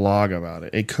a blog about it.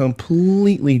 A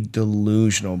completely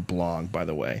delusional blog, by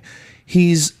the way.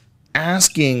 He's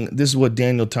asking... This is what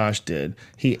Daniel Tosh did.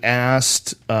 He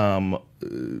asked... What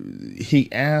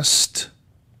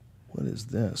is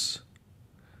this?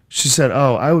 She said,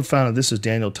 I would found out this is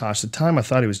Daniel Tosh. At the time, I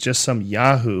thought he was just some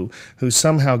Yahoo who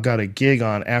somehow got a gig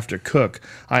on After Cook.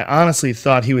 I honestly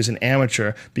thought he was an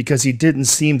amateur because he didn't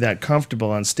seem that comfortable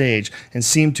on stage and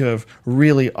seemed to have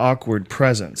really awkward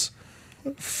presence.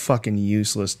 Fucking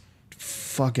useless,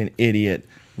 fucking idiot,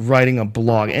 writing a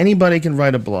blog. Anybody can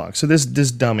write a blog. So this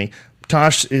dummy,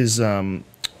 Tosh is...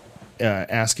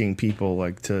 asking people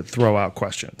like to throw out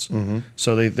questions.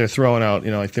 So they're throwing out,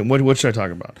 like, what should I talk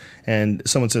about? And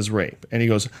someone says rape, and he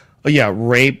goes, "Oh yeah,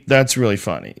 rape. That's really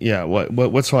funny. Yeah,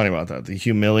 what's funny about that? The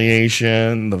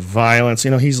humiliation, the violence.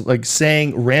 He's like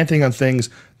ranting on things.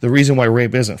 The reason why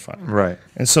rape isn't funny, Right.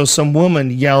 And so some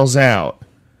woman yells out,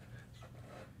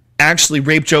 "Actually,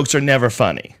 rape jokes are never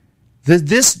funny."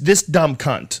 This dumb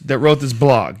cunt that wrote this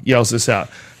blog yells this out.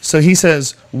 So he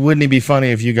says, wouldn't it be funny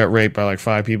if you got raped by like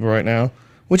 5 people right now?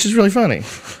 Which is really funny.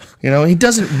 He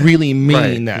doesn't really mean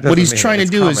Right. that. He What he's doesn't trying mean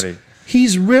to it. do It's is comedy.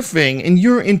 he's riffing and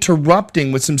you're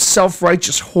interrupting with some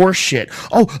self-righteous horse shit.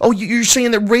 Oh, you're saying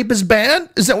that rape is bad?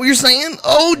 Is that what you're saying?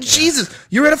 Oh, Jesus.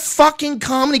 You're at a fucking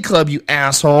comedy club, you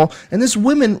asshole. And this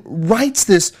woman writes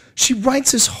this. She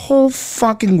writes this whole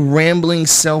fucking rambling,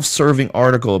 self-serving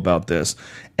article about this.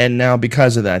 And now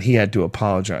because of that, he had to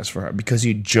apologize for her because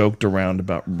he joked around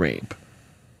about rape.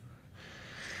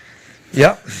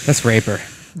 Yep. That's raper.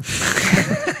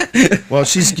 Well,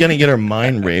 she's going to get her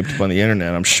mind raped by the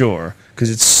internet, I'm sure, because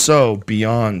it's so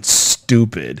beyond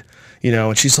stupid.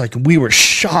 And she's like, we were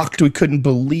shocked. We couldn't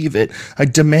believe it. I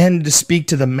demanded to speak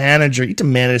to the manager. You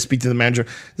demanded to speak to the manager.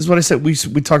 This is what I said. We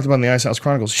talked about in the Ice House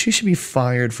Chronicles. She should be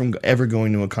fired from ever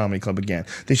going to a comedy club again.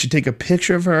 They should take a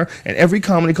picture of her, and every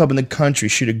comedy club in the country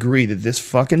should agree that this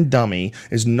fucking dummy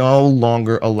is no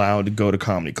longer allowed to go to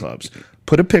comedy clubs.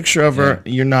 Put a picture of her.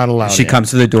 You're not allowed. She in. comes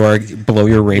to the door, blow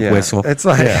your rape whistle. It's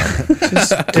like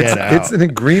Just get out. it's an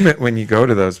agreement when you go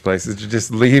to those places to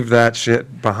just leave that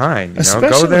shit behind. Especially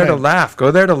go there to when- laugh.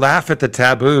 Go there to laugh at the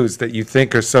taboos that you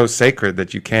think are so sacred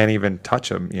that you can't even touch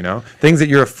them. Things that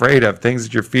you're afraid of, things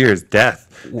that your fears, death,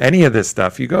 any of this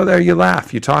stuff. You go there, you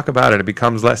laugh, you talk about it. It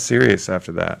becomes less serious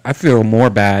after that. I feel more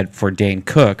bad for Dane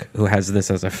Cook, who has this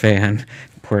as a fan.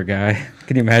 Poor guy.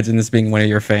 Can you imagine this being one of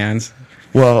your fans?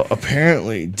 Well,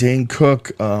 apparently, Dane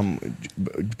Cook,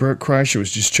 Bert Kreischer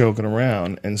was just joking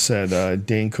around and said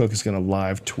Dane Cook is going to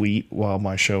live tweet while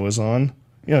my show is on.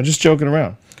 Just joking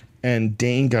around. And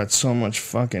Dane got so much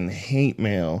fucking hate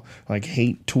mail, like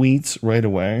hate tweets right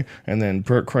away. And then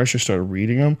Bert Kreischer started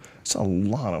reading them. It's a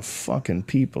lot of fucking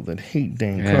people that hate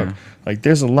Dane Cook. Like,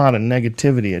 there's a lot of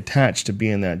negativity attached to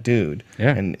being that dude.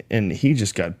 Yeah. And he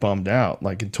just got bummed out,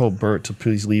 like, and told Bert to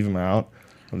please leave him out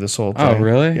of this whole thing. Oh,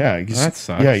 really? Yeah. Well, that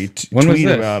sucks. Yeah, you When was tweet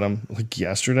this? about him like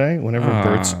yesterday, whenever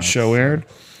Bert's Oh, show aired.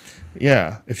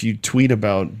 Yeah, if you tweet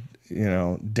about,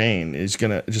 Dane, is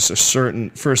gonna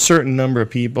for a certain number of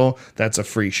people, that's a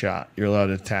free shot. You're allowed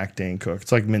to attack Dane Cook.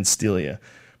 It's like Mencia,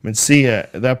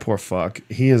 that poor fuck.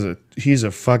 He's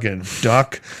a fucking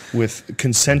duck with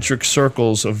concentric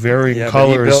circles of varying Yeah, but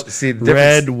he colors, built- see, the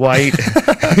red, difference- white.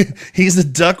 He's a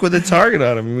duck with a target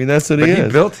on him. I mean, that's what But he he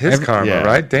is. built his karma, yeah.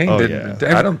 right? Dane Oh, didn't.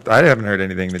 yeah. I haven't heard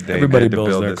anything that Dane Everybody had to builds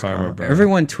build their his karma, bro.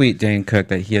 Everyone tweet Dane Cook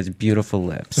that he has beautiful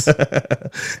lips.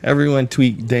 Everyone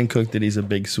tweet Dane Cook that he's a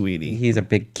big sweetie. He's a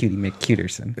big cutie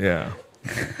McCuterson. Yeah.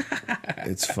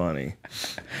 It's funny.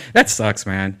 That sucks,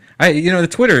 man. The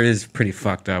Twitter is pretty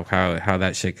fucked up how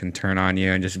that shit can turn on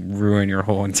you and just ruin your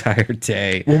whole entire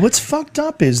day. Well, what's fucked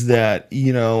up is that,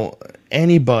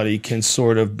 anybody can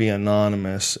sort of be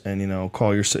anonymous and,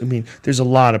 call yourself. I mean, there's a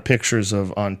lot of pictures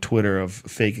on Twitter of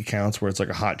fake accounts where it's like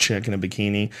a hot chick in a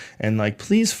bikini and like,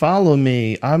 please follow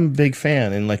me. I'm a big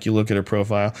fan. And like you look at her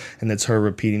profile and it's her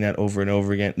repeating that over and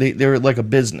over again. They're like a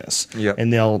business. Yep.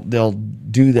 And they'll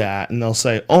do that and they'll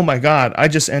say, oh my God, I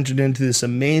just entered into this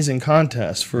amazing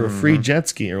contest for a free jet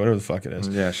ski or whatever the fuck it is.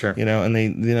 Yeah, sure. And they,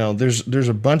 there's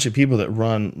a bunch of people that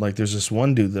run, like there's this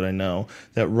one dude that I know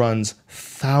that runs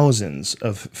thousands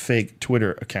of fake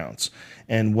Twitter accounts.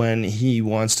 And when he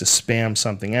wants to spam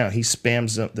something out, he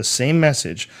spams the same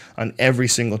message on every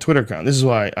single Twitter account. This is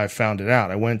why I found it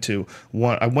out. I went to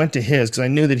his because I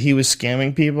knew that he was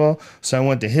scamming people. So I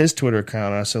went to his Twitter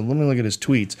account and I said, let me look at his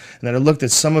tweets. And then I looked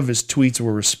at some of his tweets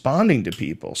were responding to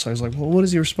people. So I was like, well, what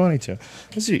is he responding to?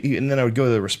 And then I would go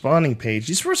to the responding page.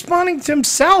 He's responding to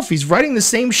himself. He's writing the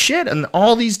same shit on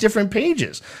all these different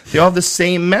pages. They all have the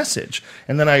same message.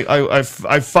 And then I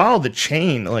followed the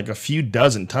chain like a few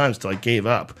dozen times till I gave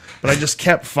up. But I just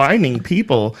kept finding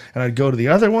people, and I'd go to the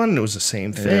other one, and it was the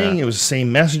same thing. Yeah. It was the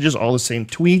same messages, all the same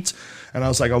tweets. And I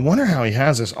was like, I wonder how he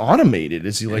has this automated.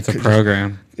 Is he like It's a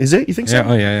program. Is it? You think so? Yeah,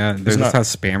 oh yeah. That's how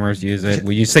spammers use it.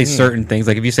 When you say certain things,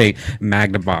 like if you say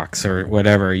Magnabox or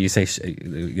whatever, you say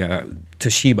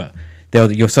Toshiba,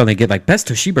 you'll suddenly get like best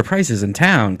Toshiba prices in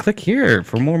town. Click here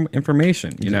for more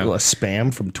information. You know, a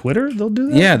spam from Twitter. They'll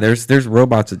do that. Yeah, there's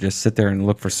robots that just sit there and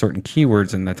look for certain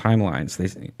keywords in the timelines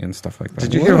and stuff like that.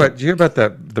 Did you hear about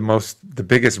the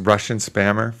biggest Russian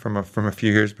spammer from a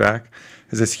few years back?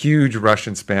 Is this huge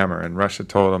Russian spammer, and Russia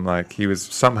told him like he was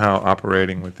somehow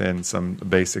operating within some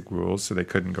basic rules, so they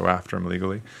couldn't go after him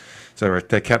legally. So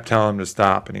they kept telling him to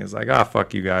stop, and he was like,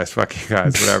 fuck you guys,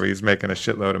 whatever. He's making a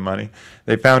shitload of money.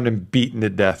 They found him beaten to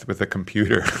death with a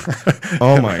computer.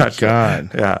 Oh my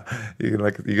God. Yeah, you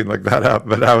can look that up.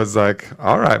 But I was like,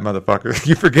 all right, motherfucker,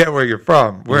 you forget where you're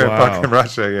from. We're in fucking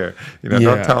Russia here.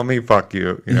 Don't tell me fuck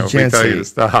you. We tell you to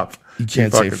stop. You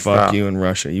can't say fuck you in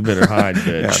Russia. You better hide,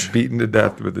 bitch. Yeah, beaten to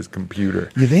death with his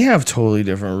computer. Yeah, they have totally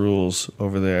different rules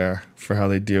over there for how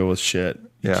they deal with shit.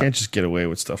 You Yeah. can't just get away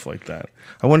with stuff like that.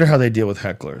 I wonder how they deal with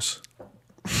hecklers.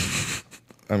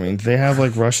 I mean, do they have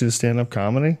like Russian stand-up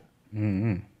comedy?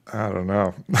 I don't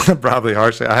know. Probably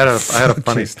harshly. I had a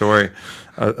funny story.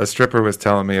 A stripper was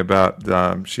telling me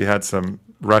about. She had some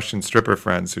Russian stripper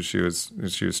friends who she was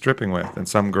stripping with, and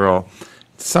some girl.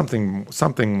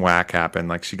 Something whack happened.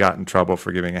 Like she got in trouble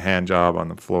for giving a hand job on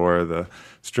the floor of the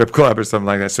strip club or something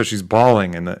like that. So she's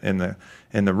bawling in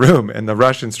the room, and the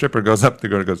Russian stripper goes up to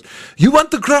her and goes, "You want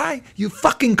to cry? You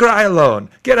fucking cry alone.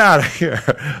 Get out of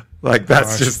here." Like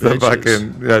that's just the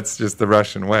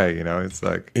Russian way, It's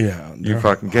like, you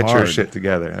fucking get your shit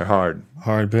together. They're hard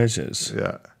bitches.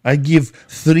 Yeah. I give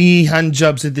 3 hand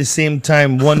jobs at the same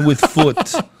time, one with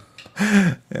foot.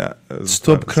 Yeah.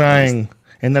 Stop crying.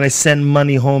 And then I send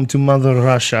money home to Mother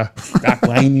Russia. Stop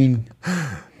whining.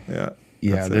 Yeah.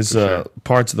 Yeah, there's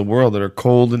parts of the world that are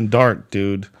cold and dark,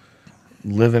 dude.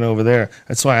 Living over there.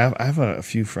 That's why I have a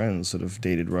few friends that have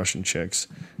dated Russian chicks,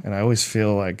 and I always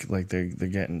feel like they're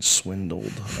getting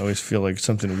swindled. I always feel like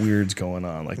something weird's going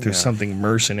on. Like there's something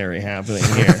mercenary happening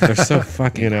here. They're so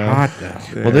fucking hot,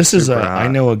 though. Well, this is I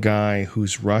know a guy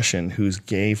who's Russian who's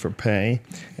gay for pay,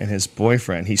 and his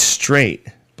boyfriend, he's straight,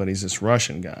 but he's this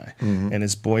Russian guy, and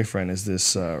his boyfriend is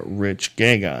this rich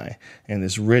gay guy, and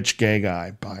this rich gay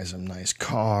guy buys him nice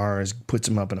cars, puts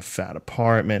him up in a fat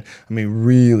apartment. I mean,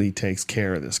 really takes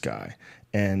care of this guy,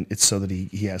 and it's so that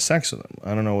he has sex with him.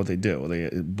 I don't know what they do, they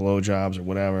blowjobs or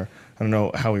whatever. I don't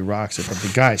know how he rocks it, but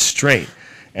the guy's straight.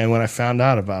 And when I found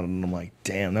out about it, I'm like,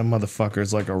 damn, that motherfucker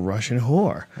is like a Russian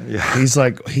whore. Yeah. He's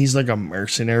like a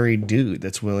mercenary dude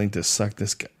that's willing to suck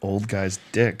this old guy's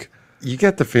dick. You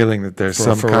get the feeling that there's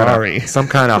some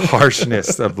kind of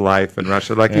harshness of life in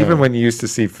Russia. Like even when you used to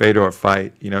see Fedor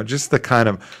fight, just the kind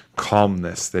of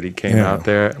calmness that he came out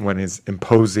there when his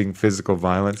imposing physical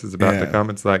violence is about to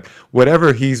come. It's like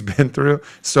whatever he's been through,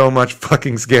 so much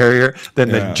fucking scarier than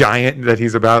the giant that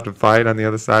he's about to fight on the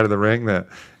other side of the ring. That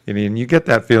and you get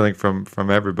that feeling from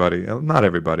everybody. Not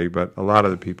everybody, but a lot of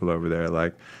the people over there.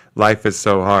 Like life is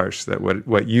so harsh that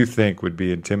what you think would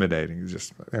be intimidating is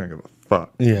just I don't give a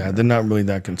fuck. Yeah, they're not really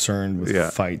that concerned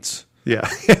with fights. Yeah.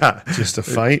 Just a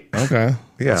fight? Okay.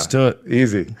 Yeah. Let's do it.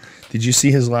 Easy. Did you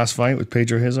see his last fight with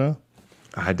Pedro Hizzo?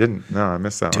 I didn't. No, I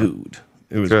missed that one. Dude,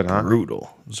 it was brutal.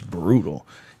 Huh? It was brutal.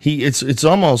 It's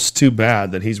almost too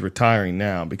bad that he's retiring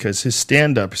now because his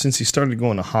stand-up, since he started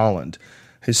going to Holland,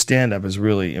 his stand-up has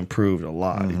really improved a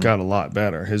lot. It got a lot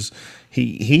better.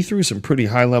 He threw some pretty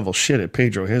high-level shit at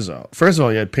Pedro Hizzo. First of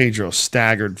all, you had Pedro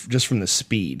staggered just from the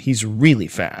speed. He's really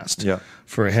fast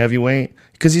for a heavyweight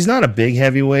because he's not a big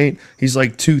heavyweight. He's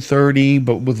like 230,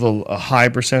 but with a high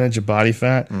percentage of body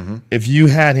fat. If you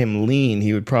had him lean,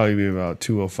 he would probably be about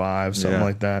 205, something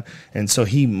like that. And so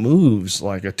he moves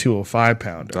like a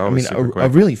 205-pounder. I mean, a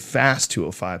really fast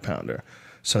 205-pounder.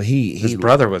 So his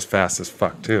brother was fast as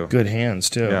fuck too. Good hands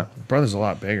too. Yeah. Brother's a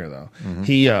lot bigger though.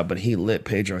 But he lit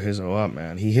Pedro Hizzo up,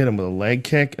 man. He hit him with a leg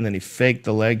kick and then he faked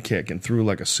the leg kick and threw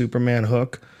like a Superman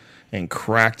hook, and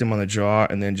cracked him on the jaw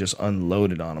and then just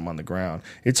unloaded on him on the ground.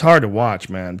 It's hard to watch,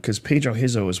 man, because Pedro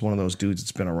Hizzo is one of those dudes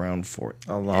that's been around for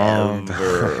A long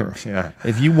time. Yeah.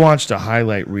 If you watched a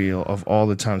highlight reel of all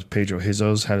the times Pedro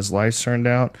Hizzo's had his lights turned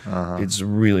out, it's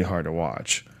really hard to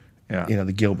watch. Yeah. You know,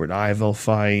 the Gilbert Ivell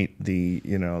fight, the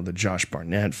Josh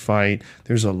Barnett fight.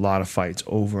 There's a lot of fights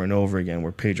over and over again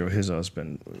where Pedro Hizzo's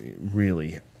been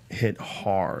really hit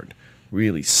hard,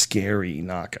 really scary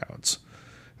knockouts.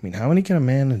 I mean, how many can a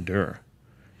man endure?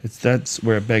 That's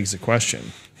where it begs the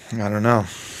question. I don't know.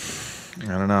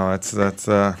 That's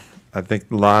I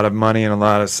think a lot of money and a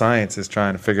lot of science is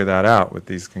trying to figure that out with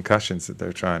these concussions that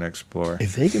they're trying to explore.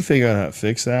 If they can figure out how to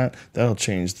fix that, that'll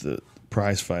change the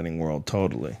prize fighting world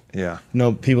totally. Yeah.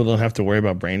 No, people don't have to worry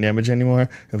about brain damage anymore.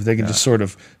 If they can just sort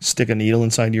of stick a needle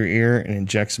inside your ear and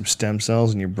inject some stem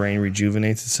cells and your brain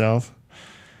rejuvenates itself.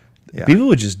 Yeah. People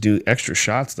would just do extra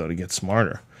shots, though, to get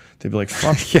smarter. They'd be like,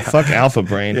 fuck alpha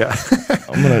brain. Yeah.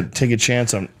 I'm going to take a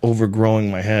chance on overgrowing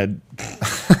my head.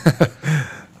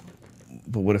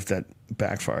 But what if that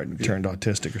backfired and turned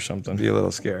autistic or something? Be a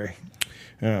little scary.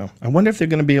 Yeah. I wonder if they're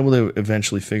going to be able to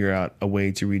eventually figure out a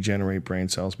way to regenerate brain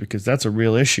cells, because that's a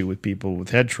real issue with people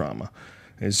with head trauma.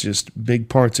 It's just big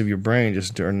parts of your brain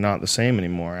just are not the same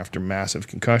anymore after massive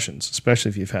concussions, especially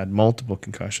if you've had multiple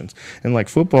concussions. And like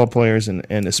football players and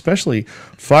especially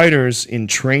fighters in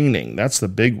training, that's the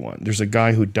big one. There's a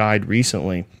guy who died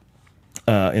recently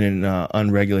in an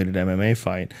unregulated MMA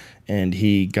fight, and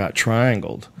he got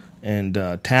triangled and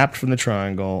tapped from the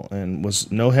triangle and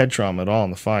was no head trauma at all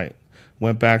in the fight.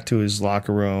 Went back to his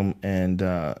locker room and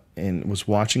was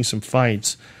watching some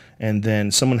fights, and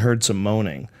then someone heard some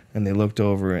moaning, and they looked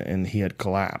over and he had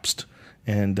collapsed,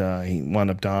 and he wound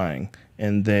up dying.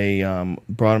 And they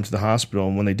brought him to the hospital,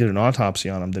 and when they did an autopsy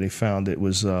on him, they found it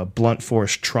was blunt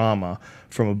force trauma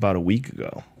from about a week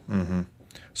ago. Mm-hmm.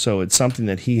 So it's something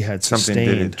that he had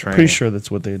sustained. Pretty sure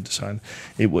that's what they had decided.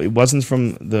 It wasn't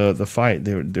from the fight.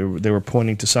 They were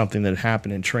pointing to something that had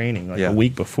happened in training like a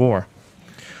week before.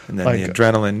 And then the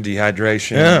adrenaline,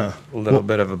 dehydration, a little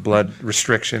bit of a blood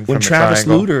restriction from the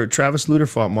triangle. When Travis Lutter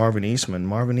fought Marvin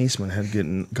Eastman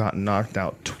had gotten knocked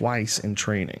out twice in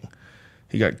training.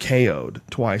 He got KO'd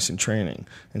twice in training.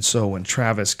 And so when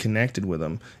Travis connected with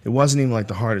him, it wasn't even like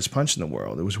the hardest punch in the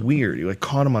world. It was weird. He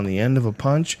caught him on the end of a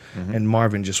punch, and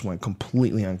Marvin just went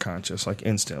completely unconscious,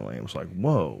 instantly. It was like,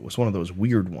 whoa. It was one of those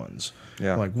weird ones.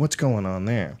 Yeah. What's going on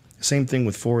there? Same thing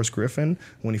with Forrest Griffin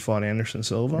when he fought Anderson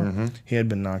Silva. He had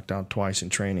been knocked out twice in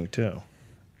training too.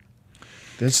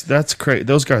 That's crazy.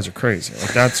 Those guys are crazy.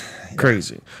 That's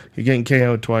crazy. You're getting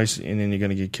KO'd twice, and then you're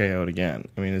going to get KO'd again.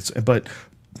 I mean, but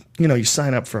you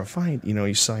sign up for a fight.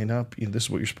 You sign up. This is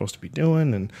what you're supposed to be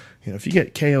doing, and if you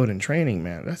get KO'd in training,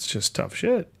 man, that's just tough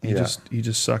shit. You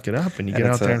just suck it up and you get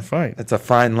out there and fight. It's a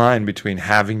fine line between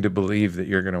having to believe that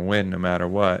you're going to win no matter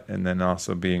what, and then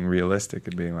also being realistic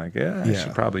and being like, I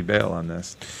should probably bail on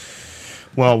this.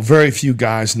 Well, very few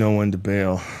guys know when to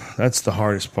bail. That's the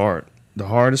hardest part. The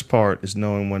hardest part is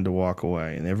knowing when to walk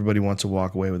away, and everybody wants to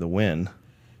walk away with a win.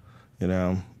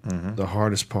 The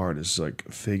hardest part is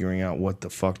figuring out what the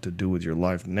fuck to do with your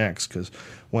life next, because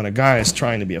when a guy is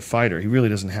trying to be a fighter, he really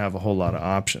doesn't have a whole lot of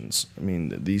options. I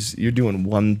mean, you're doing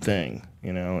one thing,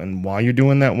 and while you're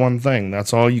doing that one thing,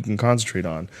 that's all you can concentrate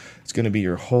on. It's going to be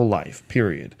your whole life,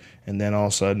 period. And then all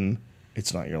of a sudden,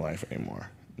 it's not your life anymore.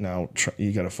 Now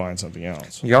you got to find something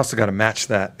else. You also got to match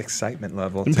that excitement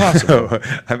level. Impossible.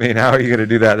 I mean, how are you going to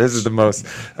do that? This is the most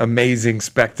amazing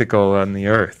spectacle on the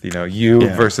earth. You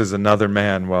versus another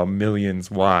man while millions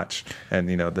watch, and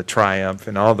the triumph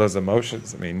and all those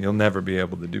emotions. I mean, you'll never be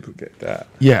able to duplicate that.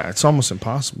 Yeah, it's almost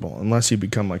impossible unless you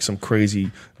become some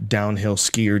crazy downhill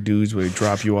skier dudes where they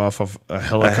drop you off of a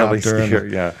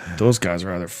helicopter. Those guys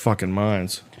are out of their fucking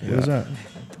minds. What is that?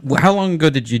 How long ago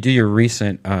did you do your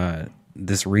recent?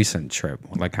 This recent trip,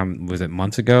 was it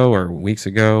months ago or weeks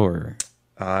ago or?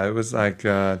 It was 2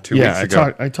 weeks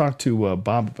ago. I talked to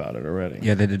Bob about it already.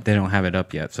 Yeah, they don't have it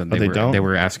up yet, so they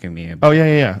were asking me.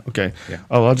 Yeah. Okay. Yeah.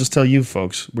 Oh, I'll just tell you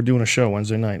folks, we're doing a show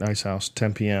Wednesday night, Ice House,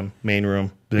 10 p.m., main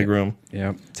room, big room.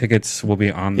 Yeah, tickets will be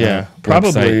on the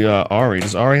probably website. Ari.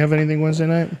 Does Ari have anything Wednesday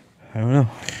night? I don't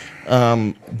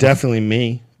know. Definitely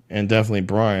me and definitely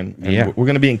Brian. And we're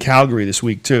going to be in Calgary this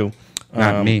week too.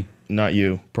 Not me. Not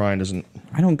you. Brian doesn't.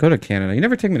 I don't go to Canada. You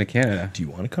never take me to Canada. Do you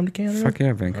want to come to Canada? Fuck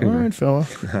yeah, Vancouver. All right,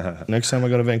 fella. Next time I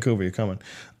go to Vancouver, you're coming.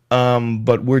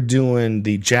 But we're doing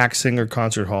the Jack Singer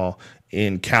Concert Hall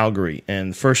in Calgary.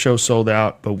 And the first show sold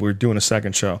out, but we're doing a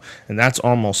second show. And that's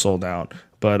almost sold out.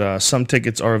 But some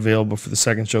tickets are available for the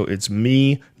second show. It's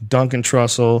me, Duncan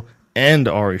Trussell, and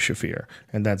Ari Shafir,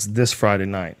 and that's this Friday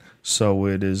night. So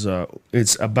it is.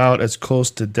 It's about as close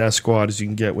to Death Squad as you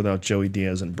can get without Joey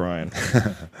Diaz and Brian.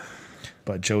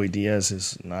 But Joey Diaz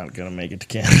is not going to make it to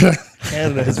Canada.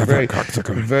 Canada has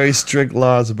very strict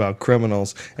laws about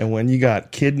criminals, and when you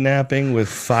got kidnapping with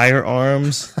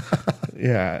firearms,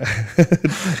 yeah,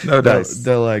 No dice.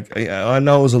 They're like, I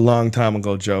know it was a long time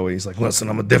ago, Joey. He's like, listen,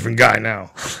 I'm a different guy now.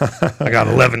 I got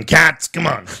 11 cats. Come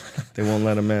on. They won't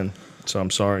let him in. So I'm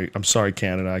sorry,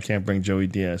 Canada. I can't bring Joey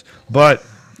Diaz, but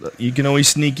you can always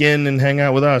sneak in and hang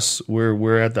out with us.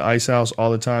 We're at the Ice House all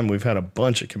the time. We've had a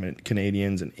bunch of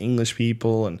Canadians and English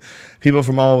people and people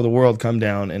from all over the world come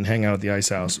down and hang out at the Ice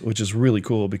House, which is really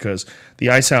cool because the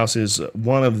Ice House is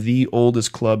one of the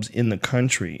oldest clubs in the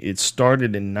country. It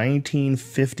started in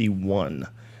 1951.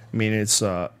 I mean, was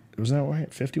that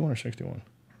right? 51 or 61?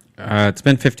 It's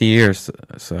been 50 years,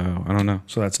 so I don't know.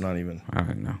 So that's not even. I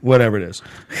don't know. Whatever it is.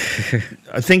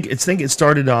 I think it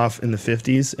started off in the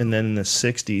 50s, and then in the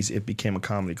 60s it became a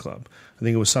comedy club. I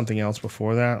think it was something else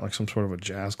before that, like some sort of a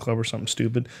jazz club or something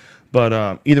stupid.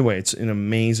 But either way, it's an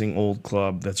amazing old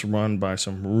club that's run by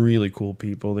some really cool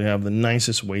people. They have the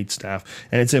nicest wait staff,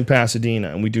 and it's in Pasadena,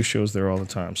 and we do shows there all the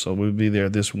time. So we'll be there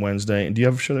this Wednesday. And do you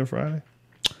have a show there Friday?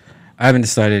 I haven't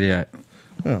decided yet.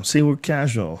 Oh, see, we're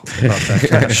casual about that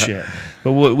kind of shit.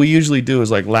 But what we usually do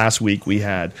is, like last week, we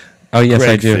had Oh, yes, Greg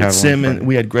I do have Fitzsimmons. one.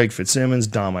 We had Greg Fitzsimmons,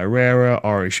 Dom Irera,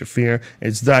 Ari Shafir.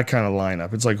 It's that kind of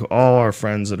lineup. It's like all our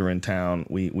friends that are in town,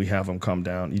 we have them come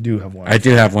down. You do have one. I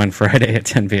do have one Friday at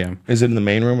 10 p.m. Is it in the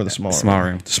main room or the small room? Small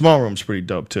room. The small room's pretty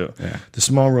dope, too. Yeah. The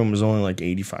small room is only like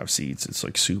 85 seats. It's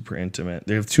like super intimate.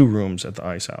 They have 2 rooms at the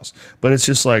Ice House. But it's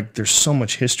just like there's so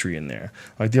much history in there.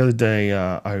 Like the other day,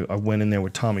 I went in there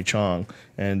with Tommy Chong,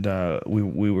 and we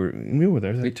were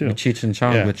there too. We Cheech and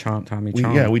Chong Yeah. with Tommy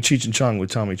Chong. We Cheech and Chong with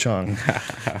Tommy Chong.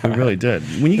 We really did.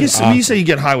 When you say you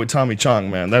get high with Tommy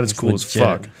Chong, man, that is cool as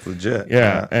fuck. It's legit.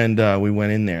 Yeah, and we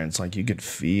went in there, and it's like you could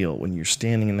feel when you're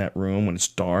standing in that room when it's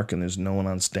dark and there's no one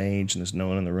on stage and there's no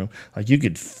one in the room. Like you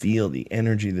could feel the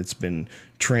energy that's been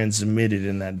transmitted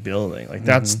in that building. Like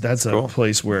that's a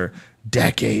place where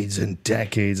decades and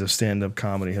decades of stand-up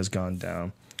comedy has gone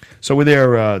down. So we're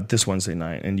there this Wednesday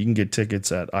night, and you can get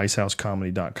tickets at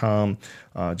icehousecomedy.com.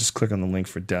 Just click on the link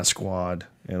for Death Squad.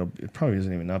 It probably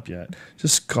isn't even up yet.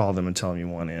 Just call them and tell them you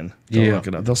want in. They'll look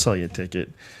it up. They'll sell you a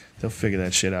ticket. They'll figure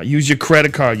that shit out. Use your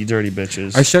credit card, you dirty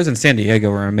bitches. Our shows in San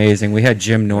Diego were amazing. We had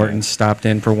Jim Norton stopped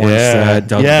in for once.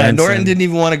 Doug Benson. Norton didn't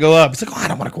even want to go up. He's like, I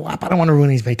don't want to go up. I don't want to ruin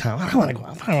his pay time. I don't want to go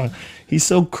up. He's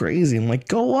so crazy. I'm like,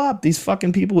 go up. These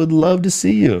fucking people would love to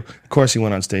see you. Of course, he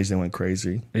went on stage. They went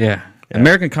crazy. Yeah.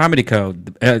 American Comedy Co.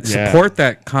 Support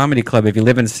that comedy club. If you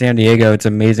live in San Diego, it's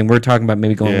amazing. We're talking about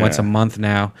maybe going once a month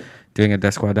now, doing a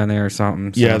Death Squad down there or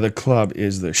something. So. Yeah, the club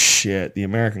is the shit. The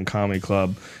American Comedy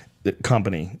Club, the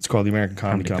company. It's called the American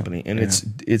Comedy Company, and it's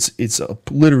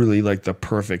literally like the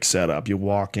perfect setup. You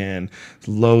walk in,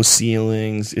 low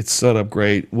ceilings. It's set up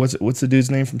great. What's the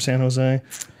dude's name from San Jose?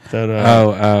 That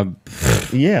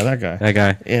that guy. That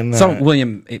guy. And saw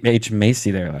William H. Macy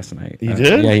there last night. You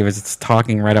did? Yeah, he was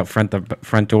talking right out the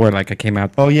front door. Like I came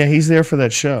out. Oh yeah, he's there for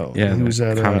that show. Yeah, he was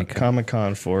at Comic-Con.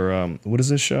 Comic-Con for what is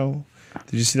this show?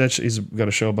 Did you see that? He's got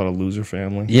a show about a loser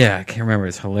family. Yeah, I can't remember.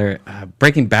 It's hilarious.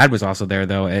 Breaking Bad was also there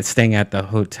though. It's staying at the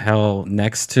hotel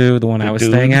next to the one I was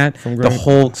staying at. The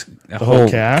whole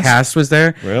cast was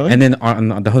there. Really? And then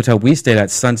on the hotel we stayed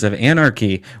at, Sons of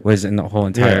Anarchy was in the whole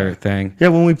entire thing. Yeah,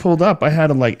 when we pulled up, I had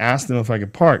to like ask them if I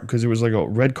could park because there was like a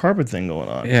red carpet thing going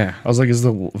on. Yeah. I was like, "Is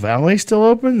the valet still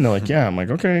open?" And they're like, "Yeah." I'm like,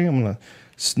 "Okay, I'm gonna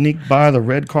sneak by the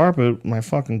red carpet with my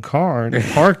fucking car and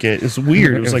park it." It's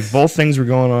weird. It was like both things were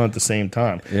going on at the same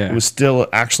time. Yeah. It was still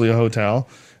actually a hotel,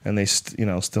 and they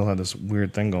still had this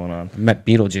weird thing going on. I met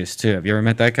Beetlejuice too. Have you ever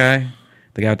met that guy?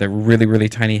 The guy with that really, really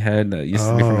tiny head that used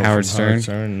to be from Howard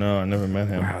Stern? No, I never met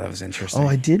him. Wow, that was interesting. Oh,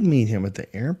 I did meet him at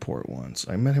the airport once.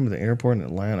 I met him at the airport in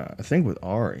Atlanta, I think with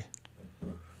Ari.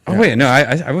 Oh, wait, no,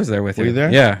 I was there with you. Were you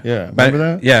there? Yeah. Yeah. But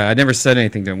Remember that? Yeah, I never said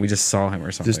anything to him. We just saw him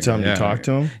or something. Just tell him to talk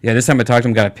to him? Yeah, this time I talked to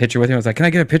him, got a picture with him. I was like, can I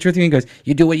get a picture with you? And he goes,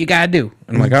 you do what you got to do.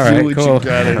 I'm like, all right, cool. You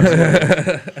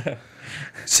gotta do.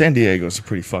 San Diego's a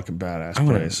pretty fucking badass I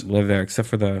want place. to live there, except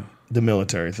for the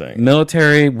military thing.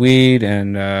 Military, weed,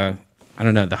 and I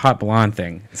don't know, the hot blonde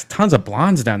thing. There's tons of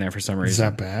blondes down there for some reason. Is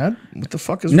that bad? What the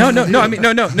fuck is No. wrong I with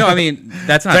you? mean, no. I mean,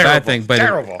 that's not a bad thing. But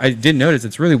terrible. I did notice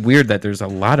it's really weird that there's a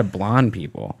lot of blonde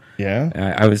people. Yeah?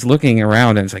 I was looking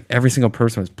around, and it's like every single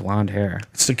person has blonde hair.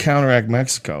 It's to counteract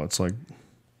Mexico. It's like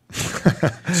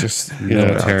it's just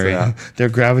Military. They're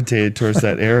gravitated towards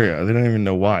that area. They don't even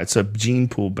know why. It's a gene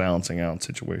pool balancing out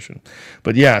situation.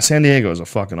 But yeah, San Diego is a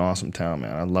fucking awesome town,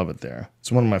 man. I love it there.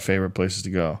 It's one of my favorite places to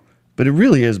go. But it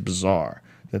really is bizarre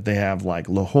that they have, like,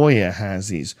 La Jolla has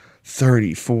these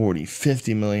 30, 40,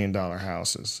 $50 million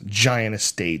houses, giant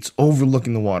estates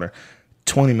overlooking the water,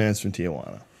 20 minutes from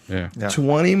Tijuana. Yeah.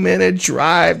 20-minute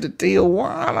drive to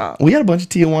Tijuana. We had a bunch of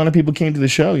Tijuana people came to the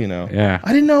show, you know. Yeah.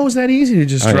 I didn't know it was that easy to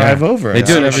just drive over. They and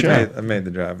do see it the every show. day. I made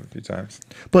the drive a few times.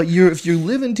 But if you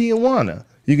live in Tijuana,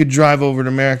 you could drive over to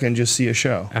America and just see a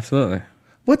show. Absolutely.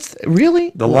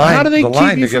 Really? The line, How do they the keep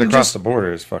line you to get from across just, the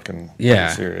border is fucking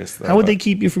Yeah. serious. Though, How would but- they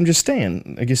keep you from just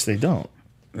staying? I guess they don't.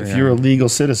 If Yeah. you're a legal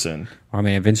citizen. I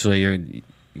mean, eventually you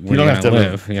don't have to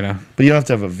live, you know. But you don't have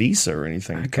to have a visa or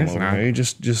anything to come guess over not. here. You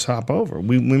just hop over.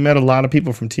 We met a lot of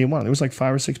people from Tijuana. There was like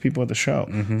 5 or 6 people at the show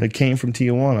that came from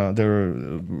Tijuana. They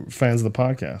were fans of the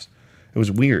podcast. It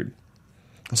was weird.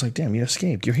 I was like, damn, you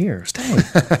escaped. You're here. Stay.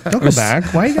 Don't go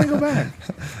back. Why are you going to go back?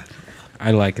 I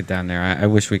like it down there. I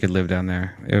wish we could live down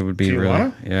there. It would be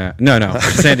Tijuana? really, yeah. No,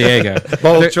 San Diego.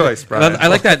 Bold choice, Brian. I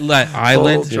like that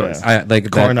island. choice. I like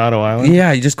that- Coronado Island?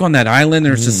 Yeah, you just go on that island.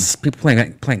 There's just people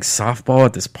playing softball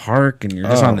at this park, and you're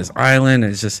just on this island.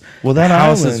 And it's just Well, that the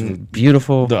houses island- were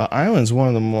beautiful. The island's one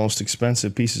of the most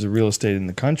expensive pieces of real estate in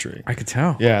the country. I could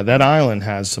tell. Yeah, that island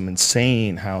has some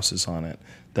insane houses on it.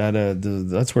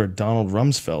 That's where Donald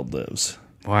Rumsfeld lives.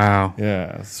 Wow.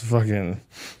 Yeah, it's fucking.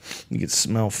 You could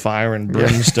smell fire and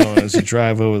brimstone as you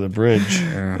drive over the bridge.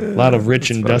 A lot of rich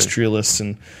industrialists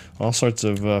and all sorts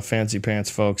of fancy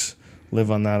pants folks live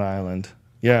on that island.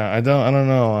 Yeah, I don't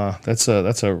know. That's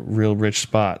a real rich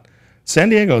spot. San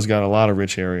Diego's got a lot of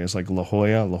rich areas like La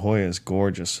Jolla. La Jolla is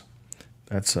gorgeous.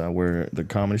 That's where the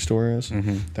Comedy Store is.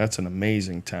 That's an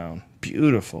amazing town.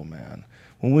 Beautiful, man.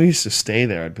 When we used to stay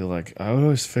there, I'd be like, I would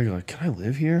always figure, like, can I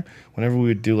live here? Whenever we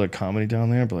would do, like, comedy down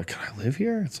there, I'd be like, can I live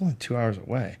here? It's only 2 hours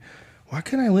away. Why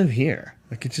can't I live here?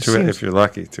 Like, it just seems... If you're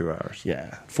lucky, 2 hours.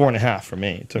 Yeah, 4.5 for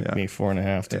me. It took me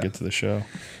 4.5 to Yeah. get to the show.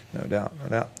 No doubt.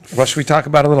 Well, should we talk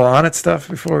about a little Onnit stuff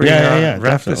before we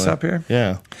wrap this up here?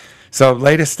 Yeah. So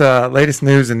latest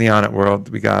news in the Onnit world,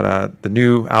 we got the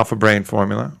new Alpha Brain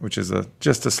formula, which is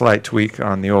just a slight tweak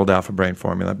on the old Alpha Brain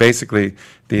formula. Basically,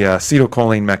 the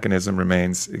acetylcholine mechanism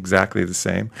remains exactly the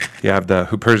same. You have the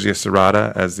Huperzia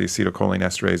serrata as the acetylcholine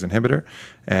esterase inhibitor,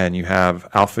 and you have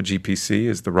alpha GPC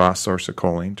as the raw source of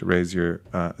choline to raise your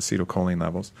acetylcholine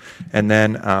levels. And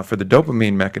then for the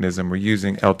dopamine mechanism, we're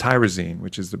using L-tyrosine,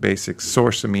 which is the basic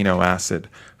source amino acid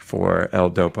for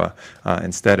L-dopa,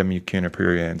 instead of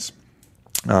mucunapurines.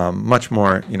 Much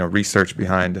more, research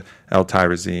behind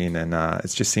L-tyrosine, and it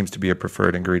just seems to be a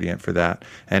preferred ingredient for that.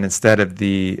 And instead of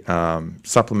the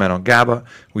supplemental GABA,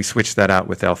 we switch that out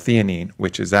with L-theanine,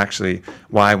 which is actually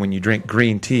why when you drink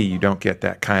green tea, you don't get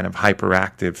that kind of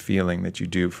hyperactive feeling that you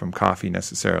do from coffee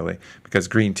necessarily, because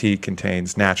green tea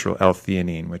contains natural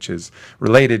L-theanine, which is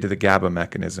related to the GABA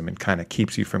mechanism and kind of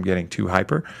keeps you from getting too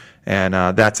hyper. And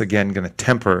that's, again, going to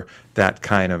temper that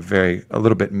kind of a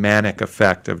little bit manic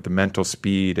effect of the mental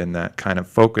speed and that kind of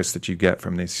focus that you get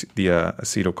from the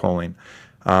acetylcholine.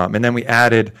 And then we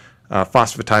added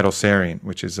phosphatidylserine,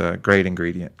 which is a great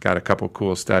ingredient. Got a couple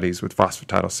cool studies with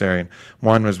phosphatidylserine.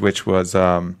 One was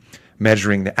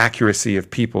measuring the accuracy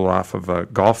of people off of a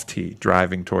golf tee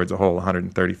driving towards a hole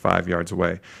 135 yards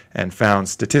away, and found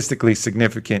statistically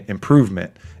significant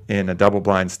improvement in a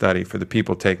double-blind study for the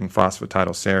people taking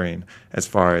phosphatidylserine as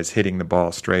far as hitting the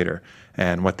ball straighter.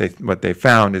 And what they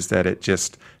found is that it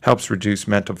just helps reduce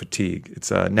mental fatigue.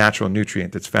 It's a natural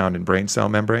nutrient that's found in brain cell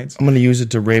membranes. I'm going to use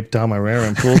it to rape Dom Herrera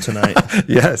in pool tonight.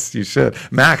 Yes, you should.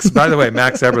 Max, by the way,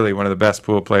 Max Eberly, one of the best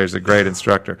pool players, a great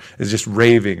instructor, is just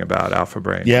raving about Alpha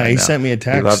Brain. Yeah, right he now. sent me a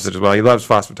text. He loves it as well. He loves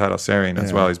phosphatidylserine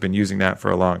as well. He's been using that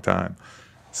for a long time.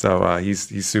 So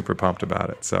he's super pumped about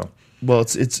it. So. Well,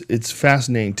 it's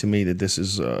fascinating to me that this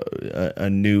is a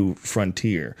new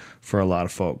frontier for a lot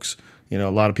of folks. A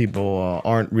lot of people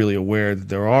aren't really aware that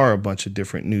there are a bunch of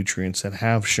different nutrients that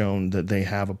have shown that they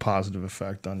have a positive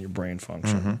effect on your brain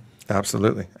function. Mm-hmm.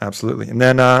 Absolutely. And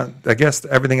then I guess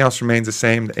everything else remains the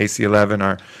same. The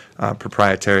AC11, our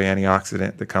proprietary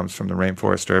antioxidant that comes from the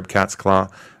rainforest herb cat's claw,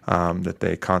 that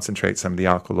they concentrate some of the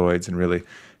alkaloids and really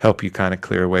help you kind of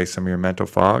clear away some of your mental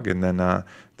fog. And then the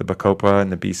Bacopa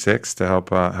and the B6 to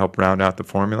help round out the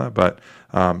formula. But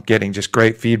getting just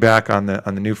great feedback on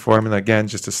the new formula. Again,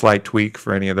 just a slight tweak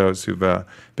for any of those who've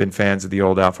been fans of the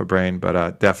old Alpha Brain,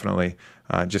 but definitely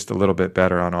just a little bit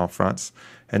better on all fronts.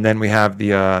 And then we have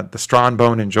the Strong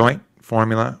Bone and Joint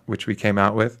formula, which we came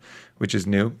out with, which is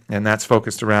new, and that's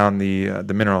focused around the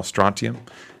mineral strontium.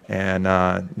 And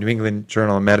New England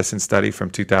Journal of Medicine study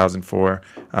from 2004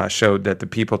 showed that the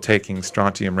people taking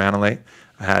strontium ranelate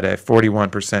had a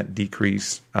 41%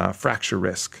 decrease fracture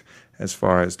risk as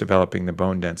far as developing the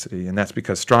bone density. And that's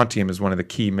because strontium is one of the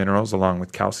key minerals along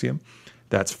with calcium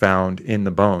that's found in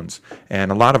the bones.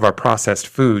 And a lot of our processed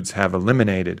foods have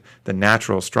eliminated the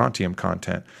natural strontium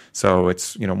content. So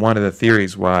it's, one of the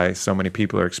theories why so many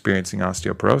people are experiencing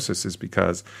osteoporosis is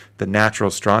because the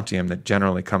natural strontium that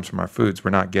generally comes from our foods,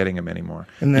 we're not getting them anymore.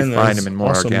 And then you find them in more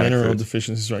also organic mineral foods.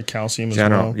 deficiencies, right? Calcium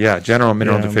General, as well. yeah, general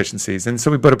mineral Yeah. deficiencies. And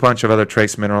so we put a bunch of other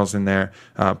trace minerals in there,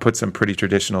 put some pretty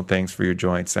traditional things for your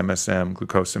joints, MSM,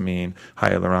 glucosamine,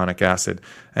 hyaluronic acid,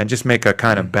 and just make a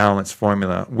kind of balanced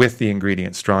formula with the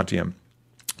ingredient strontium,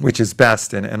 which is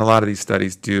best. And a lot of these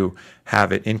studies do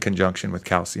have it in conjunction with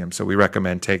calcium. So we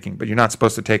recommend taking, but you're not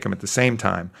supposed to take them at the same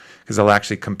time because they'll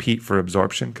actually compete for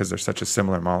absorption because they're such a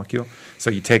similar molecule. So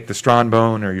you take the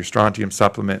Stronbone or your strontium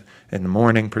supplement in the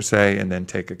morning per se, and then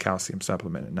take a calcium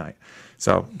supplement at night.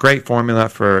 So great formula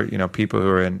for people who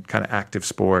are in kind of active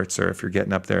sports, or if you're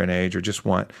getting up there in age, or just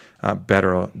want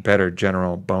better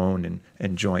general bone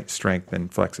and joint strength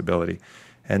and flexibility.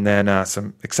 And then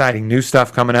some exciting new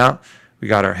stuff coming out. We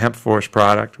got our Hemp Force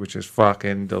product, which is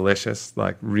fucking delicious,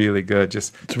 like really good,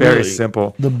 just It's very really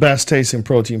simple. The best tasting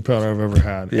protein powder I've ever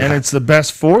had. Yeah. And it's the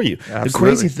best for you. Absolutely. The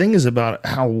crazy thing is about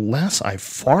how less I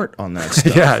fart on that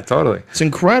stuff. Yeah, totally. It's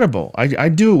incredible. I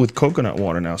do it with coconut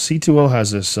water now. C2O has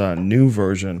this new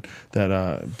version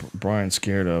that Brian's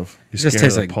scared of. It He's just scared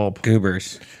tastes of like the pulp.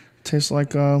 goobers. Tastes like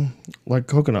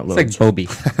coconut It's loads. like Bobby.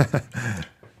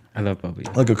 I love Bobby.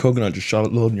 Like a coconut just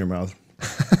shot load in your mouth.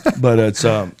 But it's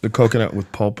the coconut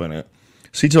with pulp in it.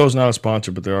 C2O is not a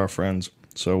sponsor, but they're our friends.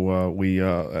 So we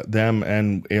them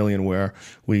and Alienware,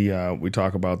 we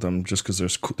talk about them just because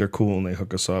they're cool and they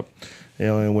hook us up.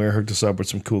 Alienware hooked us up with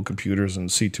some cool computers, and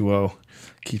C2O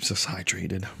keeps us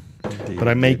hydrated. Indeed, But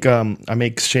I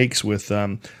make shakes with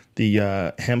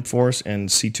the Hemp Force and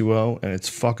C2O, and it's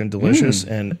fucking delicious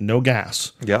and no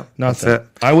gas. Yeah, Nothing. that's it.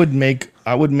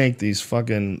 I would make these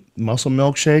fucking muscle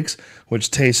milkshakes,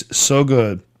 which taste so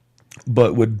good,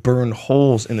 but would burn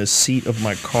holes in the seat of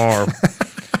my car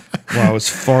while I was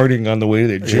farting on the way to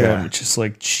the gym. Yeah. It's just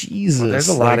like Jesus. There's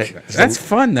a lot like, of That's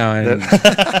fun though. And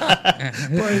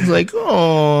Brian's like,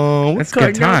 oh, That's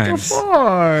good times.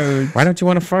 Fart. why don't you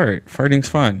want to fart? Farting's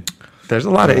fun. There's a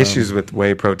lot of issues with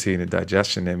whey protein and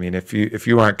digestion. I mean, if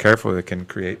you aren't careful, it can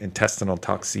create intestinal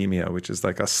toxemia, which is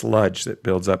like a sludge that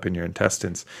builds up in your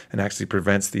intestines and actually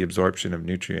prevents the absorption of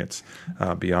nutrients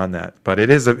beyond that. But it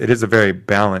is a very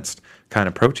balanced kind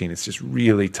of protein. It's just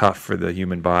really tough for the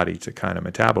human body to kind of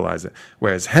metabolize it.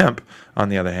 Whereas hemp, on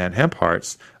the other hand, hemp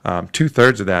hearts,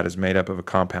 2/3 of that is made up of a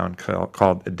compound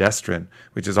called edestrin,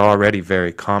 which is already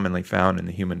very commonly found in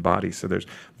the human body. So there's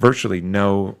virtually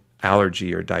no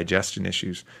allergy or digestion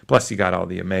issues. Plus, you got all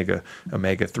the omega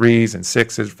 3s and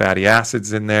 6s, fatty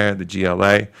acids in there, the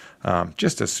GLA.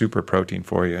 Just a super protein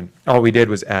for you. And all we did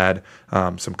was add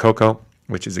some cocoa,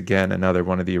 which is again another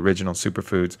one of the original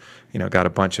superfoods. Got a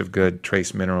bunch of good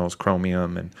trace minerals,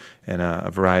 chromium, and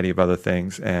a variety of other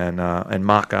things, and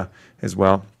maca as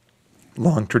well.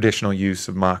 Long traditional use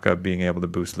of maca being able to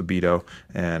boost libido,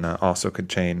 and also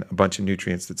contain a bunch of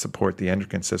nutrients that support the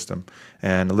endocrine system,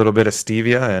 and a little bit of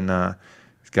stevia, and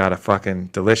it's got a fucking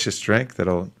delicious drink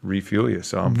that'll refuel you.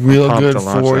 So I'm Real pumped good to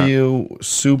launch for that. you,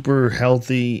 super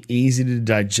healthy, easy to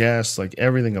digest, like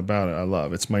everything about it I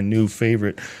love. It's my new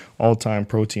favorite all-time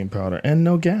protein powder, and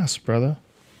no gas, brother.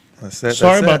 That's it.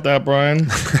 Sorry that's about it. that, Brian.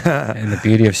 And the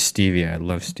beauty of stevia. I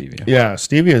love stevia. Yeah,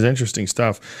 stevia is interesting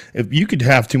stuff. If you could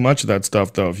have too much of that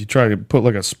stuff, though, if you try to put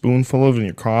like a spoonful of it in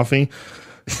your coffee,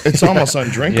 it's almost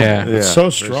undrinkable. Yeah. It's so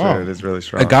for strong. sure. It is really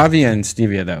strong. Agave and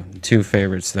stevia, though, two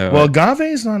favorites, though. Well, agave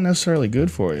is not necessarily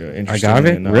good for you. Interestingly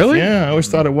Agave? enough. Really? Yeah, I always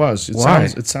thought it was. Why?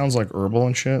 It sounds like herbal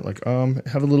and shit. Like,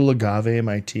 have a little agave in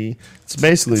my tea. It's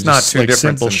basically It's not just too like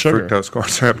different simple than sugar. fructose corn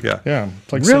syrup. Yeah. Yeah,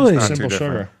 it's like Really? Not simple too sugar.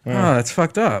 different. Yeah. Oh, that's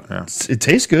fucked up. Yeah. It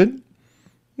tastes good.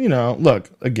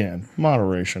 Look, again,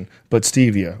 moderation. But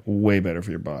stevia, way better for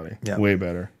your body. Yeah. Way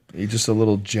better. Just a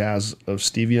little jazz of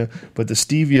stevia. But the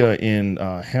stevia in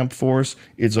Hemp Force,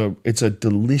 it's a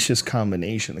delicious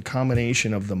combination. The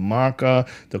combination of the maca,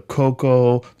 the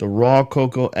cocoa, the raw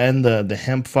cocoa, and the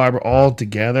hemp fiber all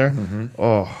together.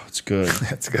 Oh, it's good.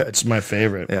 That's good. It's my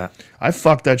favorite. Yeah. I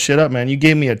fucked that shit up, man. You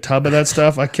gave me a tub of that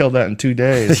stuff. I killed that in 2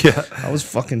 days. Yeah. I was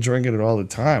fucking drinking it all the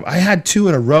time. I had 2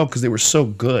 in a row because they were so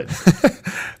good.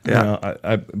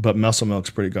 Yeah. But muscle milk's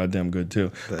pretty goddamn good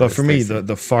too. That But is for me, tasty.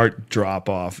 the fart drop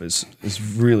off is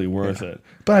really worth it.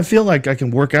 But I feel like I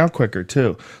can work out quicker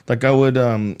too. Like I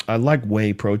like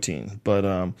whey protein, but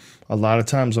a a lot of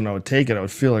times when I would take it, I would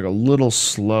feel like a little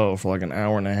slow for like an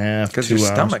hour and a half, Because 2 your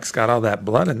hours. stomach's got all that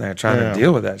blood in there trying Yeah. to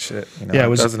deal with that shit. You know, Yeah,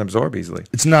 it doesn't absorb easily.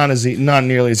 It's not not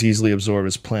nearly as easily absorbed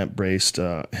as plant-based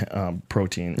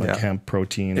protein, like Yeah. hemp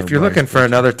protein. If or you're rice looking for protein.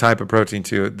 another type of protein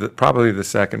too, probably the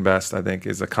second best, I think,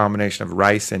 is a combination of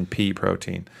rice and pea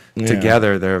protein. Yeah.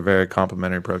 Together, they're a very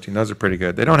complementary protein. Those are pretty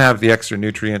good. They don't have the extra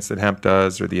nutrients that hemp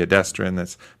does or the edestrin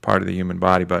that's part of the human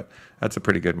body, but that's a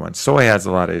pretty good one. Soy has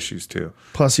a lot of issues too.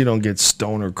 Plus, you don't get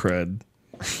stoner cred.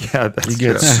 Yeah, that's You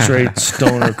get true. straight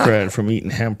stoner cred from eating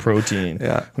hemp protein.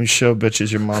 Yeah. When you show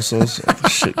bitches your muscles, the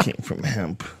shit came from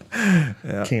hemp.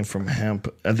 Came from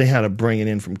hemp. And they had to bring it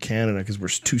in from Canada because we're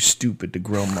too stupid to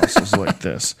grow muscles like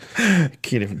this. You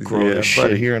can't even grow Yeah, this shit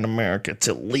buddy. here in America. It's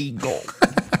illegal.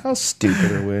 How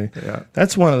stupid are we? Yeah.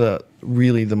 That's one of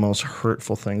the most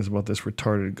hurtful things about this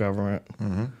retarded government.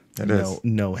 It is.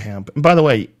 No hemp. And by the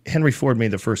way, Henry Ford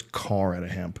made the first car out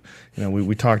of hemp. You know,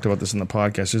 we talked about this in the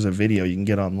podcast. There's a video you can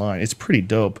get online. It's pretty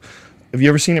dope. Have you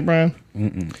ever seen it, Brian?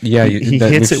 Yeah, He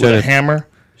hits it with a hammer.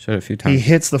 Showed it a few He times.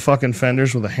 hits the fucking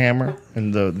fenders with a hammer,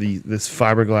 and this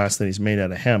fiberglass that he's made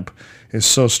out of hemp is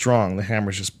so strong. The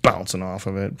hammer's just bouncing off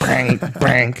of it. Bang,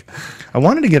 bang. I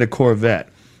wanted to get a Corvette.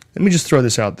 Let me just throw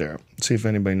this out there. See if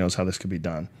anybody knows how this could be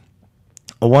done.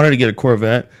 I wanted to get a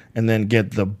Corvette and then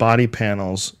get the body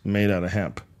panels made out of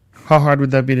hemp. How hard would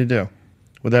that be to do?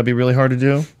 Would that be really hard to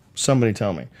do? Somebody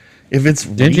tell me. If it's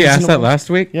Didn't you ask that reasonable- last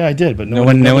week? Yeah, I did, but No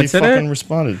one nobody said fucking it?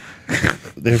 responded.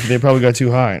 They probably got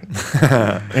too high.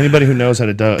 Anybody who knows how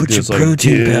to do Put it's your like,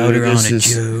 protein "Dude, powder on this it,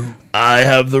 is- Joe." I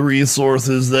have the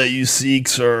resources that you seek,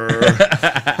 sir.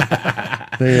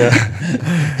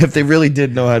 If they really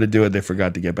did know how to do it, they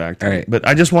forgot to get back to All me. right. But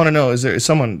I just want to know: is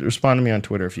someone respond to me on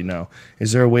Twitter if you know?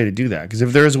 Is there a way to do that? Because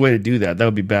if there is a way to do that, that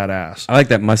would be badass. I like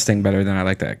that Mustang better than I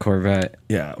like that Corvette.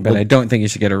 Yeah, But well- I don't think you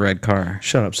should get a red car.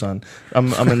 Shut up, son.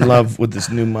 I'm in love with this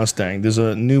new Mustang. There's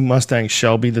a new Mustang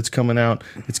Shelby that's coming out.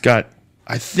 It's got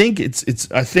I think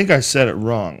I think I said it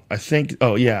wrong.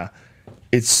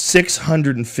 It's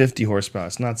 650 horsepower.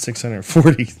 It's not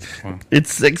 640. Wow.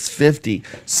 It's 650.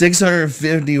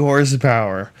 650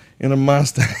 horsepower in a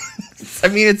Mustang. I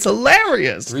mean, it's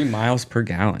hilarious. 3 miles per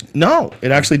gallon. No, it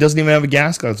actually doesn't even have a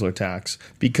gas guzzler tax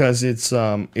because it's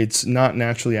not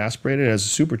naturally aspirated. It has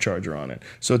a supercharger on it.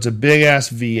 So it's a big ass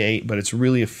V8, but it's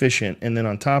really efficient. And then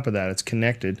on top of that, it's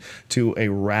connected to a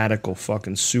radical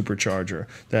fucking supercharger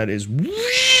that is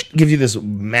gives you this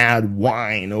mad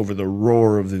whine over the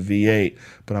roar of the V8.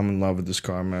 But I'm in love with this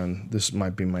car, man. This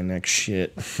might be my next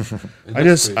shit. I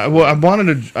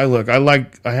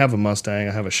have a Mustang.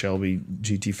 I have a Shelby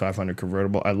GT500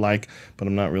 convertible. But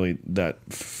I'm not really that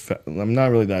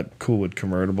cool with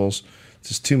convertibles.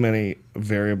 Just too many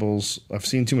variables. I've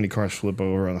seen too many cars flip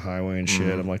over on the highway and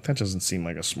shit. I'm like, that doesn't seem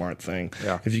like a smart thing.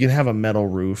 Yeah. If you can have a metal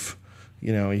roof,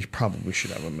 you probably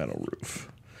should have a metal roof.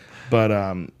 But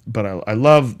I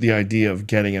love the idea of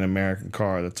getting an American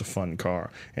car that's a fun car.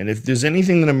 And if there's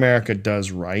anything that America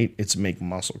does right, it's make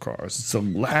muscle cars. It's the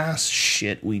last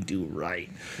shit we do right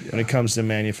when it comes to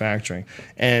manufacturing.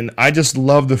 And I just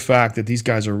love the fact that these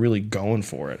guys are really going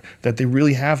for it, that they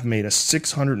really have made a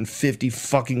 650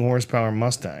 fucking horsepower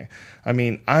Mustang. I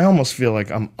mean, I almost feel like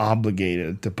I'm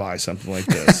obligated to buy something like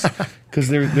this because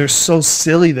they're so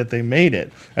silly that they made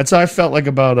it. That's how I felt like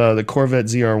about the Corvette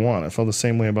ZR1. I felt the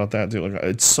same way about that too. Like,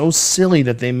 it's so silly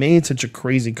that they made such a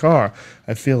crazy car.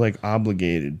 I feel like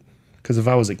obligated because if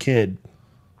I was a kid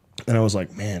and I was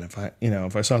like, man, if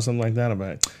I saw something like that, I'd be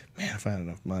like, man, if I had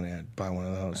enough money, I'd buy one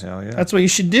of those. Hell yeah. That's what you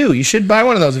should do. You should buy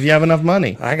one of those if you have enough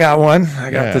money. I got one. I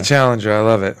got Yeah. the Challenger. I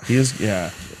love it.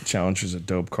 Challenger's a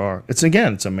dope car. It's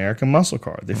American muscle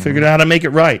car. They figured out how to make it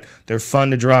right. They're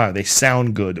fun to drive. They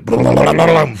sound good.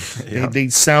 They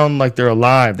sound like they're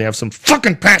alive. They have some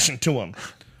fucking passion to them.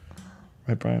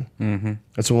 Right, Brian? Mm-hmm.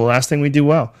 That's the last thing we do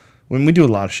well. When we do a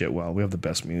lot of shit well, we have the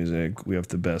best music. We have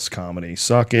the best comedy.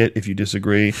 Suck it if you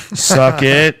disagree. Suck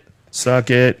it.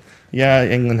 Suck it. Yeah,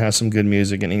 England has some good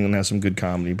music and England has some good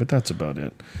comedy, but that's about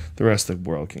it. The rest of the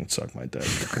world can suck my dick.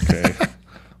 Okay.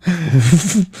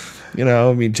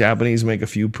 Japanese make a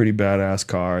few pretty badass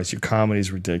cars. Your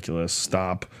comedy's ridiculous.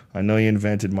 Stop. I know you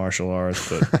invented martial arts,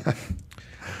 but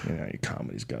your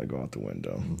comedy's got to go out the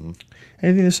window. Mm-hmm.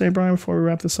 Anything to say, Brian, before we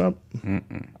wrap this up?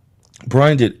 Mm-mm.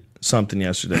 Brian did something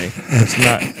yesterday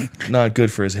that's not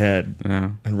good for his head.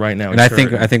 No. And right now, And I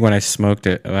think when I smoked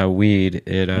it, weed,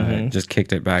 it just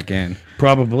kicked it back in.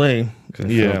 probably. 'Cause I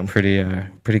Yeah. feel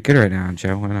pretty good right now,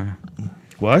 Joe.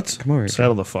 What? Come over here.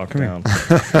 Settle the fuck down.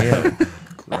 Yeah.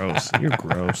 Gross. You're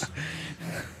gross.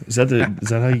 Is that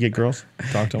how you get girls?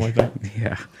 Talk to them like that?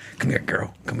 Yeah. Come here,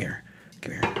 girl. Come here.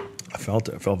 I felt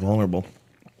it. I felt vulnerable.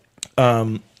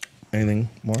 Anything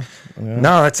more? Yeah.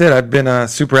 No, that's it. I've been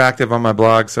super active on my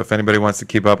blog, so if anybody wants to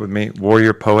keep up with me,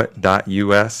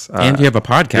 warriorpoet.us. And you have a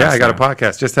podcast. Yeah, I got a now.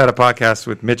 podcast. Just had a podcast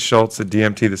with Mitch Schultz at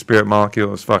DMT, The Spirit Molecule.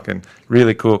 It was fucking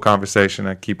really cool conversation.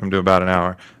 I keep them to about an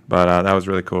hour, but that was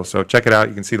really cool. So check it out.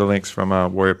 You can see the links from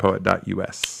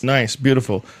warriorpoet.us. Nice,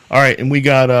 beautiful. All right, and we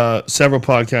got several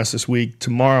podcasts this week.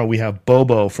 Tomorrow we have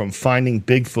Bobo from Finding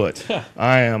Bigfoot.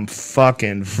 I am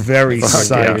fucking very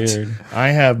psyched. dude. I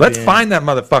have. Let's been- find that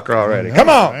motherfucker already. Come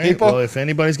on, Right? people. Well, if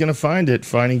anybody's gonna find it,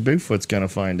 Finding Bigfoot's gonna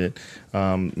find it.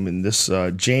 This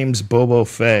James Bobo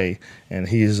Fay, and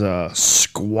he's a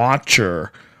Squatcher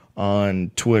on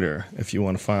Twitter. If you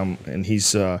want to find him, and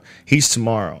he's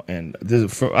tomorrow. And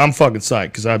I'm fucking psyched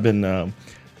because I've been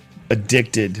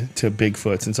addicted to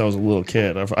Bigfoot since I was a little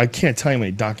kid. I can't tell you how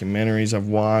many documentaries I've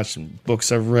watched and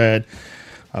books I've read.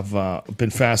 I've been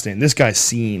fascinated. This guy's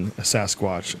seen a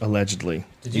Sasquatch allegedly.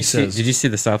 Did you see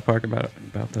the South Park about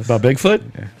this? about Bigfoot?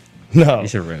 Yeah. No. You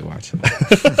should really watch it.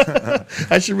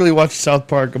 I should really watch South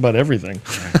Park about everything.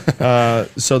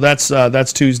 So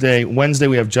that's Tuesday. Wednesday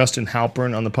we have Justin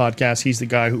Halpern on the podcast. He's the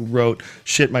guy who wrote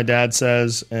Shit My Dad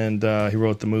Says, and he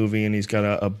wrote the movie, and he's got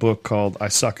a book called I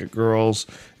Suck at Girls.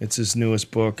 It's his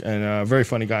newest book, and a very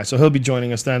funny guy. So he'll be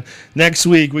joining us then. Next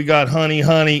week we got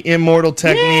Honey, Immortal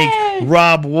Technique,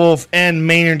 Rob Wolf, and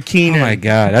Maynard Keenan. Oh my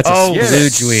God, that's a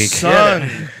huge week. Son,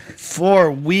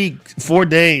 4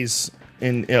 days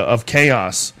of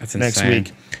chaos. That's next insane.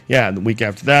 week. Yeah, the week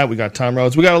after that, we got Tom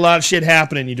Rhodes. We got a lot of shit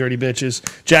happening, you dirty bitches.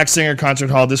 Jack Singer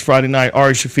Concert Hall this Friday night.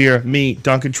 Ari Shafir, me,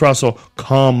 Duncan Trussell.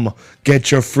 Come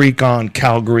get your freak on,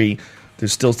 Calgary.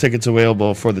 There's still tickets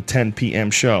available for the 10 p.m.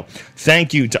 show.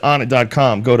 Thank you to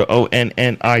Onnit.com. Go to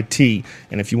ONNIT.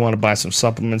 And if you want to buy some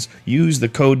supplements, use the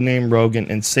code name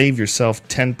Rogan and save yourself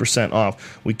 10%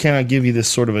 off. We cannot give you this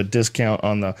sort of a discount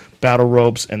on the battle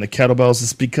ropes and the kettlebells.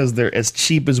 It's because they're as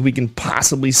cheap as we can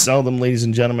possibly sell them, ladies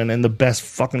and gentlemen, and the best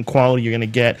fucking quality you're going to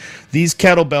get. These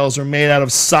kettlebells are made out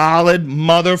of solid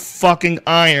motherfucking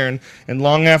iron, and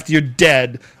long after you're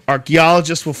dead,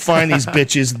 archaeologists will find these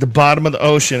bitches at the bottom of the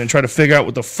ocean and try to figure out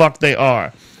what the fuck they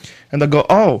are. And they'll go,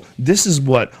 oh, this is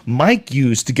what Mike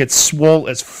used to get swole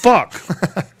as fuck.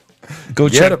 Go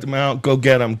check them out. Go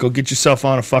get them. Go get yourself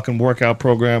on a fucking workout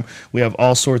program. We have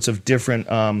all sorts of different,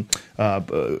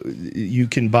 you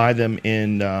can buy them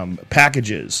in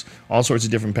packages, all sorts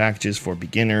of different packages for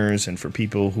beginners and for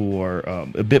people who are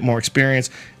a bit more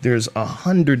experienced. There's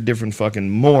 100 different fucking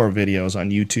more videos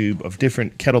on YouTube of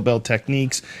different kettlebell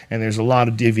techniques, and there's a lot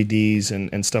of DVDs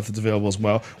and stuff that's available as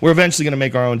well. We're eventually going to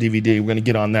make our own DVD. We're going to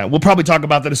get on that. We'll probably talk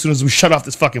about that as soon as we shut off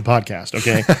this fucking podcast,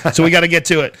 okay? So we got to get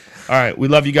to it. All right, we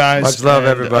love you guys. Much love,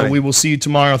 everybody. We will see you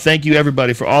tomorrow. Thank you,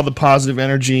 everybody, for all the positive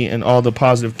energy and all the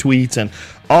positive tweets and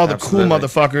all the cool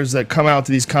motherfuckers that come out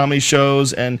to these comedy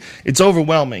shows. And it's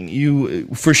overwhelming.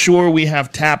 For sure, we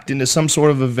have tapped into some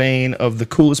sort of a vein of the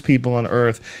coolest people on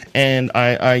earth. And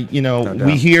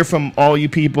we hear from all you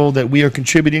people that we are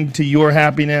contributing to your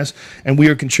happiness and we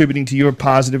are contributing to your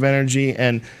positive energy.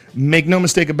 And make no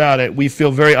mistake about it, we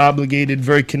feel very obligated,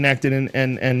 very connected,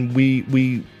 and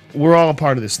we're all a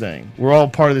part of this thing. We're all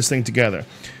part of this thing together.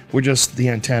 We're just the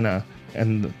antenna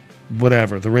and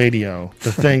the radio,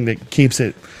 the thing that keeps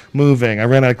it moving. I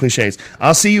ran out of cliches.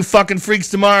 I'll see you fucking freaks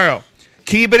tomorrow.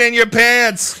 Keep it in your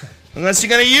pants, unless you're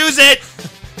going to use it.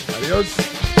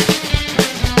 Adios.